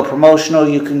 you could go promotional,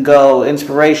 you can go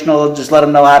inspirational, just let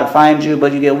them know how to find you,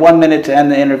 but you get 1 minute to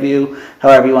end the interview,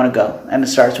 however you want to go. And it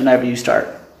starts whenever you start.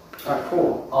 Alright,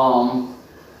 cool.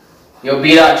 Yo,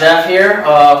 B.Jeff here.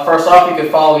 First off, you can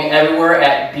follow me everywhere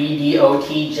at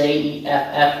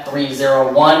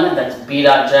BDOTJEFF301. That's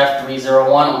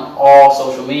B.Jeff301 on all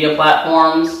social media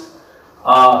platforms.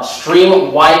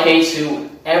 Stream YK2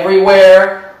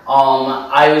 everywhere.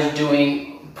 I was doing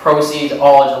proceeds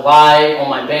all July on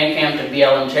my Bandcamp to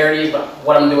BLM charities, but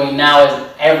what I'm doing now is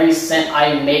every cent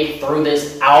I make through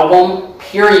this album,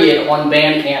 period, on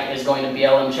Bandcamp is going to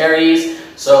BLM charities.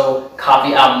 So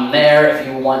copy the album there if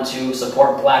you want to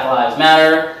support Black Lives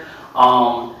Matter.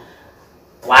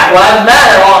 Black Lives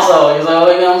Matter also, you know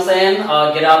what I'm saying?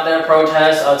 Get out there,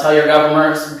 protest, tell your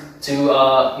governments to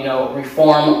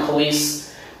reform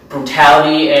police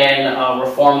brutality and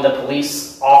reform the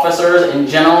police officers in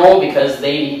general, because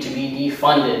they need to be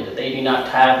defunded. They do not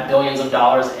have billions of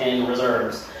dollars in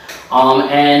reserves.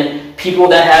 And people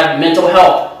that have mental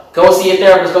health, go see a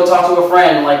therapist, go talk to a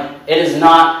friend. Like, it is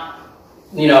not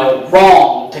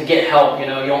wrong to get help. You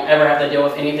don't ever have to deal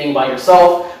with anything by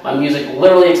yourself. My music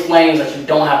literally explains that you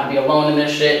don't have to be alone in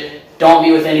this shit. Don't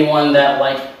be with anyone that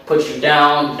puts you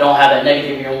down. Don't have that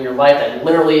negativity in your life. That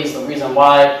literally is the reason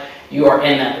why you are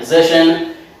in that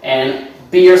position. And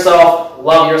be yourself,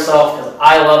 love yourself, because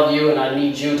I love you and I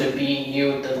need you to be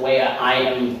you the way I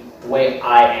am,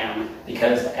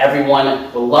 because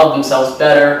everyone will love themselves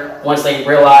better once they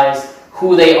realize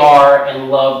who they are and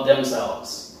love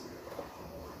themselves.